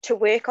was to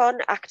work on.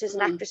 Actors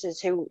and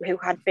actresses who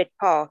had bit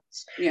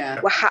parts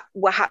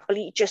were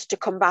happily just to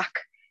come back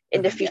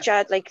in the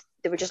future. Like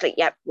they were just like,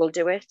 yep, we'll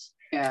do it.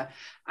 Yeah,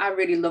 I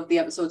really loved the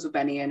episodes with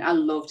Benny, and I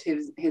loved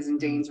his and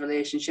Dean's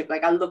relationship.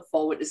 Like I look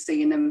forward to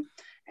seeing them.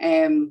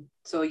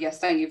 So yes,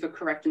 thank you for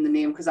correcting the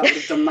name, because I would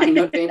have done mine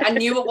not Vinny. I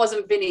knew it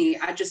wasn't Vinny.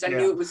 I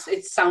knew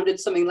it sounded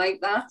something like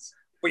that.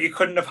 But you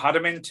couldn't have had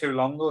him in too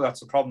long, though. That's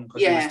the problem,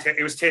 because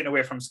he was taken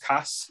away from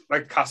Cass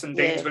and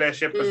Dean's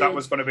relationship, because that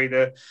was going to be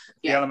the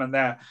element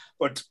there.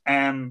 But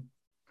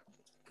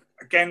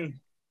again,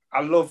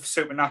 I love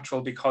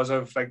Supernatural because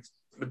of like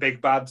the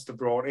big bads they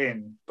brought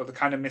in, but they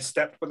kind of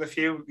misstepped with a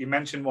few. You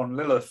mentioned one,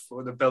 Lilith,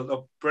 where they built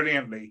up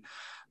brilliantly,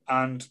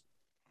 and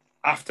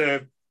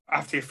after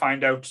you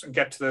find out and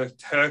get to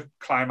her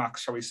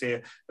climax, shall we say,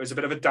 it was a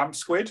bit of a damp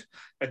squid.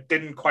 It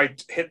didn't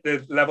quite hit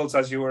the levels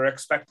as you were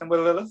expecting with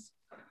Lilith.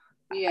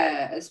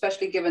 Yeah,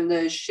 especially given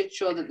the shit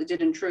show that they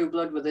did in True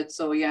Blood with it.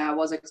 So yeah, I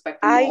was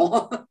expecting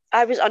more.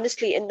 I was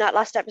honestly, in that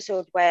last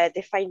episode where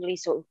they finally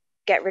sort of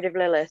get rid of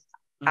Lilith,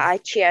 I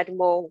cheered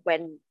more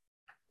when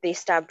they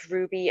stabbed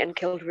Ruby and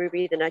killed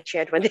Ruby than I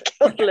cheered when they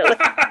killed Lilith.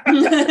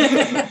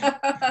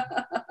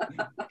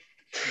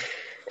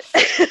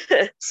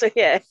 So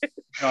yeah.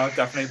 No,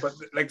 definitely. But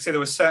like I say, there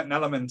were certain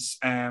elements.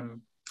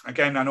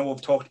 Again, I know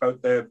we've talked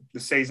about the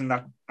season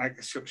that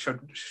like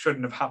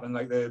shouldn't have happened.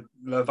 Like the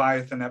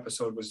Leviathan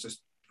episode was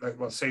just like,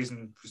 well,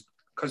 season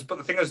because. But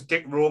the thing is,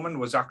 Dick Roman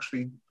was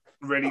actually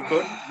really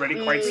good,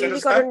 really quite sinister.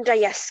 He got under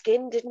your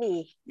skin, didn't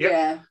he? Yep.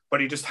 Yeah.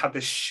 But he just had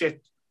this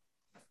shit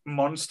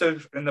monster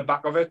in the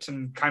back of it,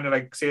 and kind of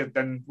like say,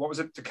 then what was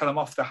it to kill him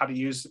off? They had to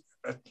use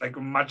a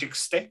magic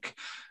stick.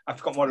 I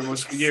forgot what it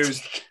was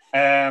used.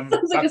 Sounds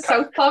like a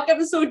South Park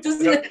episode,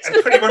 doesn't it?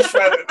 It's pretty much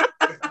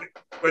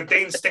where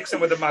Dean sticks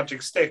him with a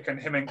magic stick, and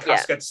him and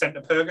Cass get sent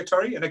to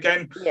purgatory. And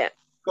again,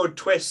 good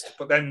twist,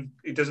 but then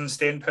he doesn't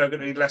stay in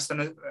purgatory less than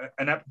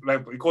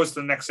he goes to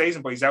the next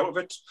season, but he's out of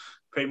it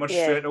pretty much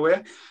straight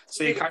away.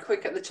 So you can't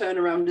quick at the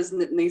turnaround,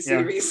 isn't it, in these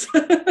series?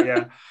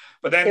 Yeah,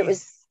 but then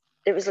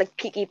it was like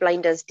Peaky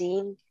Blinders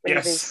Dean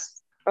when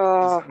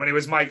he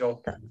was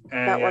Michael.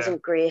 That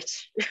wasn't great.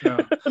 No.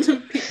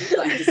 Peaky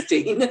Blinders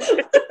Dean.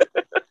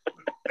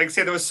 Like I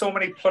say, there were so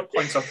many plot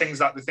points or things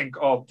that they think,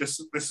 oh,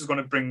 this is going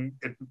to bring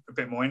it a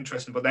bit more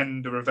interesting, but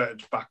then they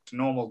reverted back to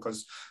normal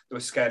because they were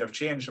scared of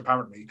change,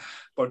 apparently.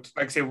 But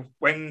like I say,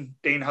 when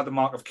Dean had the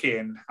mark of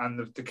Cain and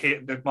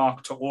the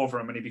mark took over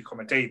him and he became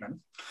a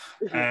demon,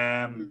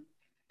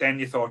 then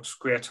you thought,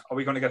 great, are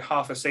we going to get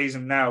half a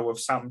season now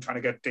of Sam trying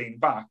to get Dean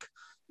back?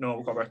 No,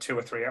 we've got about 2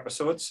 or 3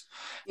 episodes.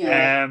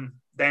 Yeah.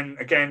 Then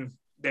again,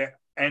 the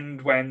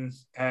end when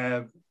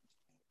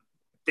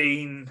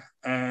Dean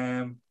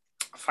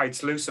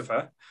fights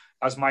Lucifer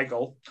as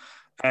Michael.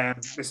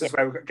 This is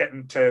where we're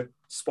getting to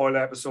spoiler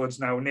episodes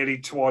now, nearly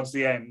towards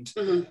the end.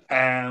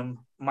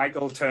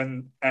 Michael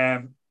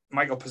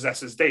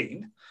possesses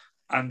Dean,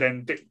 and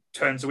then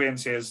turns away and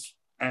says,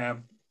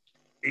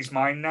 he's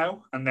mine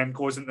now, and then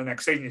goes into the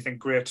next season. You think,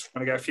 great,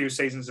 we're going to get a few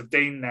seasons of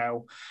Dean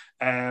now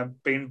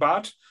being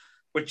bad,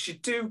 which you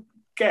do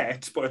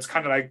get, but it's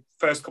kind of like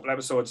first couple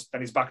episodes,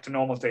 then he's back to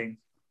normal Dean.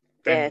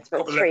 Then it's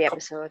about 3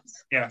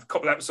 episodes. Yeah, a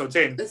couple episodes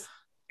in.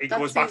 It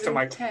goes back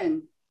to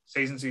 10.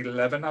 Season's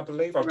 11, I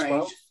believe, or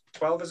 12.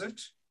 12, is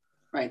it?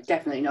 Right,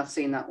 definitely not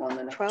seen that one.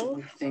 Then 12?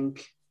 I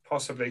think.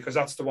 Possibly, because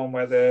that's the one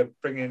where they're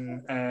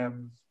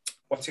bringing,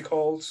 what's he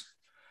called?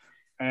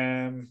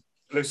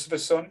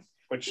 Lucifer's son,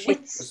 which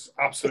was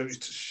absolutely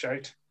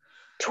shite.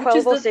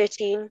 12 or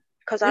 13,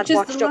 because I'd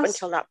watched up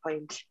until that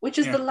point. Which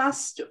is the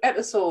last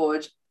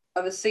episode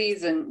of a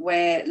season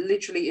where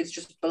literally it's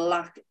just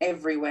black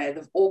everywhere.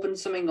 They've opened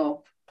something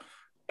up.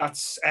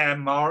 That's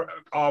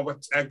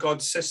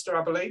God's sister,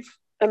 I believe.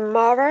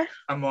 Amara.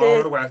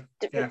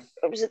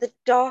 Was it the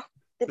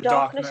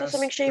darkness or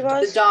something she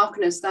was? The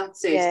darkness,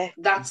 that's it. Yeah.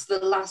 That's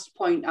the last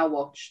point I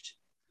watched.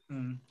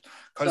 So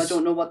I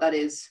don't know what that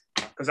is.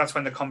 Because that's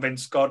when they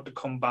convinced God to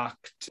come back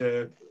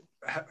to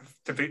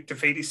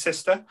defeat his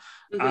sister.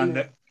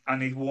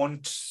 And he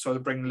won't sort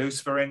of bring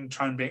Lucifer in,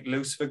 try and make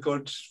Lucifer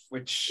good,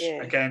 which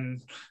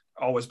again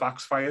always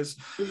backfires.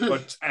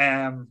 But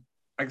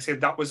like I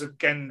said, that was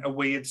again a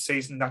weird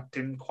season that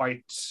didn't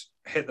quite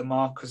hit the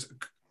mark, because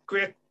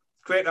great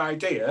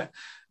idea,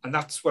 and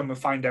that's when we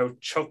find out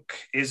Chuck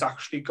is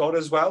actually God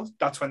as well.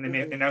 That's when they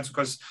made the announcement,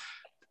 because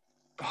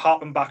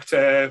harping back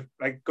to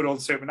like good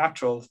old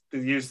Supernatural, they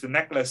use the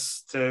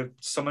necklace to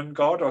summon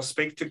God or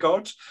speak to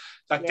God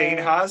that Dean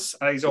has,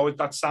 and he's always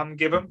that Sam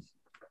give him.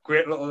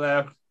 Great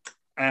little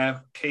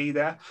key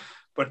there.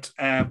 But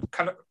kind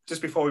of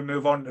just before we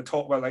move on to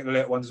talk about like the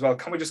later ones as well,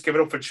 can we just give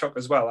it up for Chuck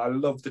as well? I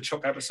love the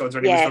Chuck episodes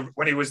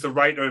when he was the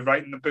writer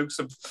writing the books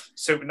of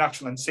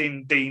Supernatural, and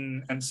seeing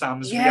Dean and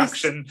Sam's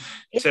reaction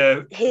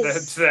to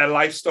their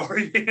life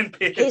story being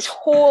paid. His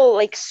whole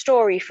like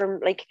story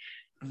from like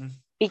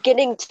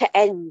beginning to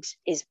end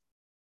is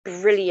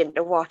brilliant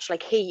to watch.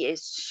 Like, he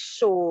is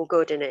so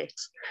good in it.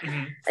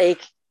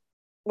 Like,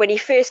 when he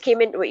first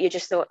came into it, you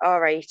just thought, all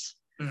right,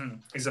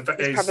 he's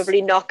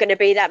probably not going to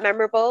be that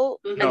memorable.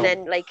 And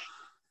then, like,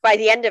 by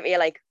the end of it, you're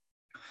like,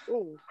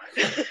 ooh.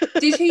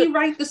 Did he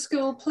write the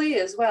school play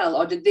as well,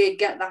 or did they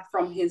get that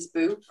from his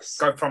books?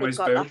 Got from his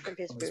book.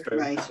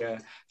 Right. Yeah.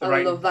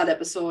 I love that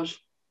episode.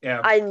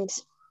 Yeah. And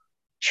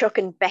Chuck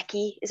and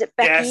Becky. Is it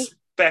Becky? Yes,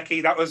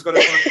 Becky. That was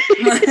going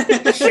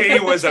to. She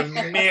was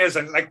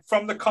amazing. Like,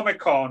 from the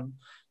Comic-Con,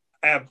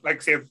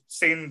 like, say, I've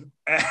seen.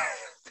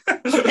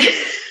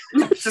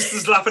 Just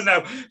as laughing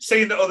now,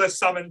 seeing the other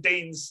Sam and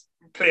Dean's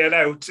playing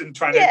out and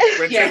trying to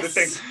win through the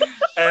thing.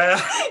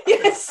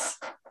 Yes.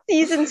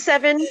 Season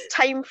 7,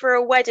 Time for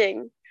a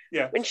Wedding.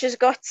 Yeah. When she's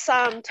got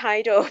Sam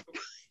tied up.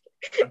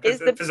 Is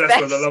the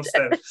possessed with a love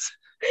spell.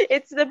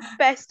 It's the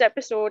best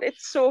episode.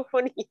 It's so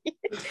funny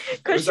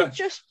because she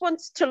just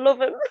wants to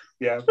love him.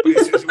 Yeah, but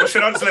she's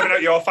not just living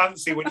out your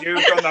fancy. Would you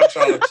have done that,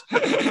 Charlotte?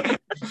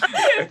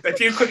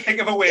 If you could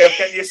think of a way of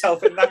getting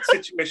yourself in that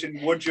situation,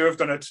 would you have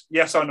done it?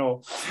 Yes or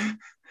no?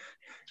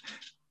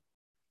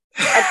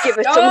 I'd give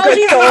it some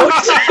good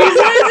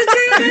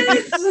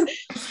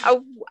thought.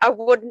 I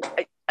wouldn't.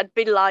 I'd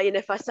be lying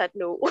if I said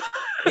no.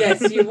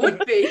 Yes, you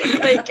would be.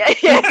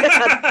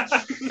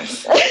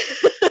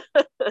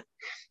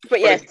 But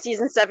yeah,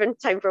 season 7,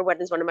 Time for a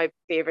Wedding is one of my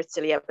favourite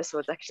silly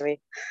episodes,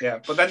 actually. Yeah,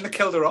 but then they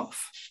killed her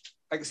off.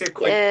 Like I say,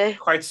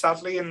 quite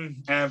sadly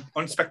and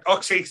unexpected.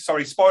 Oh,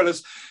 sorry,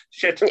 spoilers.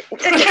 Shit.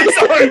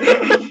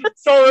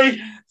 sorry.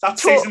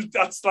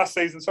 That's last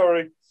season.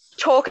 Sorry.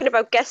 Talking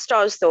about guest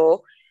stars,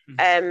 though,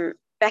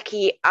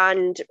 Becky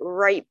and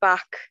right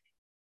back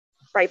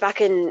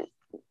in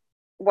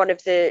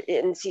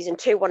in season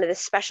 2, one of the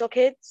special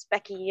kids,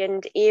 Becky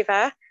and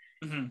Ava,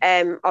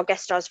 are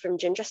guest stars from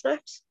Ginger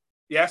Snaps.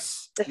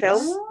 Yes. The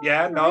film.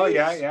 Yeah, no,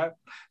 yeah.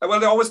 Well,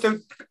 they always do,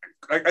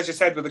 as you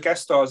said, with the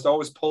guest stars, they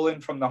always pull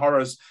in from the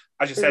horrors.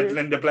 As you said,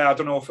 Linda Blair, I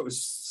don't know if it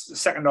was the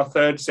second or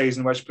third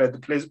season where she played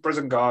the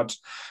prison guard,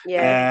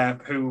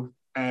 who,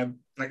 like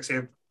I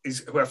say,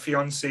 her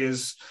fiance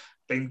has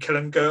been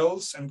killing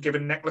girls and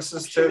giving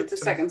necklaces to... It's the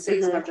second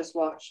season I've just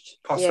watched.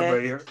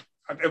 Possibly. Yeah.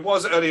 It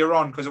was earlier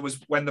on because it was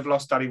when they've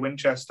lost Daddy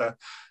Winchester.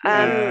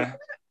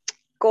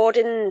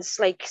 Gordon's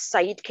like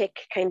sidekick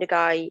kind of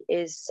guy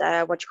is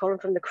what you call him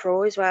from The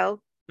Crow as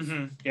well.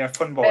 Yeah,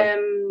 fun boy.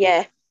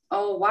 Yeah.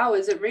 Oh wow,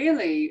 is it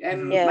really?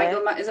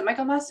 Is it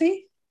Michael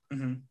Massey?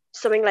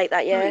 Something like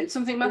that, yeah.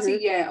 Something Massey,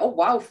 yeah. Oh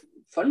wow,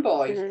 fun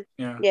boy.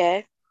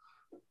 Yeah.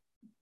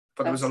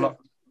 But there was a lot.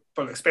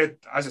 But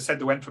as I said,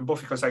 they went from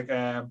Buffy because like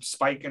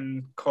Spike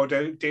and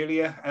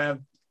Cordelia,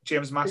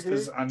 James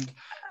Masters and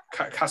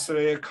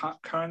Cassidy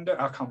Carpenter.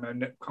 I can't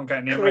get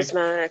a name right.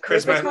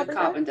 Charisma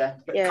Carpenter.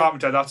 Yeah.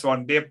 Carpenter, that's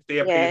one. They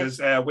appeared as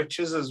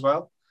witches as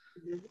well.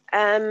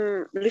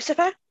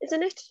 Lucifer,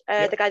 isn't it?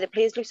 The guy that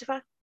plays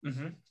Lucifer.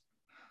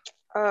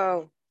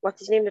 Oh, what's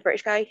his name? The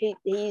British guy.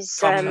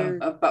 He's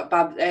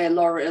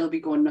Laura. It'll be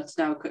going nuts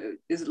now.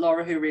 Is it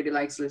Laura who really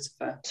likes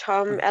Lucifer?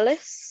 Tom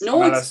Ellis.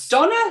 No, it's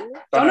Donna.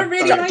 Donna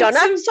really likes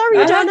him.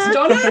 Sorry, Donna.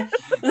 Donna.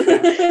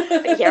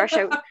 Yeah,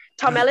 shout.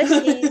 Tom Ellis.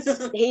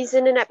 He's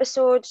in an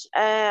episode.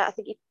 I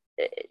think he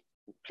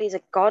plays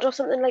a god or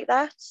something like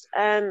that.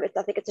 I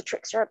think it's a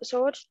Trickster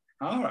episode.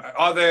 All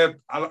right.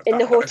 In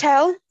the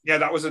hotel? Yeah,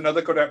 that was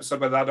another good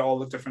episode where they had all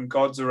the different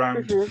gods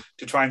around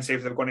to try and see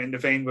if they were going to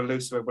intervene with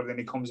Lucifer, but then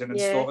he comes in and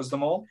slaughters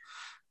them all.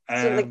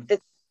 So like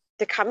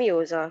the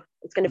cameos are,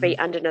 it's going to be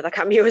and another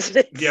cameo, isn't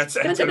it? Yeah, it's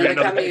another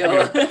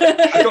cameo.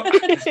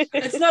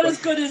 It's not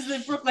as good as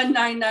the Brooklyn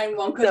Nine-Nine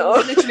one because it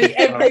was literally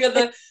every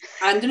other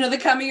and another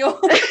cameo.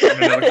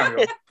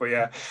 But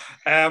yeah,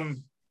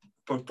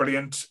 but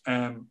brilliant.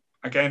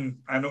 Again,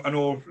 I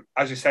know,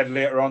 as you said,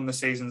 later on the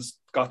seasons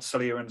got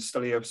sillier and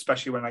sillier,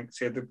 especially when, like,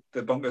 say,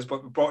 the bunkers,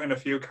 but we brought in a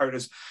few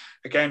characters.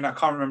 Again, I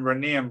can't remember her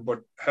name,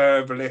 but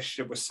her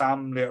relationship with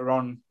Sam later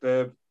on,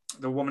 the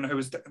woman who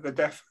was the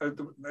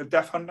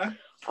deaf hunter.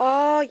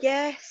 Oh,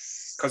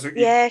 yes.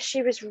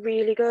 She was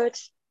really good.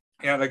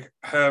 Yeah, like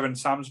her and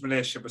Sam's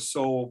relationship was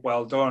so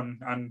well done,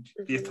 and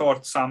you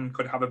thought Sam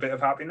could have a bit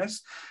of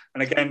happiness.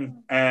 And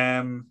again,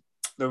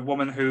 the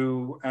woman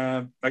who,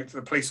 like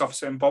the police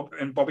officer in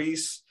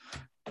Bobby's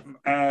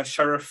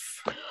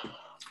sheriff,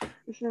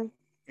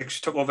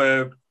 she took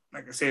over,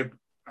 like I say,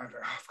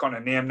 I've got her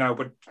name now,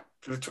 but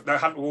we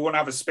want to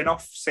have a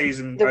spin-off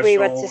season. The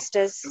Wayward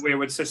Sisters. The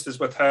Wayward Sisters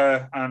with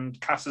her and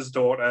Cass's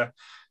daughter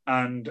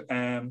and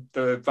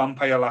the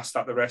vampire lass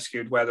that they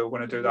rescued, where they were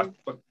going to do that.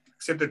 But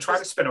so they tried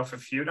to spin off a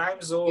few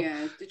times, though.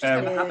 Yeah, it just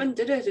never happened,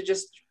 did it? It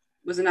just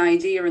was an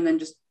idea and then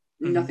just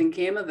nothing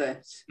came of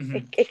it.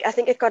 I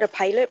think it got a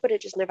pilot, but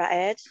it just never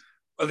aired.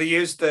 Well, they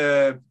used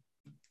the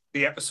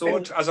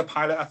episode as a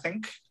pilot, I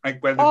think.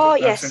 Like where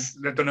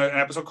they've done an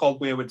episode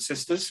called Wayward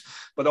Sisters,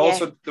 but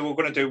also they were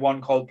going to do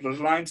one called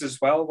Bloodlines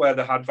as well, where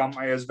they had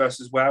vampires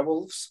versus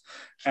werewolves.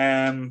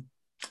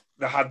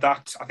 They had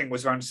that, I think it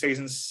was around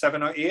season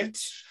 7 or 8.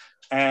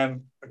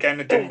 Again,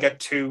 it didn't get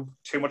too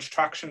much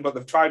traction, but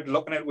they've tried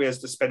looking at ways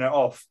to spin it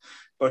off.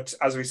 But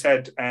as we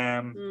said,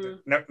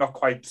 not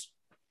quite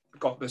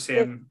got the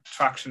same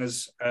traction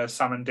as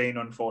Sam and Dean,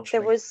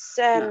 unfortunately.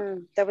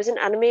 There was an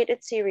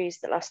animated series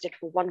that lasted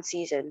for one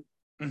season,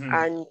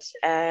 and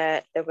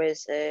there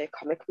was a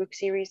comic book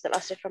series that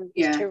lasted from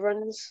 2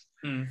 runs.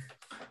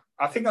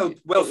 I think I'll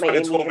find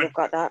its home.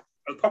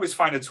 I'll probably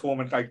find its home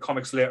in like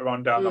comics later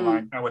on down the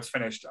line. Now it's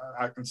finished,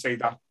 I can see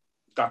that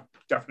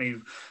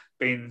definitely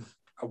being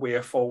a way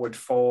forward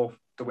for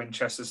the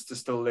Winchesters to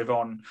still live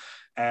on.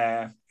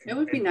 It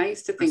would be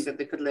nice to think that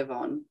they could live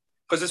on.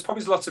 because there's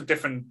probably lots of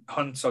different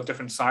hunts or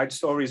different side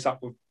stories that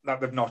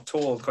they've not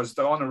told because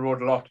they're on the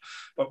road a lot.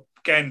 But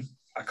again,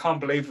 I can't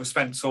believe we've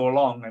spent so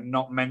long and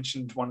not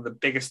mentioned one of the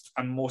biggest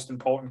and most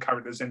important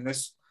characters in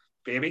this,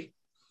 Baby.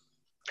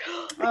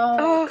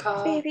 Oh,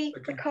 car. Baby,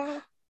 the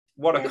car.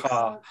 What a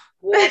car.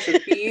 What a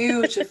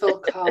beautiful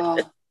car.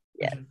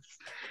 Yeah.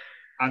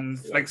 And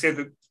like I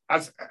said,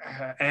 as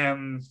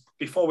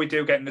before we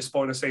do get into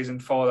spoiler season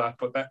for that,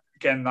 but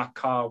that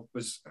car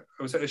was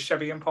it a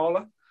Chevy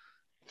Impala?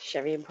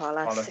 Chevy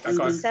Impala,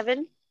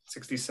 67.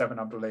 67,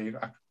 I believe.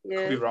 I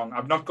could be wrong.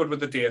 I'm not good with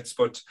the dates,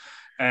 but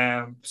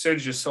as soon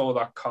as you saw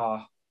that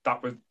car,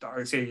 that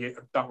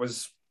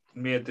was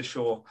made the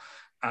show.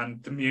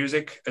 And the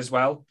music as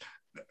well.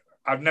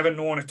 I've never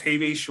known a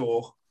TV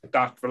show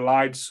that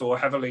relied so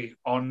heavily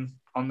on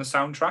the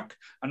soundtrack.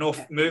 I know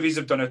movies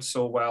have done it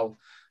so well,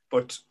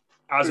 but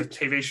as a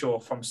TV show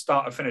from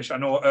start to finish, I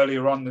know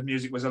earlier on the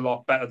music was a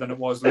lot better than it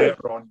was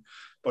later on,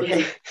 but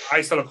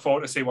I still look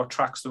forward to see what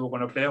tracks they were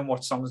going to play and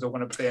what songs they were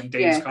going to play in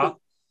Dean's car.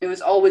 It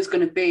was always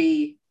going to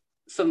be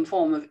some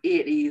form of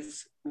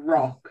 80s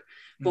rock.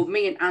 But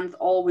me and Anth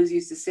always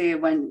used to say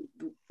when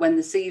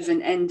the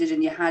season ended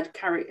and you had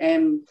Carry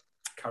On,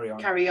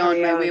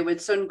 My Wayward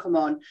Son come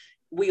on,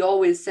 we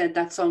always said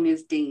that song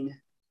is Dean.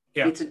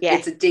 Yeah.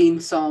 It's a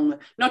Dean song.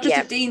 Not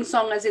just a Dean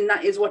song as in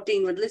that is what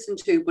Dean would listen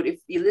to, but if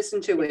you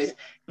listen to it,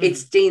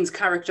 it's Dean's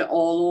character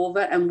all over,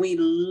 and we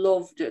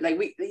loved it. Like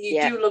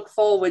you do look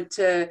forward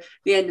to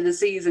the end of the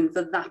season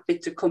for that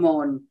bit to come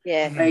on.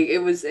 Yeah. Like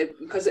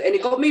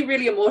it got me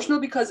really emotional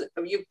because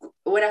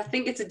when I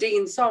think it's a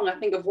Dean song, I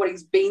think of what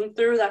he's been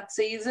through that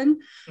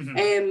season.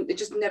 It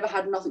just never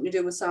had nothing to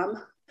do with Sam.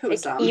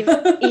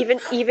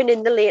 Even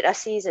in the later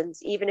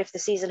seasons, even if the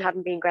season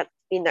hadn't been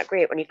that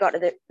great, when you got to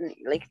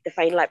the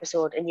final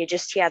episode and you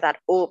just hear that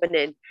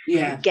opening,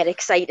 you get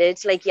excited,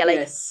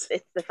 it's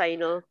the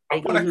final.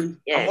 And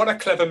what a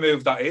clever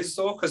move that is,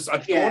 though, because I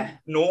don't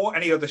know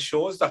any other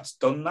shows that's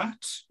done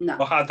that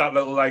or had that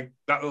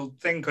little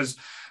thing. Because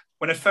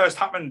when it first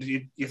happened,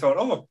 you thought,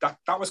 oh,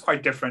 that was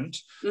quite different,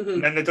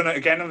 and then they've done it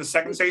again in the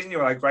second season. You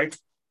were like, right,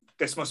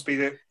 this must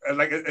be a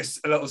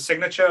little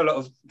signature, a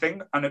little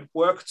thing, and it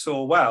worked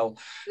so well.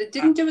 They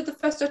didn't do it the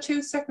first or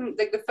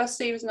the first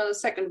season or the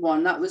second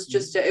one. That was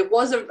just it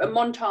was a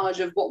montage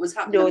of what was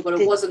happening, but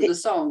it wasn't the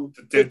song.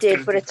 They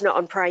did, but it's not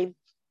on Prime.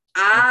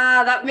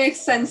 Ah, that makes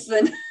sense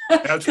then.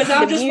 Because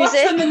I've just watched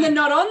them and they're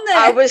not on there.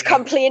 I was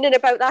complaining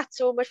about that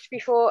so much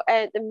before.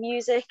 The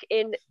music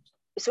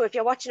so if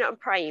you're watching it on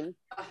Prime,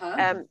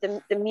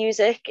 the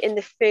music in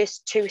the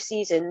first 2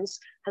 seasons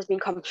has been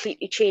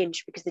completely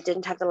changed because they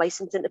didn't have the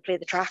licensing to play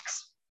the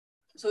tracks.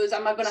 So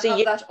am I going to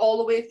have that all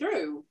the way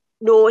through?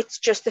 No, it's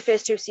just the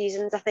first 2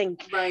 seasons, I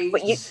think. Right.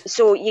 But you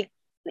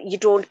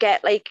don't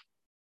get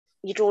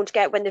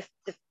when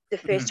the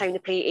first time they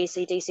play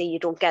AC/DC, you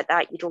don't get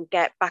that. You don't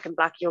get Back in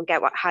Black. You don't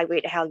get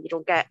Highway to Hell. You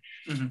don't get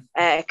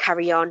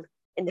Carry On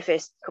in the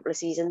first couple of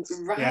seasons.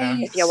 Right. Yeah.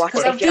 If you're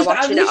watching it on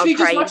Prime.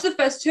 Just watched the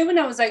first 2 and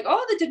I was like,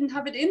 oh, they didn't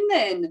have it in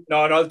then.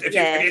 No.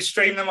 If you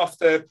stream them off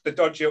the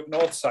Dodgy Up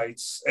North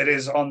sites, it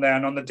is on there,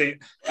 and on the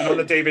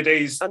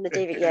DVDs. On the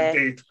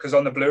DVD, because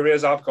on the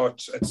Blu-rays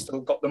it's still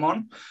got them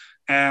on.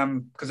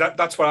 Because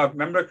that's what I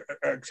remember.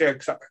 I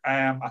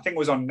think it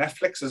was on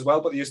Netflix as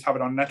well, but they used to have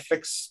it on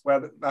Netflix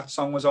where that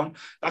song was on.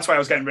 That's why I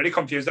was getting really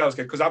confused.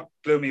 Because that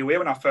blew me away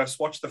when I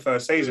first watched the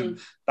first season.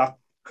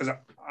 Because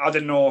I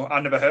didn't know, I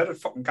never heard of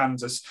fucking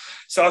Kansas.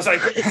 So I was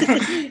like,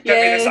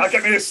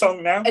 get me this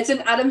song now. It's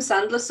an Adam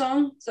Sandler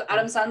song. So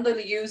Adam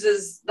Sandler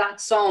uses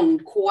that song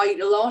quite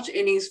a lot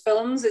in his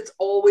films. It's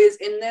always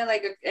in there.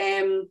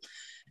 You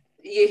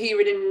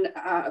hear it in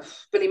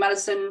Billy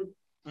Madison,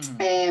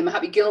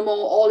 Happy Gilmore,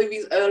 all of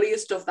his earlier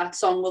stuff. That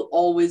song will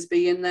always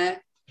be in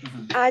there.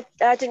 I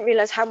didn't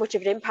realize how much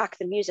of an impact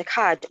the music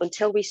had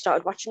until we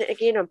started watching it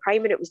again on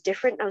Prime, and it was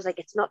different. I was like,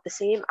 it's not the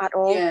same at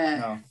all.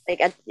 Yeah.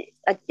 No.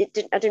 I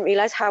didn't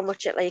realize how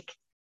much it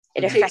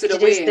affected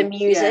the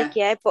music.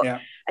 But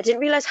I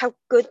didn't realize how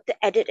good the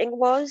editing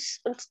was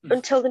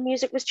until the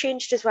music was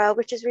changed as well,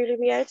 which is really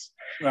weird.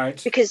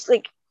 Right. Because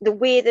the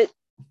way that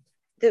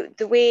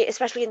the way,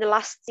 especially in the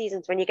last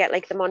seasons, when you get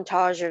the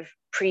montage of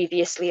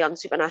previously on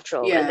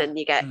Supernatural, and then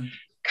you get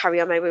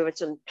Carry On My Wayward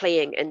Son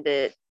playing and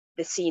the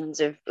scenes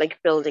of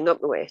building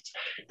up to it,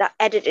 that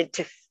edited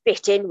to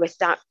fit in with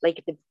that,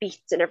 the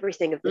beats and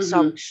everything of the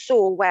song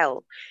so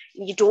well.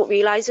 You don't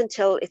realize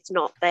until it's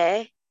not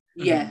there.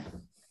 Yeah.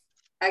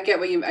 I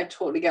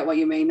totally get what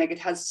you mean. It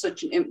has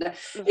such an impact.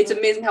 It's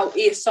amazing how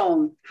a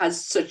song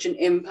has such an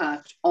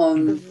impact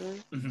on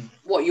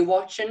what you're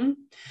watching.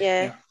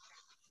 Yeah.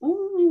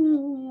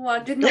 Ooh, I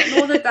did not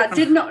know that.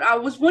 I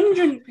was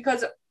wondering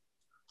because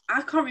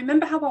I can't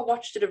remember how I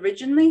watched it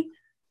originally.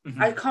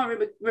 I can't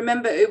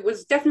remember. It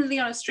was definitely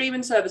on a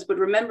streaming service, but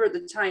remember at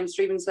the time,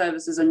 streaming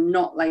services are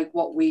not like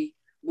what we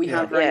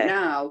have right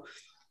now.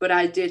 But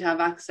I did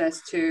have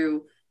access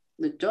to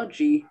the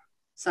dodgy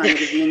side of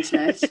the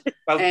internet.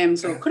 Well,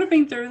 so it could have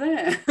been through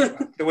there.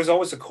 There was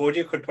always a code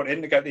you could put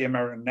in to get the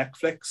American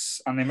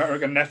Netflix, and the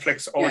American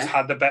Netflix always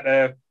had the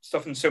better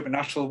stuff. And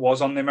Supernatural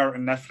was on the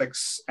American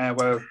Netflix,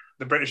 where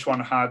the British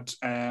one had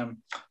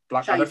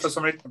Blackadder for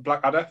some reason,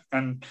 Blackadder,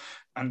 and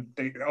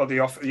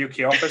the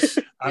UK office,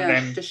 and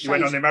then you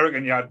went on the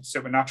American, you had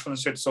Supernatural and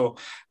shit. So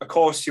of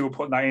course you were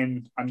putting that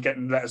in and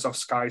getting letters off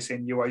Sky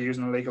saying you are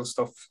using illegal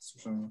stuff.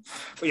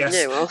 But yes,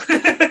 yeah, well.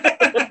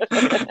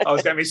 I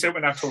was getting me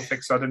Supernatural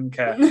fix, so I didn't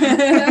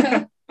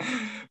care.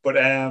 But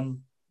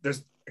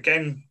there's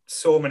again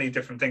so many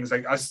different things.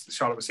 Like as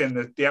Charlotte was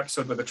saying, the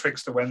episode with the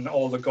trickster when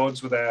all the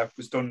gods were there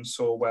was done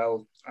so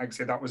well. I'd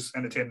say that was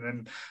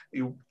entertaining.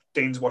 And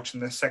Dean's watching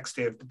the sex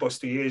tape, the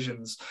busty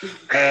Asians,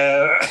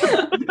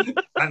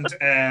 and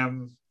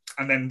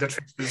then the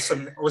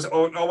trickster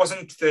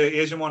wasn't the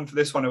Asian one for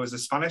this one. It was the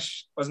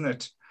Spanish, wasn't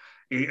it?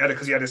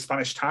 Because he had a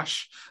Spanish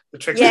tash. The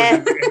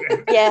trickster.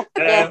 Yeah.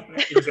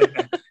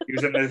 He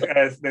was in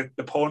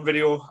the porn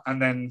video,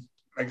 and then,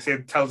 like I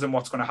said, tells him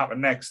what's going to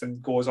happen next,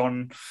 and goes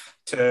on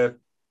to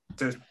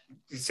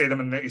you see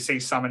them, and you see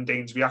Sam and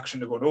Dean's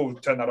reaction to go, "Oh,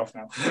 turn that off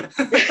now."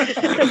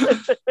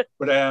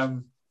 But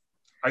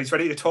are you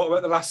ready to talk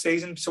about the last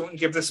season? So we can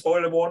give the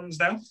spoiler warnings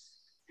now.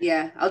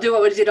 Yeah, I'll do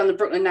what we did on the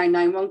Brooklyn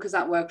Nine-Nine one because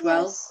that worked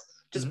well.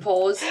 Just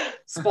pause,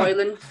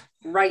 spoiling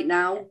right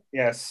now.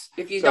 Yes.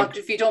 If you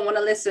don't want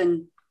to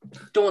listen,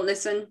 don't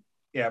listen.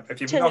 Yeah, if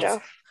you've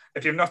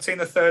not seen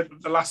the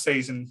last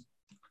season,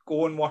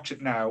 go and watch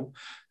it now.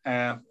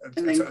 And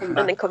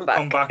then come back.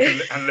 Come back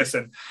and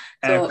listen.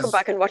 So come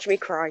back and watch me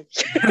cry.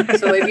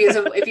 So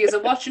if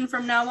you're watching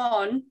from now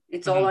on,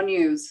 it's all on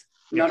yous,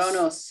 not on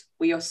us.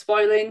 We are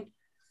spoiling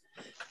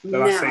the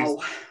last season.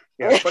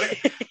 Yes, but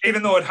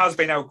even though it has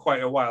been out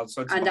quite a while,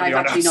 so it's and I've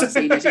actually not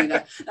seen it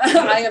either.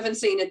 I haven't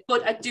seen it,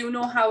 but I do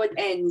know how it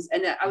ends.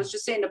 And I was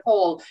just saying to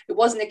Paul, it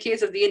wasn't a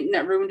case of the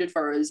internet ruined it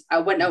for us. I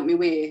went out my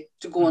way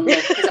to go and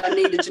look because I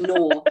needed to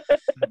know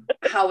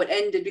how it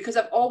ended. Because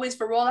I've always,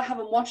 for all I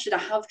haven't watched it, I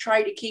have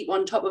tried to keep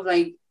on top of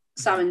like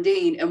Sam and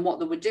Dean and what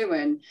they were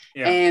doing.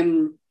 Yeah.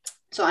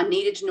 So I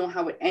needed to know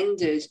how it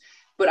ended.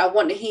 But I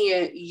want to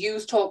hear you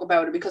talk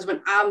about it, because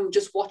when I'm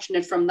just watching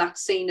it from that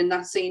scene and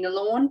that scene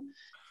alone,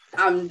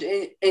 and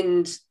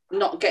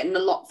not getting a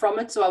lot from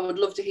it. So I would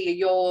love to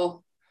hear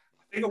how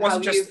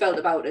you felt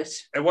about it.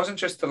 It wasn't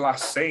just the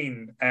last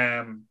scene.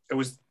 It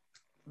was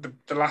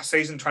the last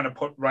season trying to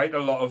put right a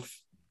lot of,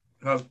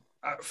 well,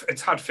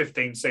 it's had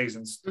 15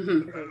 seasons.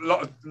 Mm-hmm.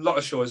 A lot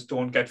of shows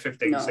don't get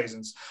 15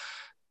 seasons.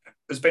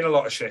 There's been a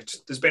lot of shit.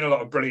 There's been a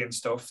lot of brilliant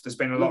stuff. There's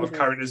been a lot of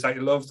characters that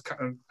you loved,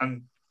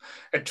 and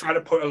it tried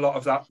to put a lot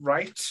of that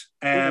right.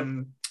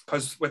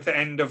 Because with the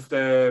end of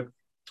the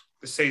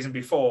season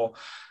before,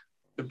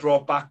 they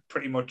brought back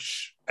pretty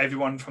much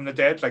everyone from the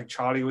dead. Like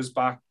Charlie was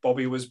back,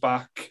 Bobby was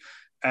back,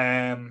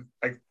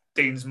 like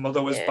Dean's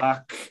mother was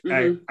back,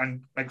 and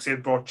like I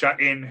said, brought Jack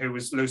in, who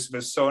was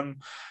Lucifer's son.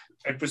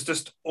 It was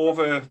just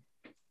over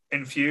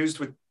infused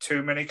with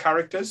too many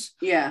characters.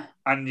 Yeah.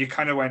 And you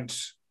kind of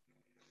went,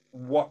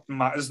 what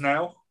matters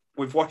now?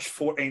 We've watched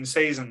 14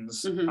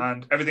 seasons,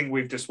 and everything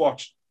we've just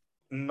watched,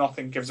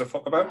 nothing gives a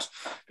fuck about,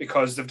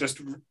 because they've just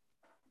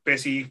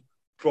basically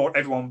brought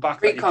everyone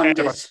back that you cared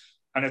about.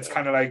 And it's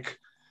kind of like,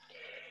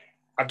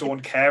 I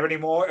don't care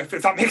anymore, if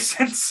that makes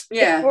sense.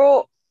 Yeah.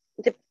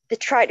 They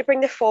tried to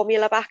bring the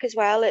formula back as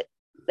well. It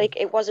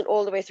wasn't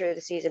all the way through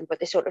the season,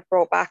 but they sort of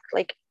brought back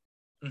like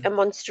a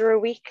monster a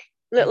week,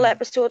 little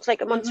episodes,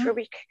 like a monster a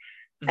week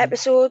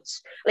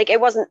episodes. Like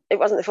it wasn't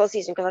the full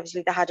season, because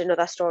obviously they had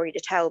another story to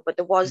tell, but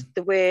there were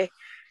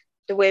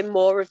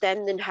more of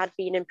them than had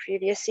been in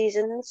previous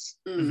seasons.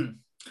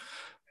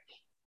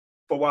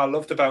 But what I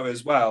loved about it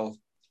as well,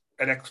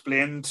 it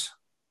explained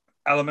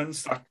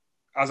elements that,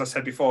 as I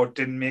said before,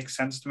 didn't make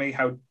sense to me.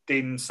 How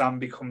Dean and Sam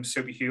become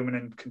superhuman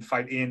and can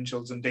fight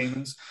angels and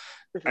demons.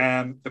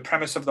 The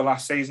premise of the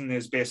last season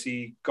is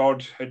basically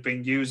God had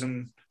been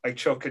using, like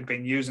Chuck had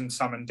been using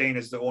Sam and Dean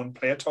as their own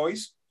play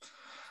toys.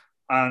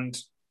 And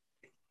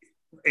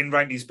in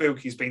writing his book,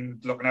 he's been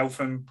looking out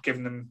for them,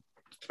 giving them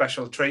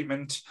special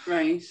treatment.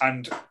 Right.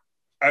 And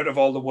out of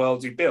all the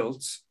worlds he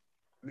built,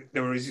 they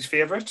were his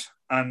favourite.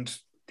 And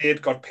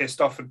they'd got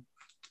pissed off and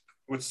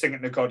would sing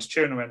it to God's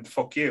tune and went,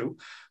 fuck you,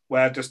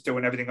 we're just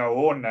doing everything our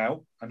own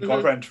now. And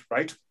God went,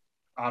 right,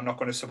 I'm not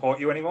going to support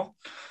you anymore.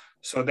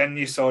 So then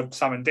you saw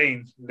Sam and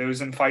Dean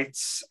losing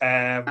fights,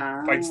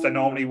 fights that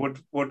normally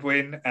would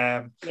win.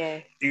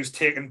 He was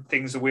taking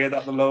things away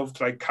that they loved,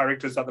 like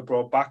characters that they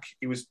brought back.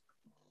 He was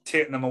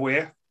taking them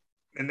away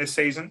in this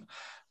season.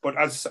 But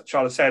as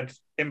Charlotte said,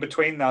 in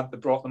between that, they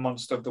brought the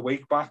Monster of the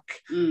Week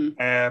back.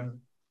 They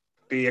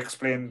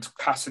explained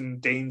Cass and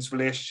Dean's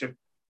relationship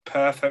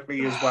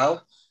perfectly as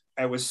well.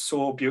 It was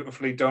so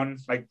beautifully done,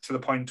 like to the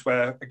point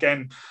where,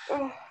 again,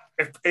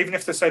 even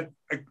if they said,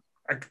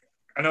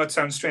 I know it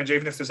sounds strange,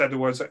 even if they said the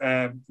words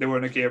they were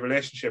in a gay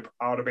relationship,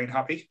 I would have been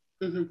happy,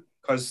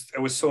 because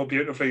it was so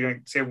beautifully,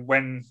 like, say,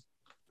 when,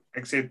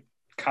 like, say,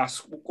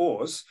 Cass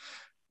goes,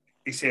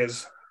 he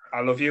says,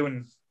 I love you,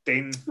 and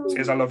Dean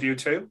says, I love you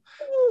too.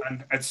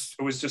 And it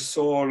was just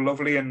so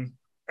lovely, and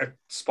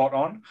spot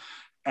on.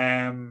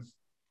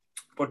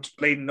 But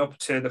leading up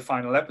to the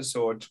final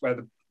episode where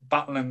the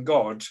battling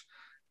God,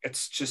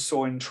 it's just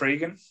so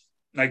intriguing.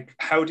 Like,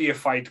 how do you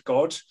fight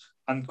God?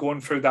 And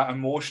going through that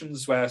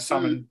emotions where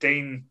Sam and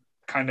Dean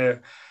kind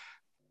of,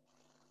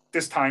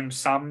 this time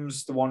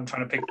Sam's the one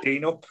trying to pick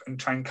Dean up and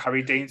try and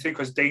carry Dean through,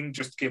 because Dean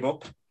just gave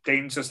up.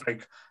 Dean's just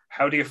like,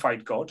 how do you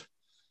fight God?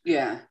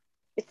 Yeah.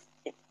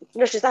 It's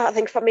not just that. I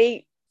think for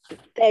me,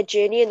 their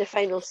journey in the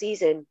final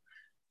season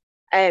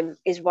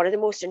is one of the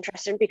most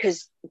interesting,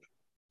 because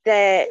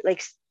they're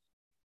like,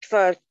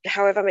 for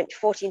however many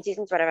 14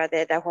 seasons, whatever,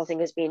 their whole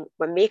thing has been,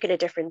 we're making a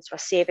difference, we're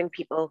saving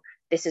people,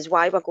 this is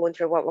why we're going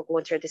through what we're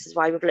going through, this is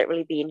why we've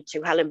literally been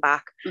to hell and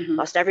back,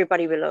 lost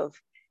everybody we love,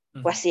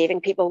 we're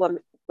saving people,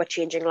 we're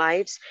changing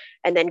lives.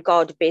 And then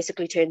God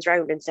basically turns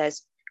around and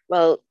says,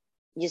 well,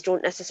 you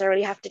don't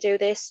necessarily have to do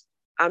this,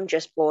 I'm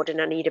just bored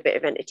and I need a bit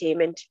of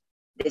entertainment,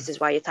 this is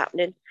why it's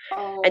happening.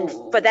 And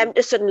for them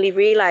to suddenly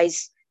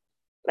realize,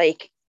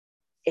 like,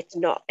 it's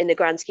not, in the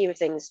grand scheme of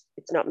things,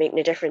 it's not making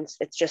a difference,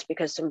 it's just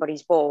because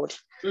somebody's bored.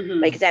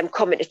 Like, them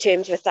coming to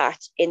terms with that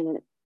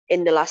in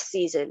the last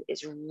season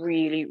is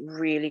really,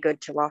 really good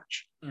to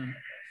watch. I've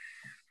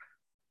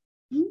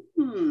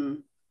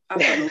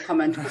got no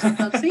comment because I've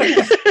not seen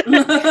it.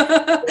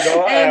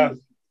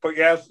 But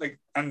yeah, like,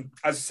 and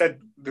as I said,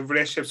 the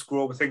relationships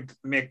grow. I think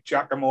make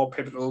Jack a more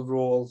pivotal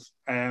role.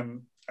 I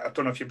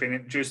don't know if you've been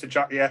introduced to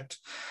Jack yet.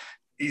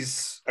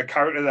 He's a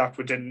character that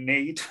we didn't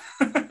need.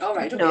 All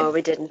right. Okay. No,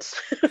 we didn't.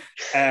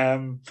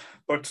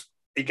 But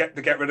they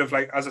get rid of,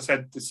 like, as I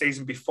said, the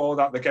season before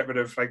that, they get rid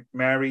of, like,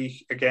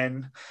 Mary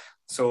again.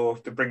 So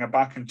they bring her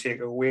back and take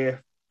her away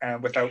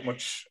without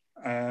much.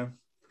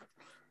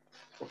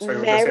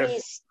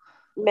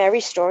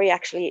 Mary's story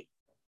actually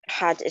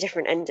had a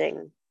different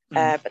ending,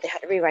 but they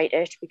had to rewrite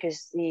it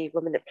because the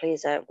woman that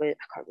plays her, I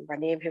can't remember her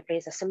name, who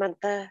plays her,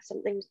 Samantha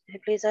something, who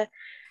plays her,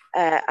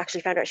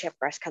 actually found out she had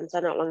breast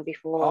cancer not long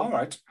before. All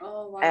right.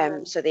 Oh,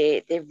 wow. So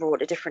they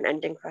wrote a different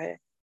ending for her.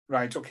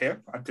 Right, okay.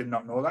 I did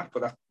not know that,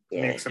 but that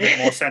makes a bit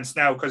more sense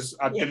now, because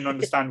I didn't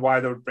understand why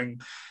they would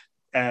bring,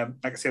 like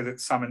I say, that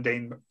Sam and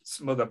Dean's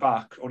mother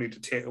back, only to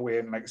take away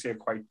in, like I say,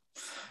 quite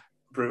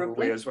brutal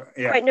way as well.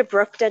 Yeah. Quite an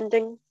abrupt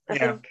ending, I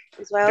think,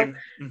 as well.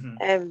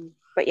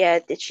 But yeah,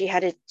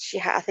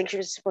 I think she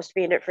was supposed to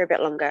be in it for a bit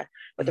longer,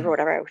 but they wrote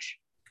her out.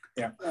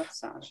 Yeah, that's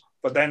sad.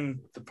 But then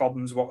the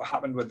problems, what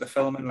happened with the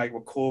filming, like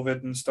with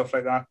COVID and stuff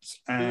like that,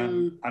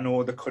 I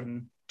know they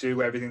couldn't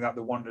do everything that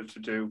they wanted to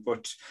do.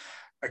 But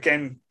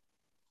again,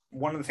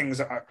 one of the things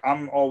that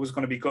I'm always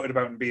going to be gutted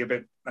about and be a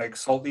bit like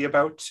salty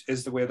about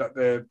is the way that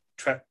they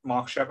treat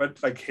Mark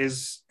Sheppard, like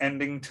his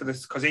ending to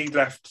this, because he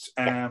left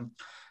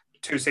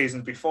 2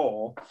 seasons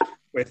before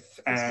with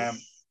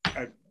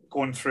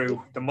going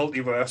through the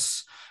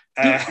multiverse.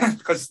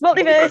 Because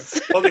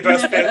multiverse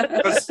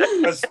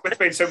because with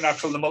being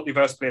supernatural, the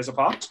multiverse plays a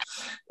part.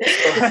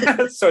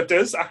 So it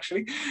does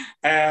actually.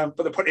 But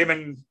they put him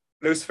in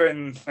Lucifer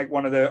in like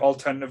one of the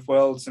alternative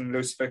worlds, and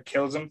Lucifer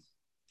kills him,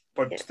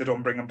 but they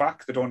don't bring him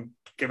back. They don't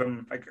give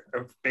him like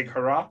a big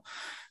hurrah.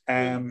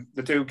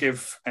 They do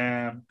give,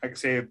 like I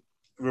say,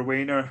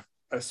 Rowena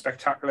a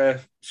spectacular.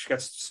 She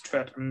gets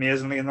treated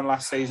amazingly in the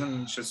last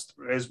season. She just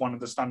is one of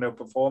the standout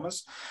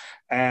performers.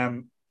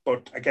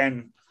 But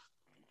again,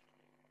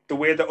 the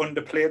way they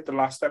underplayed the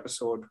last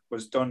episode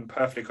was done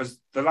perfectly,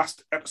 because the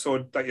last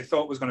episode that you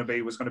thought was going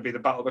to be the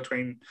battle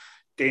between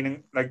Dean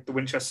and like the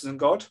Winchesters and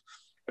God.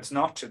 It's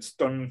not. It's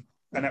done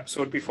an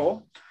episode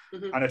before,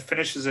 and it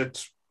finishes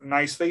it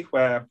nicely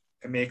where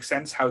it makes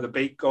sense how they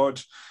beat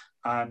God,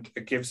 and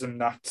it gives them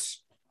that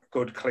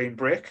good clean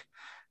break.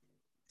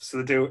 So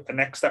they do a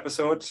next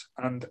episode,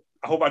 and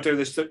I hope I do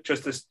this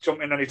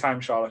jump in anytime,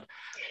 Charlotte.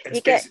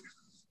 You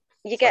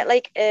get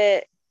like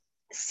a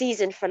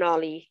season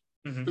finale.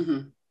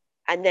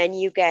 And then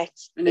you get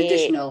an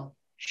additional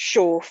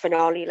show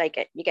finale,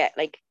 like you get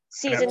like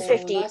season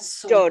 50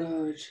 done,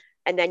 good.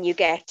 And then you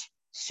get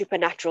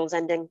Supernatural's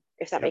ending,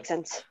 if that makes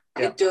sense.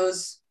 It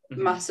does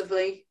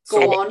massively.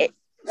 Go on.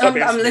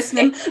 I'm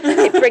listening.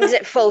 It brings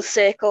it full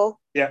circle.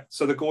 Yeah,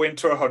 so they go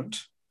into a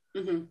hunt,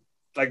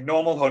 like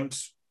normal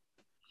hunt,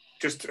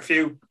 just a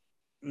few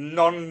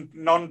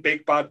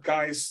non-big bad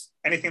guys,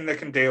 anything they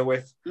can deal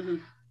with,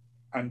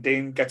 and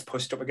Dean gets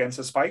pushed up against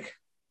a spike,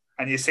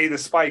 and you see the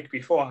spike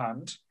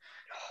beforehand.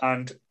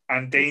 And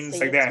Dean's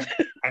like there,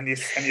 and you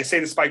see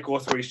the spike go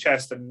through his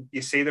chest, and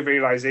you see the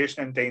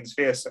realization in Dean's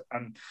face,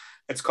 and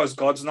it's because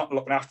God's not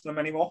looking after them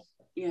anymore.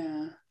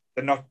 Yeah,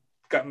 they're not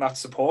getting that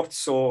support.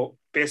 So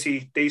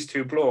basically, these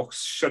two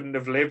blokes shouldn't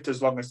have lived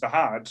as long as they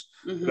had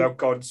without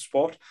God's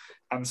support.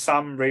 And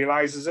Sam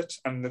realizes it,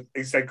 and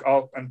he's like,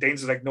 "Oh," and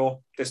Dean's like,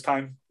 "No, this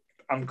time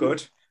I'm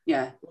good."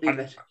 Yeah, leave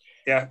it.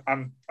 Yeah,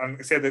 and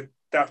I say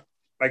that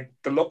like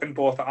the look in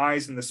both the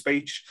eyes and the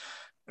speech.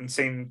 And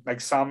seeing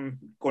like Sam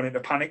going into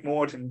panic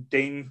mode and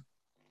Dean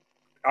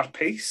at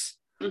peace.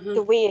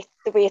 The way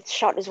it's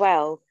shot as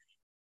well,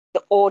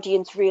 the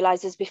audience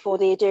realizes before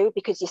they do,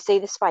 because you see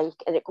the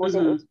spike and it goes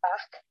into his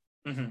back,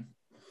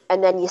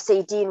 and then you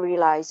see Dean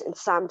realize and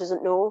Sam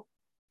doesn't know,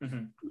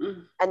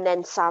 and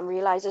then Sam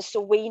realizes,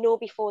 so we know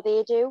before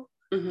they do,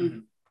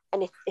 and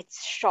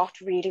it's shot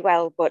really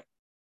well, but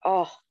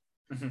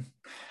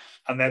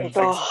and then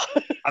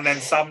and then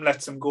Sam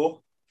lets him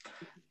go,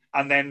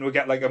 and then we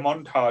get like a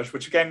montage,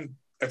 which again,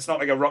 it's not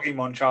like a Rocky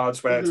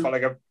montage where it's got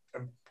like a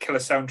killer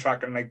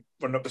soundtrack and like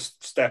run up the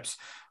steps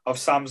of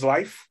Sam's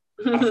life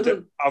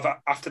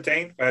after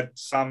Dean, where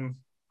Sam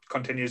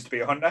continues to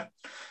be a hunter,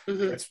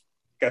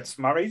 gets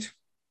married,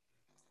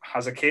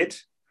 has a kid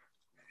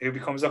who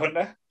becomes a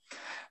hunter,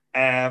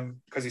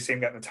 because he's seen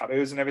getting the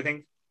tattoos and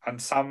everything,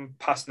 and Sam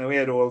passing away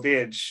at old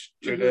age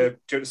due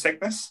to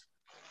sickness.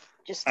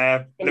 Just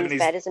in his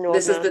bed as an old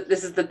man.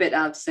 This is the bit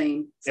I've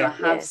seen. So I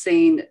have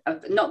seen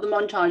not the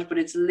montage, but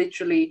it's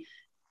literally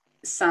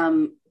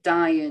Sam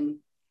dying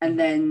and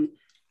then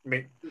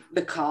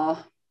the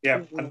car.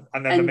 Yeah,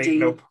 and then the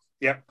meeting up.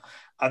 Yeah.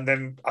 And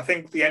then I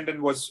think the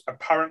ending was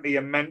apparently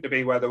meant to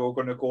be where they were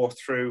going to go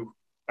through,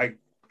 like,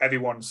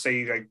 everyone,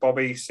 see like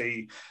Bobby,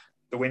 see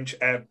the Winch,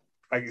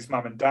 like his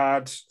mum and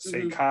dad,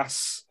 see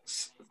Cass,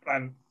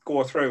 and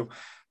go through.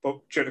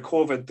 But due to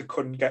COVID, they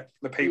couldn't get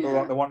the people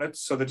that they wanted,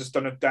 so they just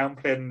done it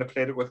downplayed, and they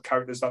played it with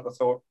characters that they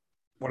thought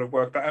would have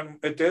worked better. And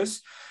it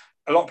does.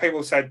 A lot of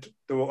people said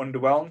they were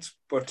underwhelmed,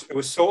 but it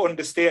was so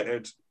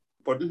understated,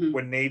 but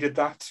we needed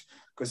that,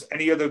 because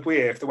any other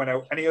way, if they went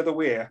out any other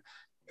way,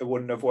 it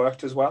wouldn't have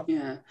worked as well.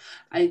 Yeah.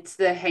 It's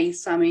the Hey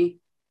Sammy.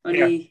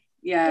 I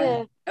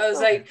was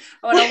like,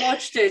 when I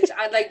watched it,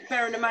 I like,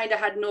 bearing in mind I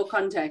had no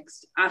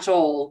context at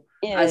all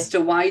as to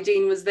why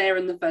Dean was there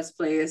in the first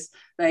place.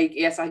 Like,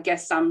 yes, I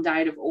guess Sam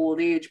died of old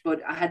age,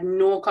 but I had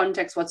no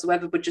context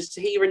whatsoever. But just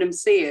hearing him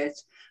say it,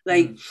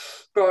 like,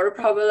 brought a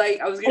proper, like,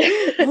 I was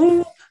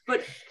going,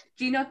 but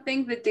do you not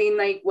think that Dean,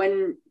 like,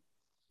 when,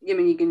 I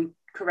mean, you can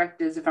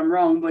correct us if I'm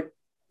wrong, but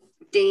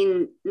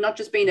Dean not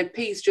just being at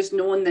peace, just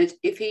knowing that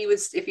if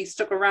he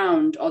stuck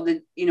around, or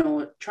that, you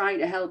know, trying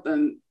to help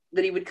him,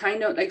 that he would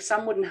kind of, like,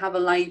 Sam wouldn't have a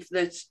life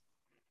that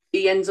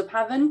he ends up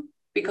having,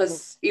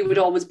 because he would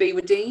always be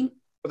with Dean.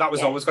 But that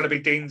was always going to be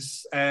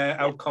Dean's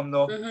outcome,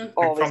 though.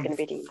 Always going to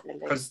be Dean.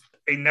 Because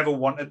he never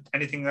wanted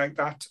anything like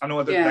that. I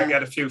know that he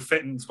had a few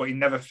fittings, but he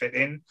never fit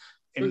in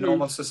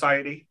normal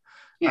society.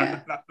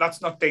 Yeah. And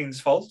that's not Dean's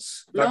fault.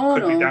 That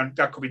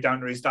could be down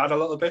to his dad a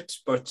little bit,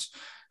 but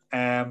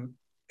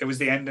it was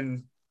the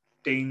ending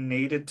Dean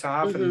needed to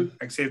have. And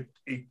like I said,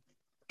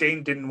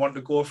 Dean didn't want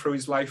to go through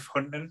his life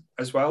hunting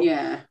as well.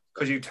 Yeah.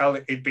 Because you tell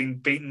he'd been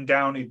beaten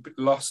down, he'd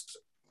lost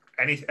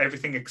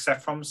everything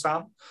except from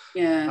Sam.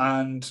 Yeah.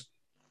 And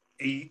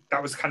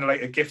that was kind of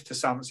like a gift to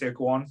Sam to say,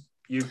 go on,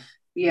 you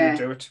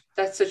do it.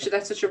 That's such a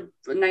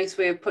nice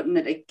way of putting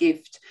it, a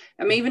gift.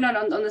 I mean, even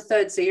on the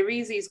third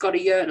series, he's got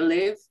a year to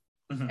live,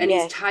 and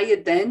he's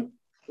tired then.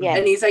 Yeah.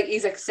 And he's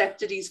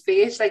accepted his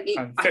fate. Like,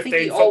 I think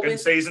he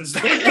always seasons.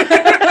 He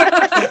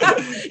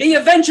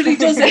eventually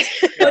does it,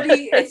 but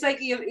it's like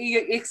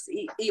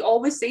he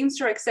always seems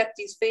to accept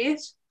his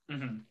fate,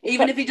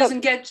 even if he doesn't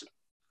get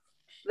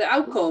the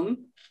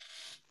outcome.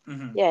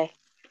 Yeah,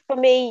 for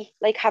me,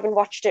 like, having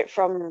watched it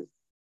from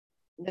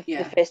the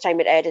first time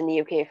it aired in the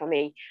UK, for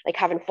me, like,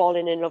 having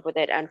fallen in love with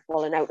it and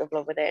fallen out of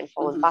love with it and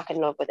fallen back in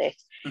love with it,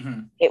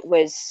 it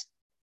was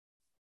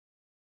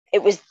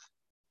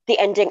the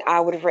ending I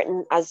would have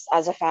written as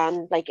a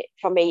fan. Like,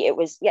 for me, it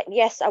was,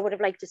 yes, I would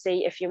have liked to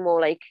see a few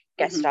more, like,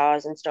 guest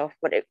stars and stuff,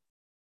 but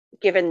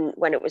given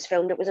when it was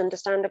filmed, it was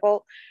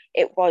understandable.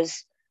 It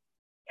was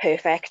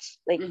perfect.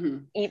 Like,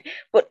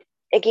 but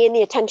again,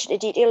 the attention to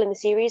detail in the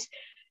series,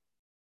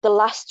 the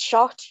last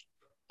shot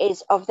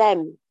is of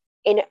them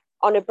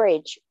on a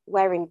bridge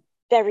wearing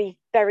very,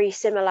 very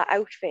similar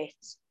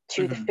outfits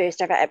to the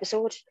first ever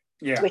episode,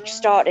 which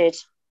started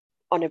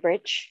on a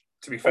bridge.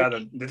 To be fair,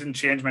 they didn't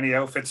change many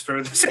outfits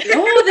for this.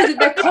 No,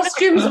 their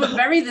costumes were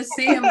very the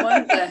same,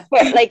 weren't they?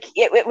 But, like,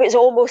 it was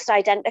almost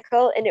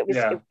identical, and it was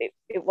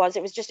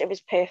it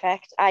was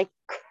perfect. I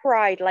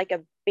cried like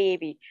a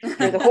baby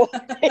through the whole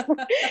thing.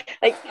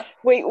 Like,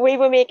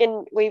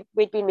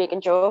 we'd been making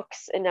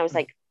jokes, and I was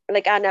like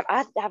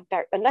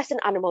unless an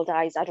animal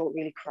dies, I don't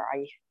really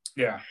cry.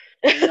 Yeah.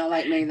 You're not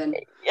like me then.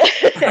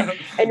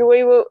 And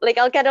we were like,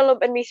 I'll get a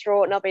lump in my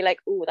throat and I'll be like,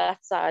 oh,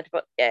 that's sad.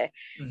 But and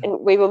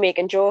we were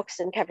making jokes,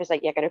 and Kev was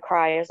like, you're going to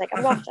cry. I was like,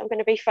 I'm not, I'm going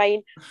to be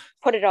fine.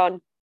 Put it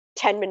on,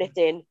 10 minutes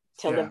in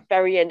till the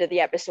very end of the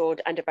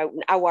episode, and about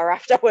an hour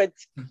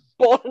afterwards,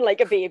 bawling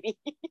like a baby.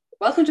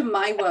 Welcome to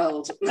my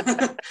world.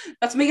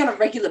 That's me on a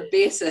regular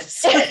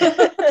basis.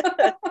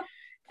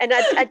 And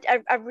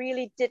I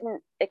really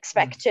didn't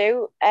expect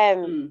to,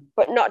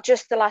 but not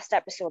just the last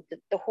episode,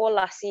 the whole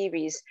last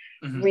series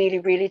really,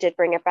 really did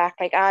bring it back.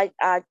 Like,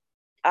 I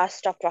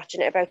stopped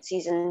watching it about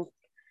season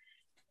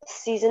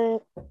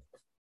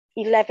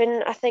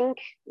 11, I think,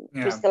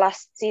 was the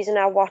last season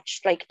I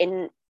watched, like,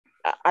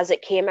 as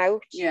it came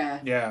out.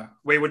 Yeah.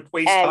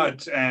 We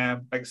started,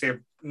 like I say,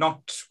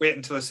 not waiting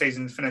until the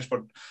season's finished,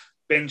 but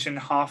binging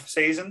half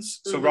seasons.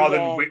 So rather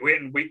than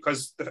waiting,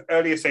 because the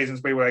earlier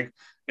seasons we were like,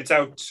 it's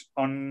out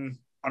on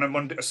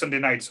on a Sunday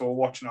night, so we're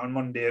watching it on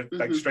Monday,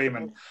 like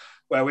streaming,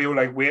 where we were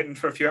like waiting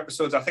for a few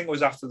episodes. I think it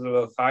was after the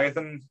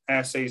Leviathan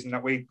season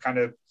that we kind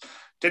of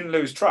didn't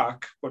lose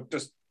track, but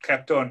just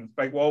kept on.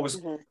 Like, what was,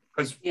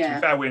 because to be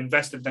fair, we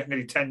invested like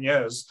nearly 10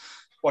 years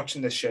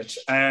watching this shit.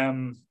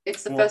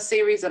 It's the first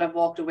series that I've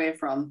walked away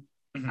from.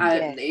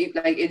 Like,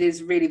 it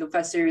is really the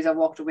first series I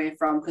walked away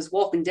from, because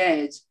Walking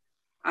Dead,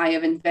 I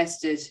have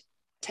invested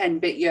 10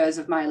 bit years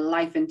of my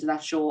life into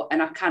that show,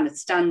 and I cannot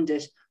stand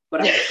it,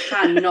 but I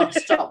cannot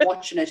stop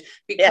watching it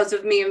because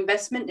of me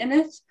investment in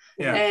it.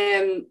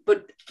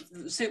 But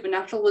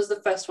Supernatural was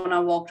the first one I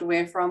walked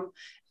away from,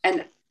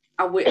 and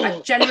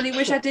I genuinely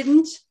wish I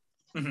didn't.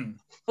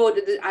 But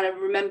I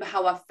remember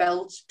how I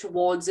felt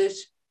towards it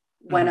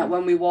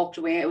when we walked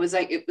away. It was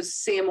like, it was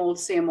same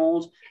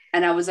old,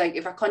 and I was like,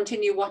 if I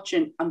continue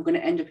watching, I'm going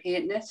to end up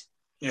hating it.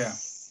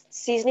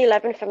 Season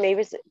 11 for me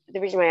was the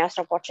reason why I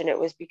stopped watching it,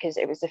 was because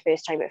it was the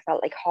first time it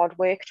felt like hard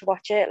work to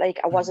watch it. Like,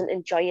 I wasn't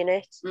enjoying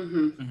it.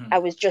 I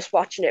was just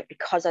watching it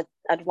because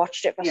I'd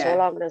watched it for so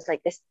long, and I was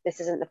like, this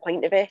isn't the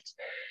point of it.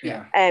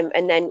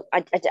 And then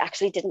I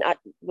actually didn't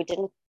pick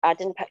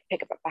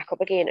it back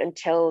up again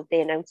until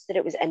they announced that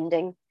it was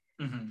ending.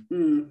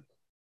 And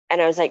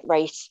I was like,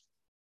 right,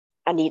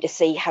 I need to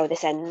see how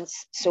this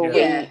ends. So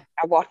I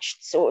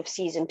watched sort of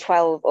season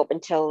 12 up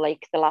until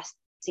like the last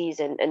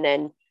season, and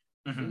then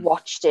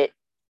watched it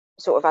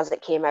sort of as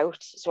it came out.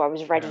 So I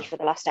was ready for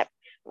the last step.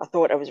 I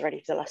thought I was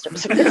ready for the last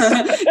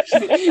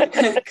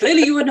episode.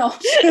 Clearly you were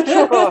not.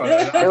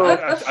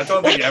 I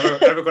don't think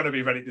you're ever going to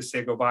be ready to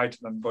say goodbye to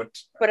them, but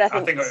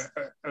I think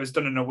it was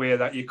done in a way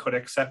that you could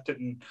accept it.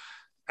 And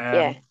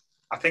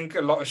I think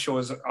a lot of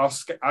shows are,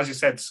 as you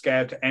said,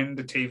 scared to end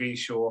the TV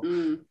show,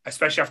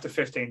 especially after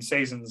 15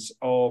 seasons,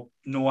 or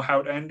know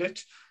how to end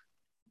it.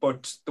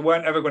 But they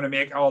weren't ever going to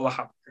make all the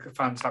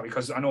fans happy,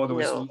 because I know there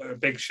was a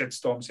big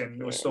shitstorm saying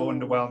it was so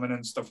underwhelming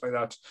and stuff like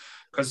that.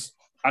 Because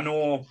I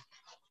know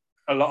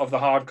a lot of the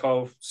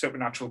hardcore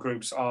Supernatural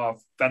groups are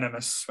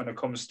venomous when it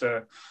comes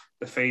to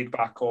the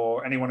feedback,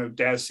 or anyone who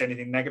dares say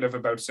anything negative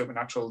about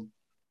Supernatural.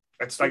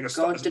 It's like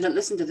didn't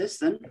listen to this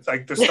then. It's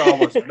like the Star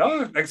Wars.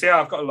 No, like,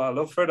 I've got a lot of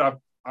love for it.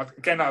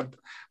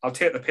 I'll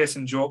take the piss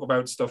and joke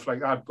about stuff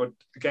like that. But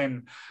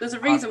again, there's a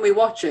reason we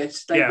watch it.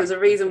 Like, there's a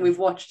reason we've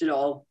watched it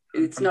all.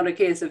 It's not a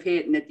case of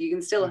hating it. You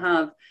can still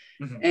have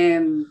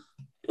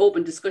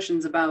open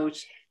discussions about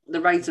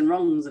the rights and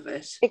wrongs of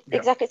it.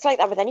 Exactly. It's like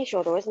that with any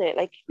show, though, isn't it?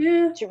 Like,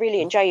 to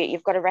really enjoy it,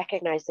 you've got to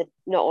recognise that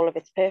not all of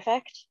it's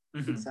perfect.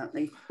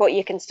 Exactly. But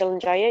you can still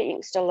enjoy it. You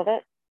can still love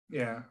it.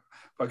 Yeah.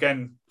 But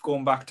again,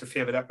 going back to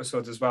favourite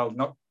episodes as well,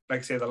 not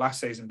like say the last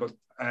season, but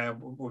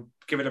we'll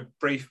give it a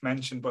brief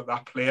mention. But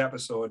that play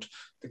episode,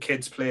 the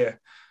kids play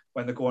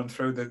when they're going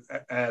through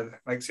the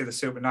like say the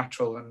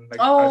Supernatural and like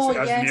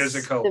as the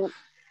musical.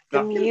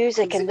 The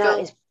music and that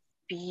is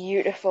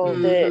beautiful.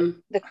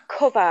 The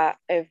cover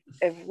of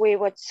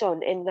Wayward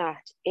Son in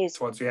that is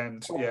towards the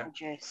end,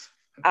 gorgeous.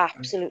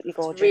 Absolutely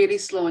gorgeous. It's really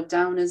slow it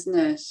down, isn't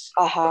it?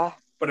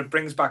 But it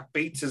brings back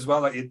beats as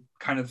well that you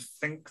kind of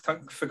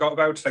forgot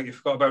about. Like, you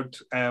forgot about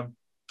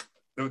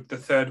the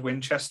third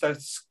Winchester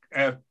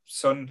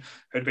son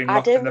who'd been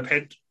locked in the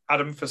pit,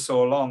 Adam, for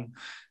so long.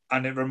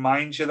 And it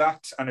reminds you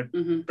that, and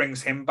it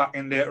brings him back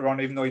in later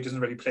on, even though he doesn't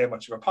really play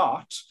much of a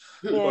part.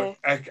 But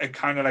it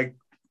kind of like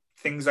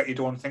things that you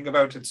don't think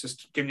about. It's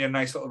just giving you a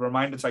nice little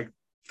reminder. It's like,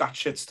 that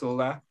shit's still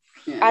there.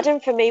 Adam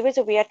for me was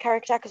a weird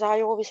character, because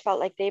I always felt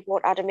like they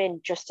brought Adam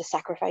in just to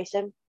sacrifice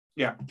him.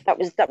 That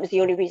was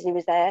the only reason he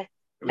was there.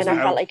 And I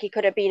felt like he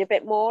could have been a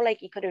bit more, like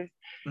he could have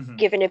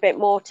given a bit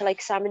more to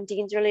like Sam and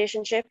Dean's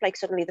relationship. Like,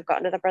 suddenly they've got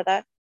another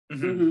brother,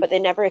 but they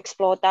never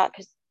explored that,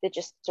 because they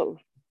just sort of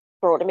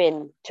brought him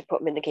in to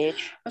put him in the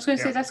cage. I was going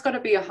to say, that's got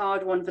to be a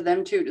hard one for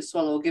them too to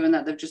swallow, given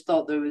that they've just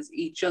thought there was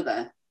each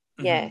other.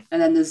 And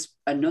then there's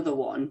another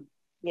one.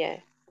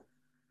 That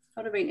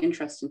would have been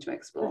interesting to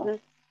explore.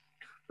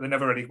 They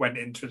never really went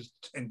into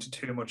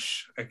too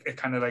much. It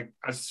kind of like,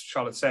 as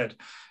Charlotte said,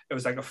 it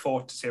was like a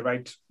thought to say,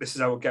 right, this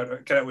is our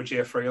get out with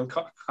jail free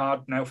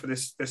card now for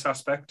this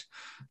aspect.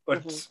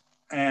 But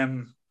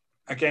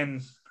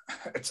again,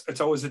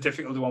 it's always a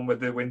difficult one with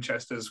the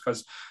Winchesters,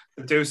 because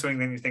they do something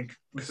then you think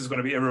this is going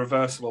to be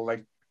irreversible,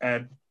 like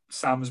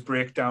Sam's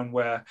breakdown,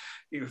 where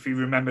if he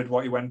remembered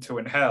what he went to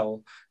in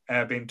hell,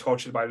 being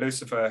tortured by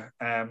Lucifer,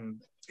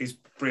 his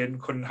brain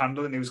couldn't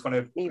handle it, and he was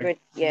going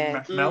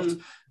to melt.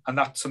 And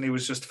that suddenly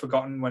was just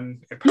forgotten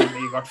when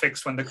apparently it got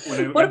fixed when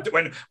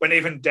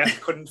even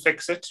death couldn't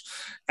fix it.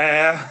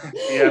 So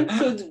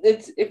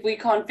if we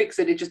can't fix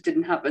it, it just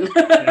didn't happen.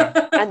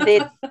 And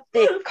they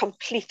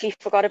completely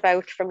forgot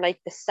about, from like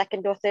the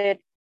second or third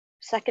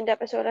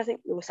episode I think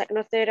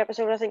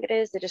it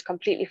is, they just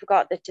completely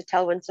forgot that to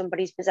tell when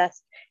somebody's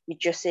possessed, you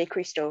just say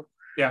Christo.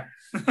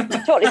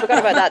 Totally forgot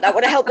about that. That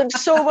would have helped them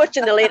so much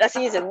in the later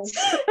seasons.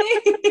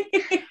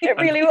 It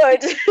really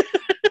would.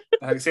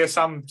 Like I say,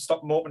 Sam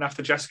stopped moping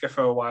after Jessica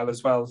for a while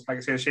as well. Like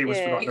I say, she was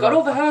forgotten. You got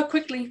over her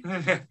quickly.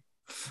 And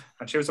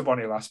she was a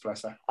bonny lass,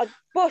 bless her.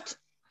 But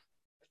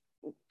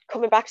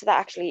coming back to that,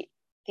 actually,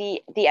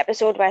 the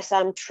episode where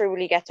Sam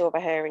truly gets over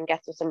her and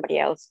gets with somebody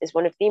else is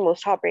one of the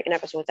most heartbreaking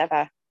episodes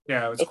ever.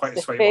 Yeah, it's quite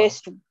a sweet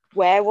first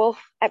werewolf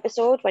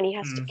episode when he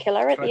has to kill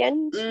her at the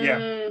end.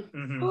 Yeah.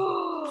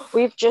 Mm-hmm.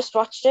 We've just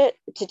watched it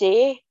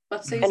today.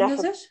 What season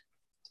is it?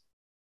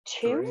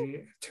 Two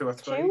or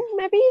three. Two,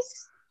 maybe.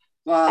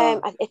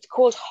 Wow. It's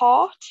called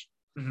Heart.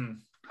 Mm-hmm.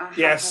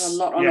 Yes. Had a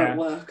lot on at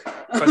work.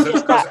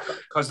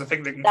 Because the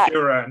thing that can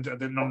cure her and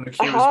none of the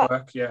cures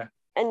work. Yeah.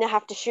 And they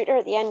have to shoot her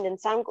at the end, and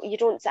Sam. You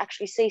don't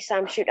actually see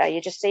Sam shoot her. You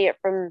just see it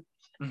from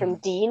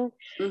Dean.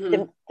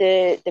 Mm-hmm.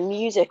 The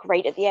music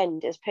right at the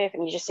end is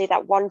perfect. You just see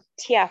that one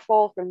tear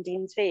fall from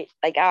Dean's face,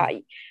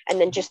 eye,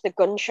 and then just the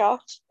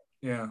gunshot.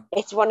 Yeah.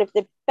 It's one of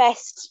the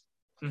best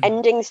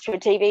endings to a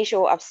TV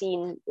show I've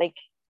seen.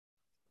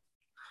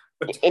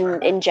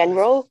 In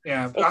general.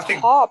 Yeah. It's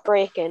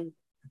heartbreaking.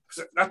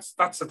 That's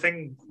the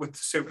thing with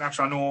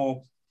Supernatural. I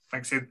know,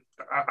 like I said,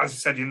 as I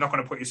said, you're not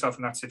going to put yourself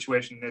in that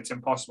situation. It's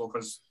impossible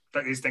because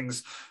these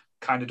things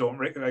kind of don't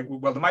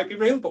well, they might be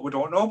real, but we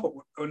don't know. But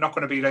we're not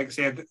going to be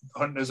say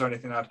hunters or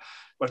anything like that.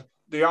 But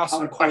there are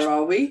some questions.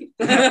 Are we?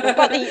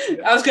 I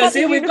was going to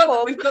say we've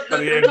got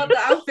the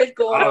outfit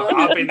going on.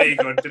 I'll be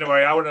naked. Don't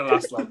worry, I wouldn't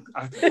last long.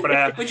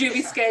 But would you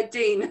be scared,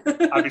 Dean?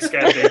 I'd be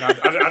scared, Dean.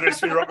 I'd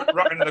just be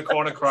rocking in the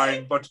corner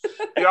crying. But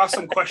there are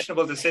some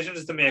questionable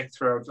decisions to make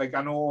throughout.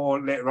 I know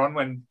later on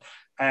when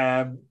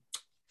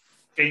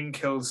Dean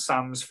kills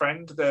Sam's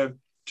friend, the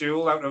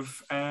Jewel out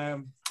of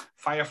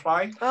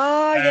Firefly,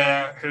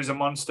 who's a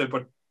monster,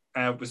 but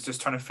was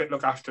just trying to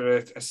look after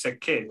a sick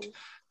kid.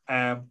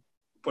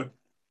 But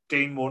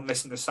Dean won't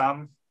listen to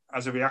Sam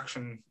as a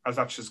reaction, as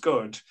that's just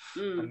good,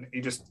 and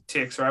he just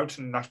takes her out.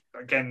 And that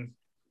again,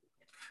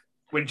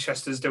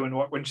 Winchester's doing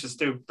what Winchesters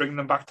do, bringing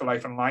them back to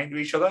life and lying to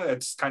each other.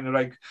 It's kind of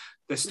like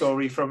the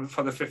story for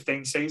the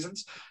 15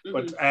 seasons.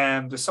 But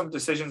there's some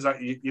decisions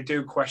that you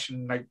do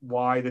question,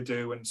 why they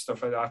do and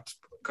stuff like that,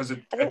 because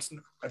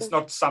it's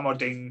not Sam or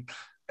Dean.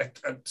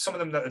 Some of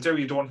them that they do,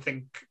 you don't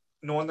think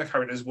knowing the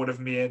characters would have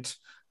made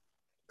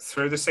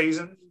through the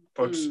season.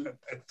 But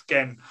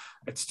again,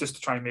 it's just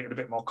to try and make it a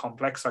bit more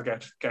complex, I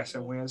guess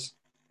in ways.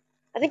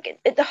 I think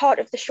at the heart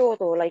of the show,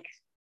 though,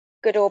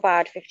 good or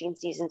bad, 15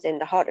 seasons in,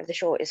 the heart of the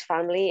show is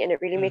family, and it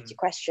really makes you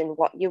question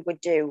what you would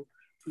do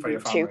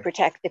to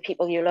protect the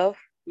people you love.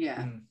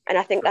 Yeah. And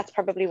I think that's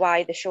probably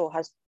why the show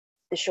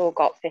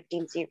got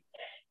 15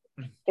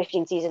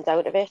 seasons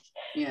out of it.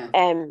 Yeah.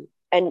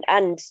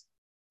 And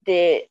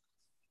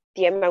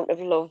the amount of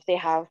love they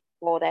have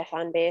for their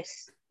fan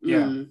base.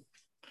 Yeah.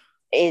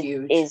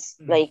 Is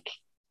they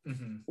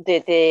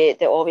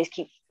always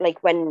keep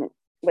when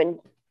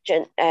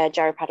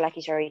Jared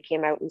Padalecki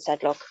came out and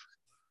said, look,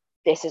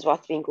 this is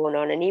what's been going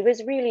on, and he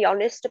was really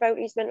honest about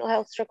his mental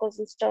health struggles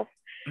and stuff.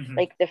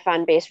 The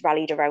fan base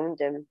rallied around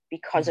him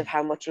because of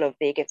how much love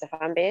they give the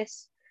fan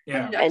base.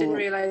 I didn't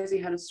realize he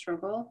had a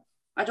struggle.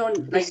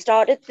 They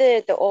started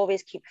the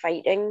Always Keep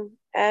Fighting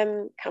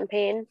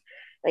campaign.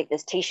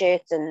 There's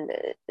t-shirts and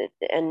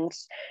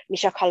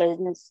Misha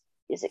Collins,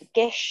 is it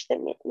Gish that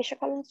Misha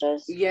Collins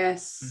does?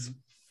 Yes.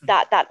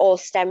 That all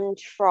stemmed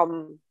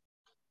from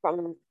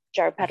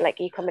Jared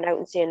Padalecki coming out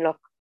and saying, look,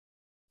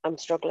 I'm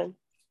struggling.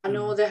 I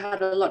know they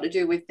had a lot to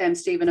do with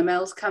Stephen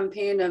Amell's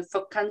campaign of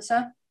Fuck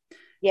Cancer.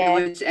 Yeah.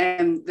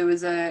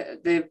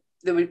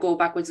 They would go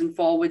backwards and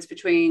forwards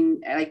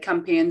between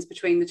campaigns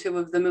between the two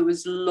of them. It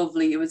was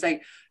lovely. It was that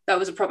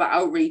was a proper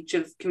outreach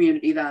of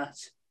community. That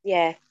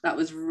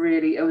was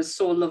really, it was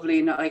so lovely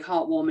and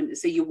heartwarming to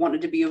see. You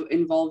wanted to be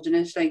involved in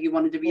it, you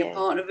wanted to be a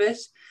part of it.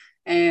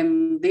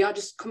 They are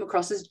just come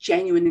across as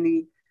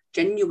genuinely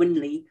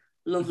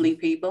lovely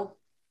people.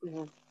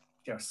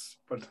 Yes,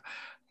 but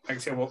like I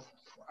say, well,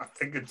 I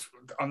think it's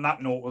on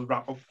that note we'll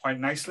wrap up quite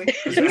nicely.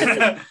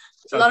 A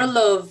lot of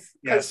love.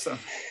 Yes,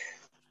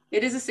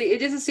 it is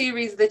a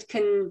series that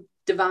can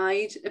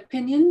divide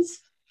opinions.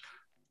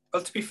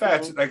 Well, to be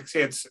fair, like I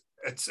say, it's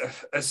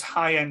as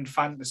high-end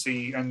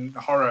fantasy and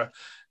horror.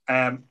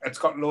 It's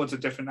got loads of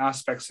different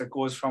aspects that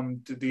goes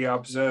from the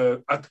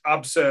absurd,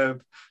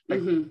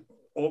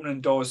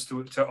 opening doors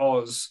to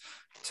Oz,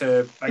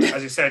 to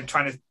as you said,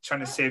 trying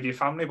to save your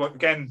family. But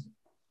again,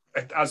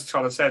 as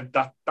Charlotte said,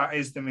 that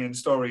is the main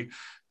story.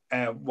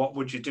 What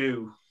would you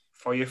do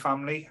for your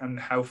family, and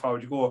how far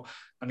would you go?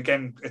 And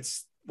again,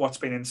 it's what's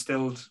been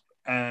instilled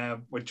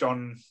with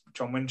John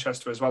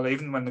Winchester as well.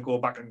 Even when they go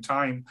back in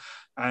time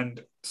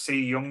and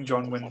see young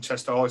John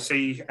Winchester, or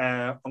see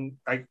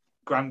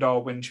Grandpa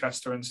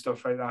Winchester and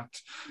stuff like that.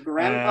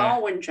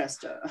 Grandpa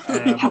Winchester.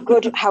 How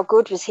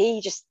good was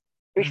he? Just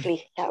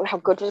briefly, how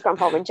good was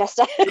Grandpa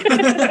Winchester?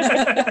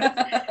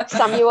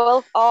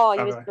 Samuel. Oh,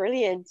 he was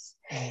brilliant.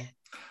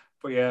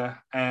 But yeah,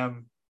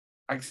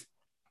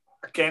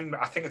 again,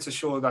 I think it's a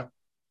show that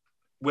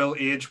will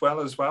age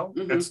well as well.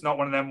 It's not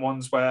one of them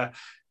ones where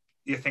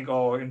you think,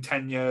 oh, in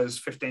 10 years,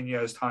 15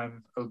 years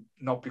time, it'll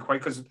not be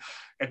quite, because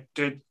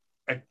there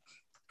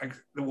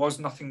was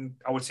nothing,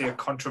 I would say,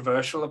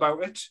 controversial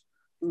about it.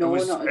 No,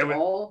 not at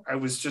all. It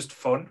was just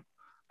fun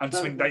and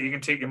something that you can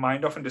take your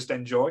mind off and just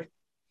enjoy.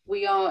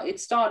 It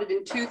started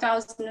in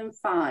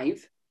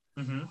 2005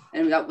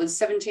 And that was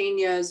 17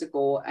 years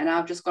ago. And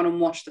I've just gone and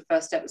watched the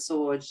first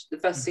episode, the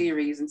first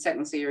series and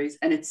second series,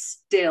 and it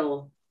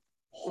still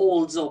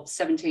holds up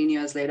 17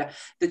 years later.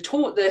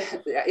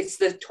 It's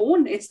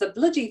the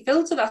bloody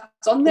filter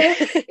that's on there.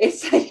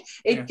 It's like,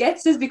 it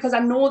gets us, because I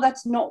know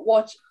that's not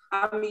what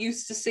I'm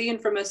used to seeing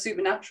from a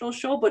supernatural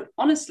show, but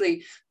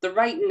honestly, the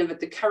writing of it,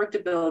 the character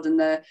build and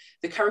the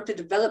character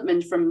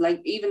development from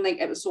like even like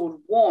episode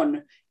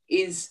 1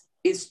 is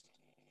it's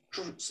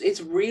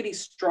really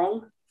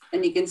strong,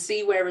 and you can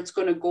see where it's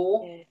going to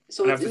go.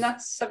 So and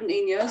that's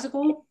 17 years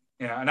ago.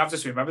 Yeah, and I've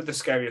just remembered the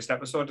scariest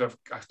episode.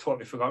 I've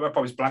totally forgot about.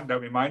 Probably blanked out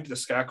of my mind. The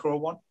Scarecrow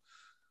one.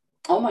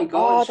 Oh my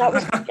god! Oh,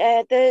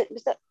 that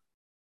was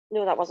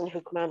No, that wasn't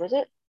Hookman, was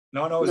it?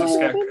 No, it was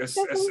a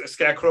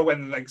Scarecrow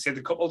when, like, say,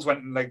 the couples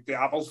went and like the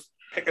apples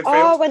picked.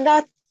 Oh, when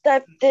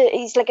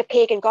he's like a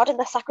pagan god and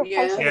the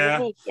sacrifice.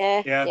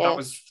 Yeah, that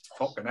was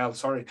fucking hell.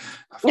 Sorry.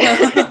 I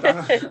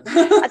think,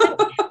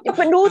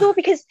 but no, though,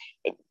 because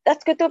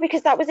that's good though,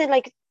 because that was in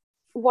like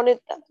one of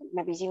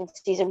maybe even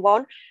season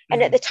 1,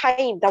 and at the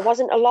time there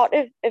wasn't a lot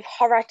of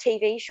horror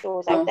TV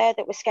shows out there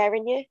that were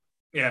scaring you.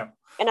 Yeah.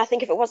 And I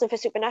think if it wasn't for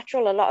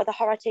Supernatural, a lot of the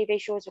horror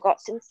TV shows we've got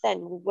since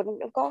then we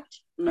wouldn't have got.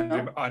 And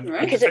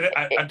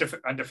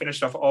to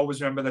finish off, always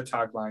remember the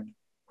tagline: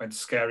 when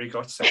scary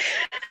got sexy.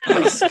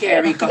 When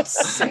scary got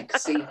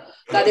sexy.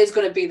 That is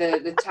going to be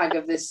the tag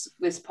of this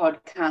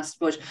podcast.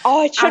 But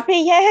it should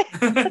be, yeah.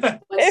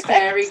 When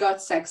scary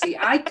got sexy.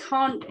 I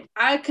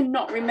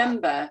cannot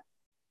remember.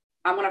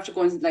 I'm gonna have to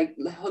go and like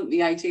hunt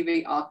the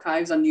ITV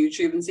archives on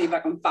YouTube and see if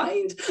I can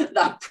find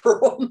that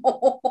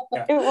promo.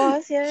 Yeah. It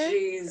was, yeah.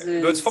 Jesus.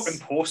 There's fucking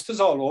posters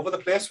all over the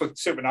place with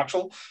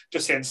Supernatural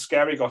just saying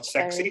 "Scary got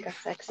sexy."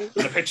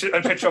 And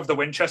a picture of the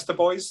Winchester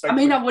boys. Like, I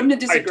mean, I wouldn't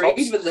have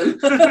disagreed with them.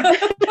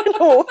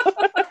 No,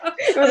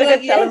 it was a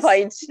good selling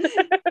point.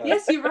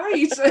 Yes, you're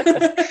right.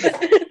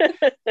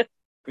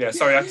 Yeah,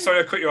 sorry, I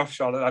cut you off,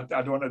 Charlotte.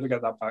 I don't wanted to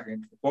get that back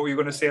in. What were you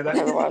going to say then?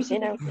 I can't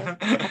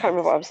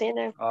remember what I was saying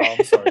now. Oh,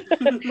 I'm sorry. But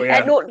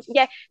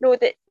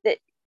that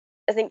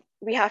I think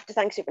we have to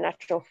thank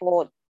Supernatural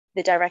for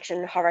the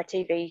direction horror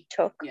TV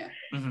took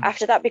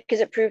after that, because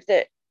it proved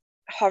that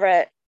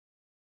horror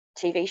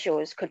TV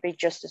shows could be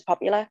just as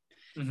popular.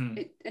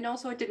 And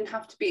also, it didn't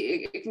have to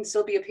be. It can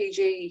still be a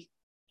PG.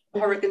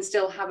 Horror can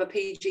still have a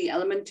PG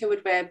element to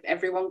it, where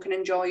everyone can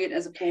enjoy it,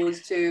 as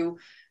opposed to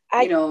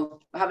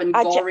having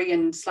gory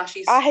and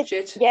slashy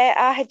shit. Yeah,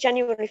 I had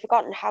genuinely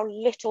forgotten how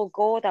little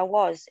gore there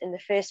was in the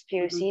first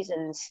few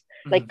seasons,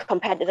 like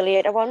compared to the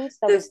later ones.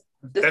 There was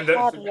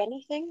hardly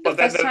anything. The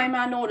first time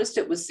I noticed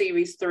it was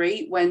series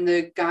 3, when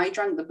the guy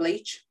drank the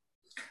bleach.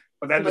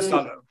 But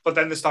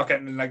then they start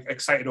getting like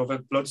excited over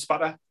blood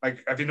spatter.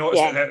 Like, have you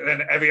noticed that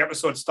then every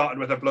episode started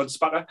with a blood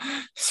spatter?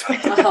 The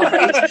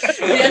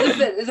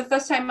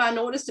first time I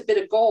noticed a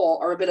bit of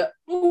gore or a bit of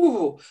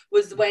ooh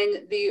was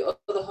when the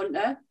other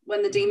hunter,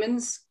 when the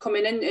demons come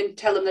in and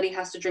tell him that he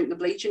has to drink the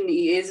bleach, and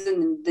he is,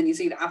 and then you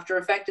see the after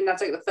effect, and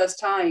that's like the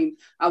first time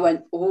I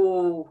went,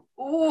 oh,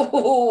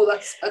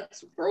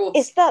 that's gross.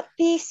 Is that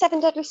the 7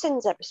 Deadly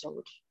Sins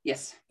episode?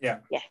 Yes. Yeah.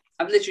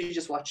 I've literally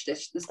just watched it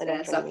this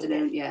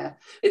afternoon. Yeah,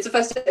 it's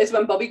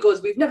when Bobby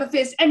goes, "We've never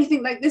faced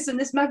anything like this in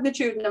this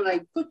magnitude," and I'm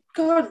like, "Good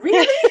God,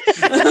 really?"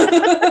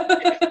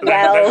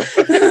 Well,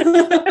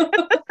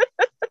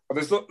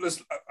 there's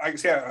I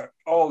say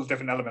all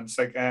different elements.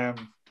 Like I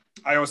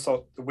always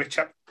thought the witch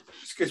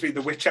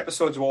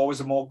episodes were always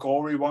the more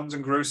gory ones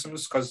and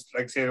gruesomes, because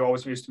like say, they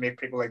always used to make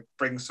people like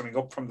bring something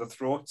up from the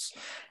throats.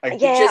 Like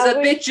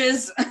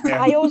bitches.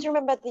 Yeah. I always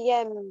remember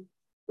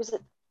was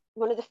it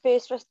one of the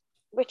first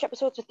witch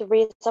episodes with the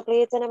razor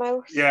blades in her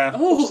mouth? Yeah.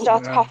 She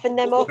starts coughing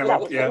them up. It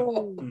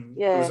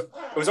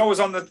was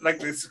always on the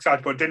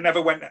side, but it never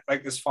went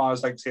like as far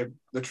as like say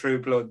the True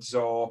Bloods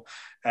or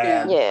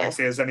like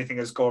say as anything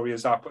as gory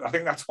as that. But I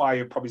think that's why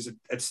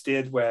it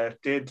stayed where it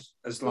did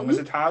as long as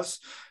it has,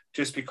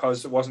 just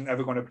because it wasn't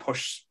ever going to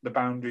push the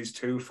boundaries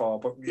too far.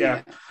 But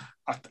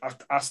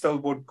I still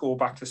would go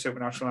back to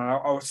Supernatural, and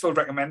I would still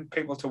recommend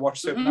people to watch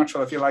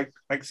Supernatural if you like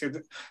say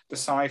the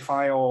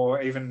sci-fi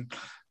or even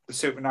the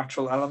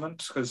supernatural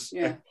element, because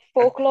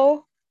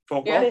folklore.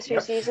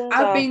 Seasons.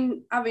 I've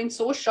been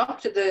so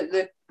shocked at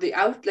the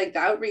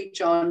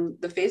outreach on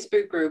the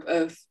Facebook group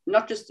of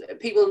not just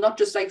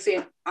like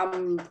saying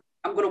I'm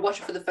going to watch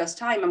it for the first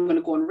time, I'm going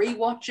to go and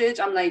rewatch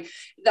it. I'm like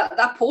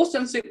that post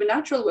on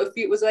Supernatural,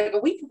 it was like a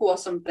week ago or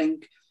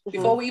something,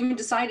 before we even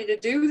decided to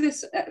do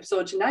this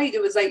episode tonight.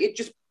 It was like it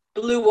just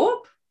blew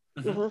up.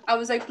 I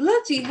was like,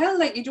 bloody hell,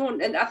 like you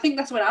don't, and I think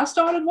that's when I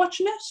started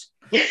watching it.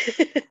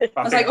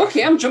 I was like,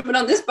 okay, I'm jumping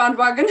on this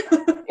bandwagon.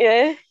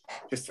 Yeah.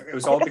 It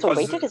was all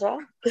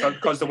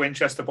because the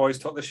Winchester boys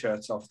took the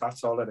shirts off.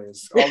 That's all it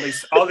is. All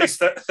these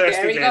thirsty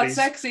ladies. Got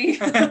sexy.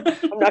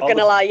 I'm not going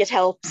to lie, it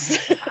helps.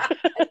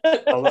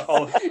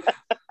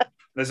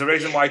 There's a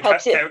reason why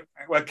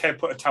Kev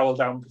put a towel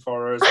down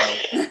before her as well.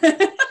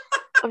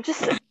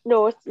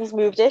 He's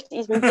moved it.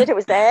 It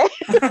was there.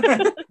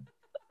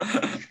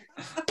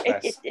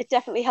 It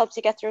definitely definitely helps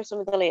you get through some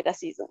of the later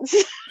seasons.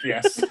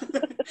 Yes.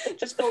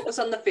 Just focus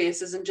on the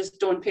faces and just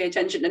don't pay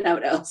attention to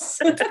anything else.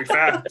 To be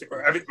fair,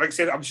 like I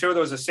said, I'm sure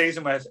there was a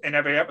season where in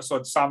every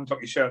episode Sam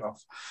took his shirt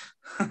off.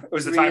 It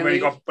was the time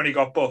when he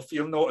got buff.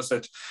 You'll notice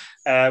it.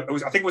 I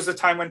think it was the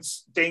time when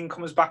Dean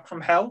comes back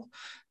from hell.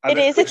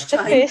 It's the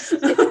first.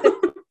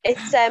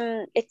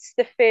 It's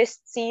the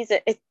first season.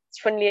 It's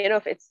funnily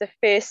enough, it's the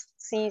first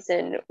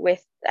season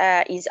with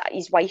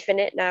his wife in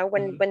it now.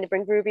 When they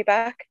bring Ruby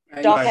back,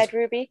 Darkhead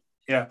Ruby.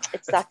 Yeah,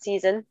 it's that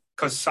season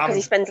because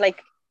he spends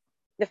like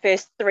the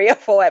first 3 or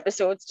 4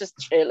 episodes just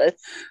shirtless.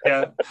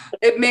 Yeah,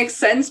 it makes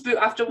sense. But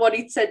after what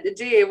he said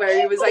today, where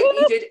he was like,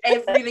 he did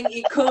everything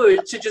he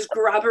could to just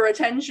grab her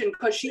attention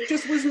because she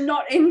just was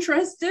not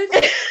interested.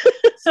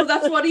 So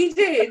that's what he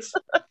did.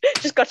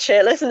 Just got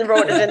shirtless and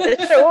wrote it in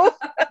the show.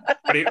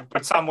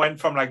 But Sam went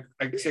from like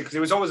because he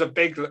was always a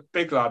big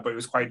lad, but he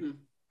was quite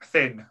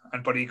thin,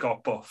 but he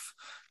got buff.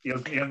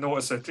 You'll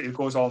notice that it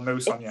goes all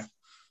moose on you.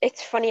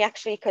 It's funny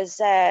actually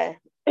because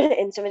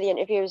in some of the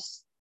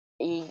interviews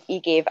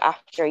he gave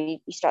after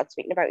he started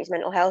speaking about his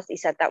mental health, he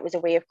said that was a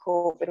way of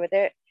coping with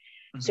it.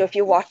 Mm-hmm. So if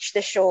you watch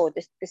the show,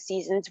 the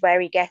seasons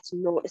where he gets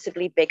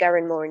noticeably bigger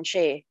and more in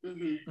shape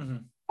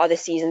are the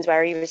seasons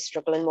where he was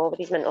struggling more with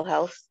his mental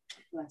health.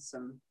 Bless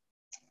him.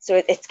 So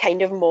it's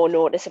kind of more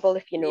noticeable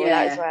if you know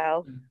that as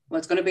well. Well,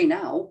 it's going to be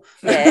now.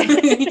 Yeah.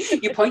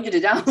 You pointed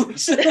it out.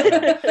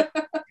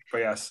 But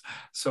yes,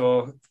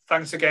 so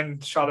thanks again,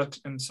 Charlotte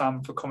and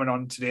Sam, for coming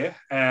on today.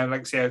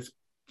 Like I say,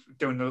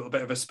 doing a little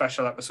bit of a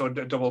special episode,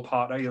 a double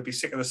parter. You'll be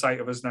sick of the sight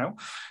of us now.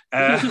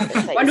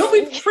 I know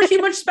we've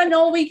pretty much spent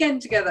all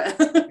weekend together.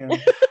 Yeah.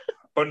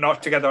 But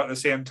not together at the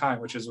same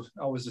time, which is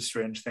always a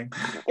strange thing.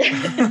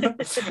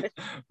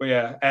 But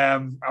yeah,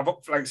 I've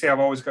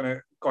always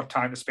got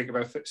time to speak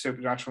about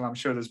Supernatural. I'm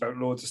sure there's about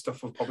loads of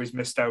stuff we've probably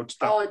missed out.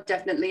 Oh,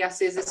 definitely. I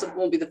say this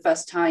won't be the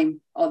first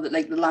time or the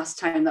last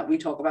time that we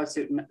talk about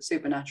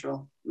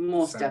Supernatural.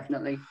 Most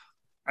definitely.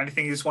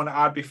 Anything you just want to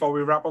add before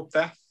we wrap up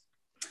there?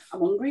 I'm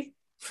hungry.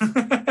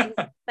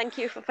 Thank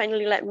you for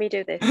finally letting me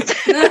do this.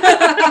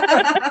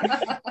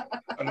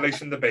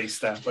 Unleashing the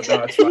beast there, but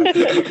no, it's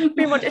fine.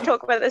 We want to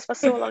talk about this for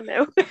so long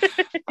now.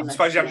 I'm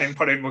surprised you haven't even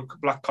put in with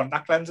black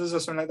contact lenses or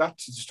something like that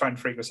to just try and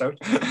freak us out.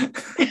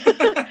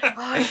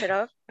 I should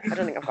have. I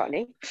don't think I've got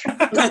any.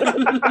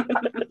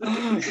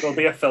 There'll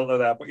be a filter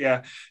there, but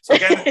yeah. So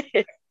again,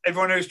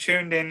 everyone who's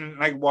tuned in,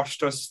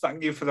 watched us,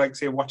 thank you for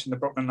watching the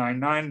Brooklyn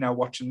Nine-Nine, now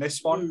watching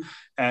this one.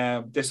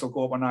 This will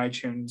go up on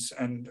iTunes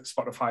and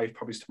Spotify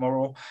probably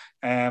tomorrow.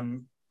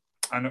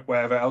 And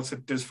wherever else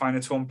it does find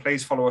its home,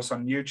 please follow us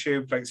on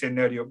YouTube,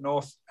 Nerdy Up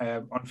North,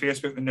 on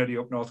Facebook, the Nerdy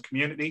Up North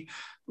community.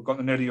 We've got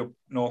the Nerdy Up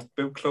North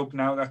Book Club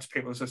now. That's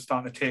people are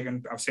starting to take,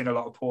 and I've seen a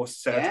lot of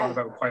posts talking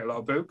about quite a lot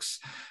of books.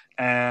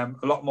 A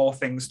lot more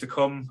things to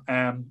come.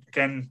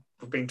 Again,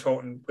 we've been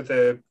talking with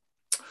a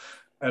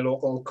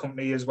local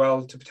company as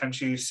well to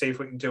potentially see if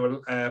we can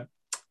do a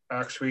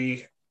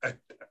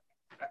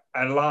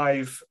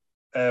live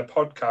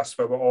podcast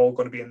where we're all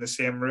going to be in the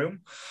same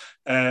room,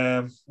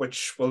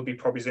 which will be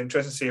probably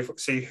interesting.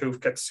 See who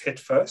gets hit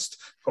first.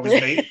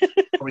 Probably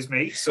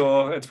me.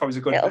 So it's probably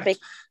a good.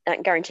 I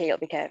guarantee it'll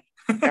be Kev.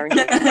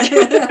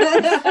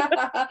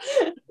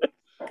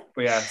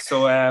 But yeah,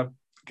 so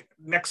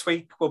next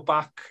week we're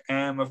back.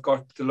 We've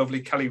got the lovely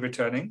Kelly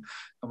returning,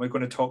 and we're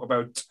going to talk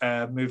about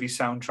movie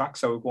soundtracks.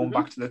 So we're going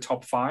back to the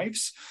top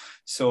 5s.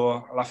 So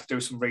I'll have to do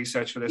some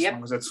research for this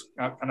one because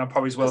and I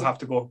probably will have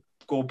to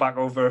go back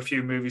over a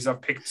few movies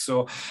I've picked.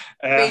 So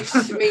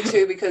me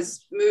too,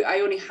 because I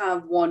only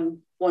have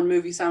one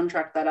movie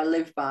soundtrack that I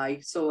live by,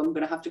 so I'm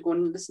going to have to go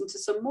and listen to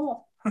some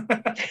more.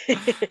 But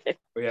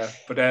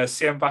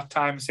same bat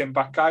time, same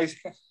bat guys.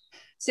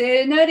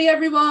 Say nerdy,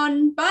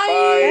 everyone. Bye.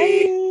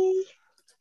 Bye.